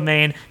public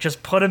domain.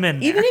 Just put them in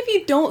there. Even if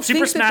you don't Super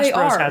think Smash that they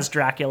Bros. are, has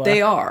Dracula.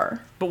 they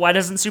are. But why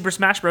doesn't Super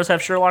Smash Bros. Have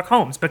Sherlock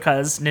Holmes?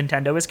 Because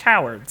Nintendo is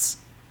cowards.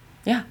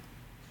 Yeah,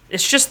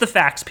 It's just the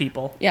facts,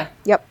 people. yeah.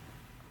 Yep.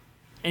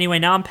 Anyway,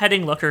 now I'm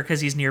petting Looker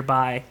because he's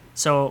nearby.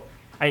 So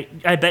I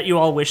bet you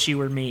all wish you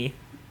were me.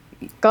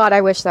 God,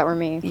 I wish that were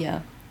me.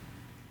 Yeah.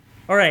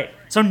 All right.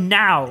 So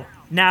now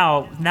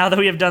that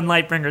we have done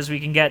Lightbringers, we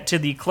can get to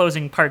the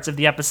closing parts of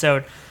the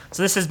episode.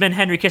 So this has been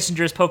Henry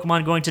Kissinger's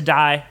Pokemon Going to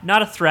Die.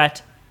 Not a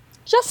threat.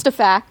 Just a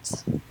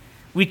fact.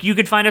 You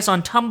can find us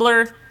on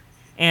Tumblr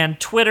and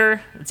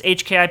Twitter. It's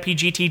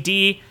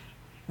HKIPGTD.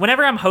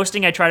 Whenever I'm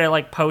hosting, I try to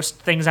like post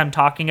things I'm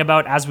talking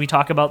about as we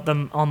talk about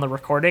them on the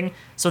recording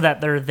so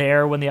that they're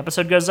there when the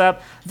episode goes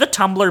up. The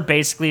Tumblr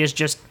basically is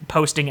just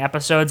posting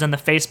episodes, and the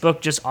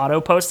Facebook just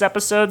auto posts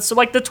episodes. So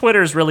like the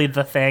Twitter is really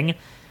the thing.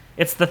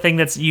 It's the thing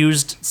that's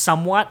used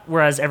somewhat,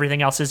 whereas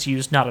everything else is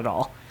used not at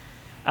all.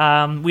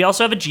 We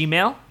also have a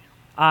Gmail.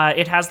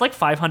 It has like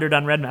 500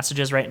 unread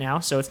messages right now,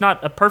 so it's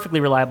not a perfectly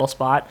reliable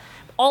spot.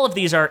 All of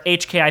these are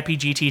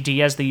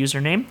HKIPGTD as the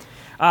username.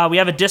 We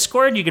have a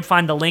Discord. You can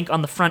find the link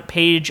on the front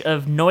page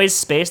of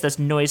Noisespace. That's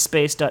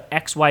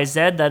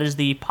noisespace.xyz. That is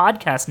the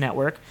podcast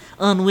network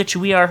on which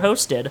we are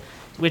hosted,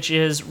 which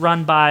is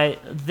run by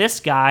this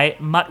guy,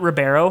 Mutt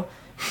Ribeiro.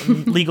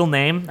 Legal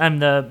name. I'm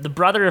the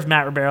brother of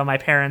Matt Ribeiro. My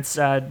parents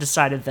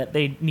decided that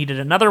they needed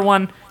another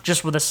one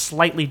just with a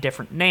slightly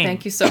different name.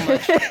 Thank you so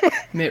much,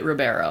 Mitt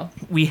Ribeiro.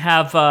 We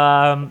have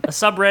a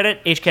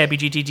subreddit,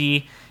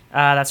 HKIPGTD,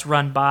 that's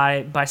run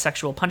by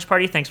Bisexual Punch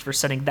Party. Thanks for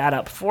setting that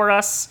up for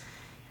us.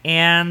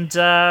 And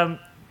I'd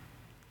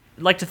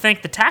like to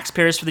thank the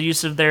taxpayers for the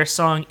use of their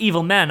song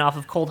Evil Men off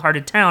of Cold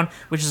Hearted Town,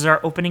 which is our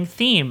opening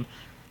theme.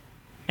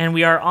 And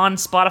we are on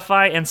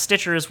Spotify and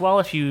Stitcher as well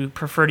if you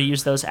prefer to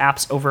use those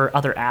apps over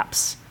other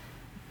apps.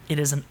 It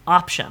is an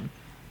option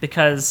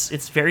because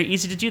it's very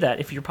easy to do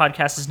that. If your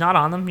podcast is not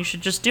on them, you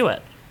should just do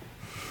it.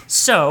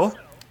 So,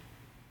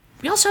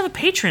 we also have a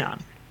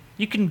Patreon.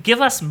 You can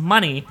give us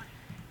money,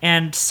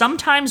 and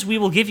sometimes we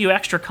will give you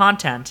extra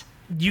content.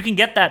 You can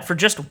get that for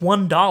just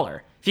 $1.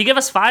 If you give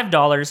us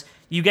 $5,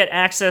 you get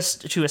access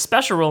to a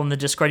special role in the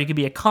Discord. You can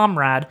be a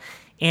comrade,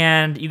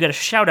 and you get a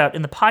shout out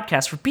in the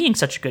podcast for being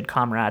such a good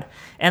comrade.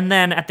 And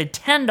then at the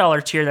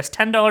 $10 tier, that's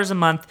 $10 a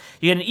month,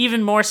 you get an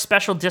even more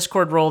special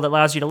Discord role that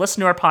allows you to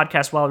listen to our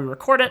podcast while we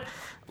record it,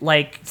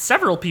 like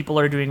several people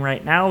are doing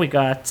right now. We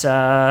got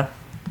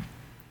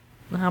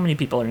how many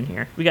people are in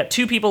here? We got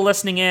 2 people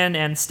listening in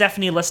and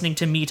Stephanie listening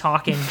to me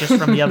talking just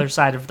from the other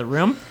side of the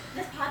room.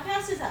 This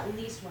podcast is at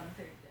least 1/3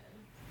 good.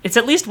 It's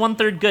at least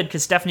 1/3 good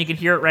because Stephanie can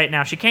hear it right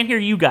now. She can't hear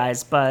you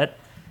guys, but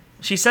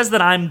she says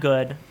that I'm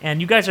good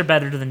and you guys are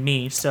better than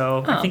me,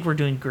 so I think we're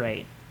doing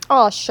great.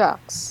 Oh,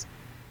 shucks.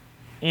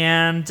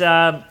 And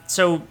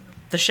so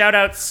the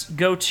shout-outs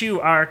go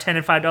to our $10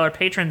 and $5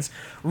 patrons: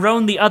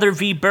 Roan the Other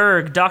V.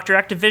 Berg, Dr.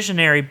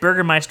 Activisionary,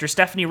 Burgermeister,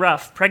 Stephanie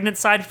Ruff, Pregnant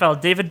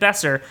Seidfeld, David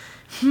Besser,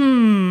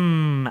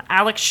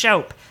 Alex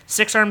Schaup,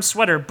 Six Arm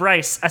Sweater,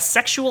 Bryce, A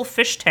Sexual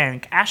Fish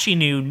Tank, Ashy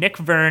New, Nick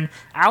Verne,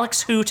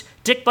 Alex Hoot,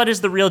 Dick Butt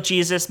is the Real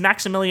Jesus,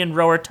 Maximilian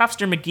Rower,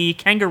 Tufster McGee,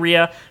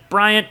 Kangaroo,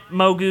 Bryant,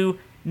 Mogu,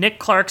 Nick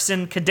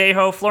Clarkson,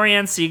 Kadeho,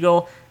 Florian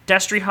Siegel,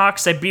 Destry Hawk,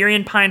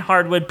 Siberian Pine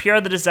Hardwood, Pierre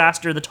the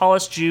Disaster, The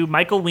Tallest Jew,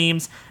 Michael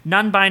Weems,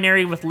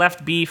 Non-Binary with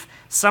Left Beef,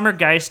 Summer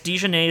Geist,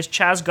 Dijonais,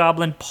 Chaz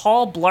Goblin,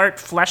 Paul Blart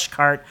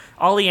Fleshcart,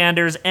 Ollie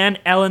Anders, and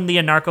Ellen the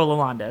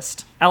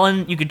Anarcho-Lalandist.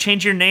 Ellen, you could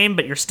change your name,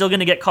 but you're still going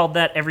to get called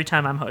that every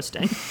time I'm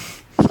hosting.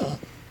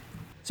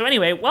 So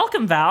anyway,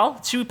 welcome, Val,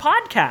 to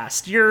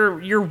podcast.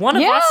 You're one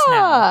of us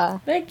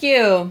now. Thank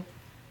you.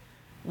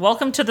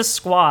 Welcome to the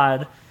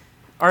squad.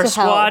 Our To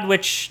squad, hell.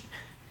 which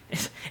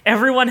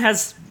everyone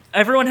has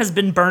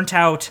been burnt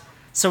out,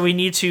 so we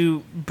need to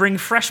bring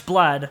fresh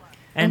blood,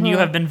 and you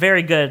have been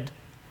very good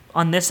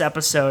on this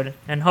episode,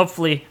 and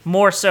hopefully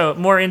more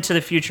into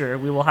the future.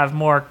 We will have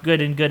more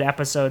good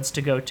episodes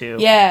to go to.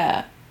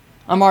 Yeah.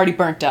 I'm already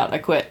burnt out. I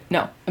quit.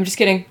 No, I'm just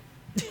kidding.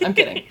 I'm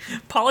kidding.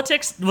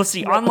 Politics, we'll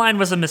see, online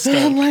was a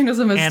mistake. Online was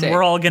a mistake. And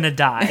we're all gonna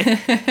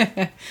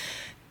die.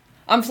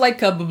 I'm Flight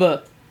Cub.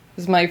 This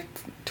is my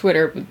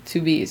Twitter with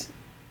 2 B's.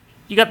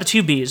 You got the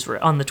 2 B's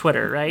on the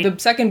Twitter, right? The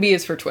second B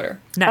is for Twitter.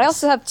 Nice. I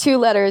also have 2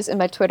 letters in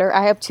my Twitter.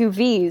 I have 2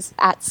 V's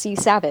at C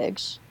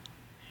Savage.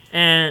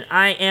 And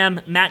I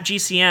am Matt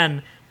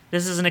GCN.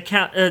 This is an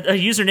account, a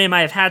username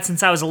I have had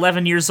since I was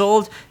 11 years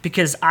old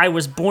because I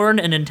was born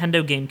a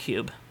Nintendo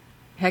GameCube.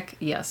 Heck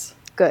yes.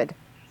 Good.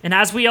 And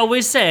as we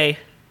always say,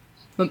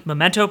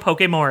 Memento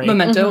Pokemori.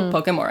 Memento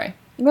Pokemori.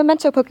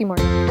 Memento Pokemon.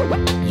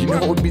 You know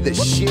what would be the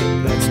shit?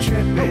 Let's trip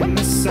in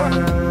the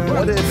sun.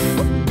 What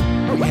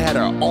if we had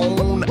our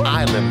own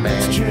island, man?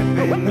 Let's trip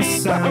in the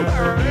sun.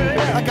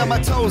 I got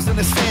my toes in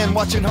the sand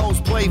watching hoes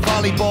play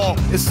volleyball.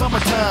 It's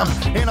summertime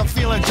and I'm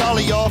feeling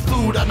jolly, y'all.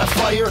 Food on the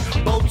fire,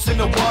 boats in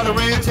the water,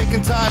 and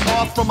taking time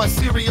off from my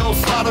cereal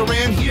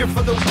slaughtering. Here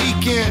for the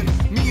weekend,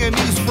 me and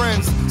these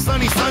friends.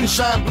 Sunny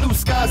sunshine, blue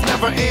skies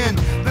never end.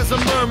 There's a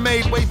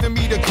mermaid waving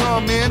me to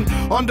come in.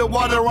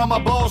 Underwater on my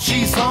ball,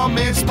 she's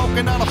humming.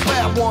 Smoking on a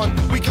fat one,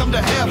 we come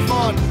to have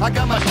fun. I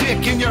got my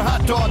dick in your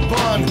hot dog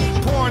bun.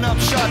 Pouring up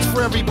shots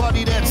for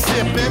everybody that's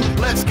sipping.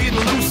 Let's get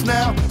loose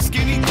now,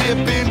 skinny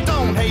dipping.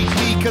 Don't hate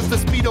me, cause the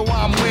Speedo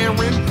I'm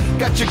wearing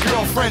got your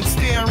girlfriend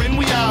staring.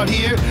 We out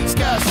here,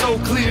 sky's so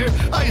clear.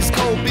 Ice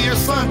cold beer,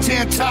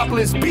 suntan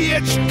topless,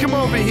 bitch. Come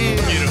over here.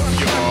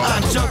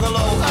 On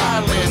Juggalo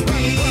Island.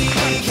 We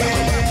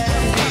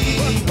can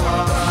be one.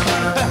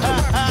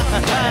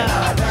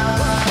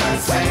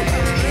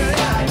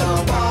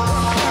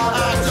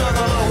 On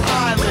Juggalo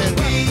Island.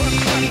 We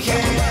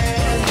can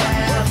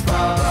have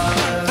fun.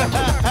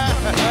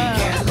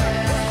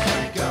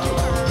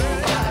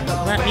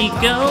 Let me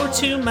go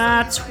to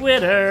my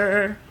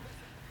Twitter.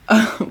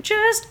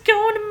 Just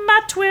going to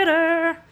my Twitter.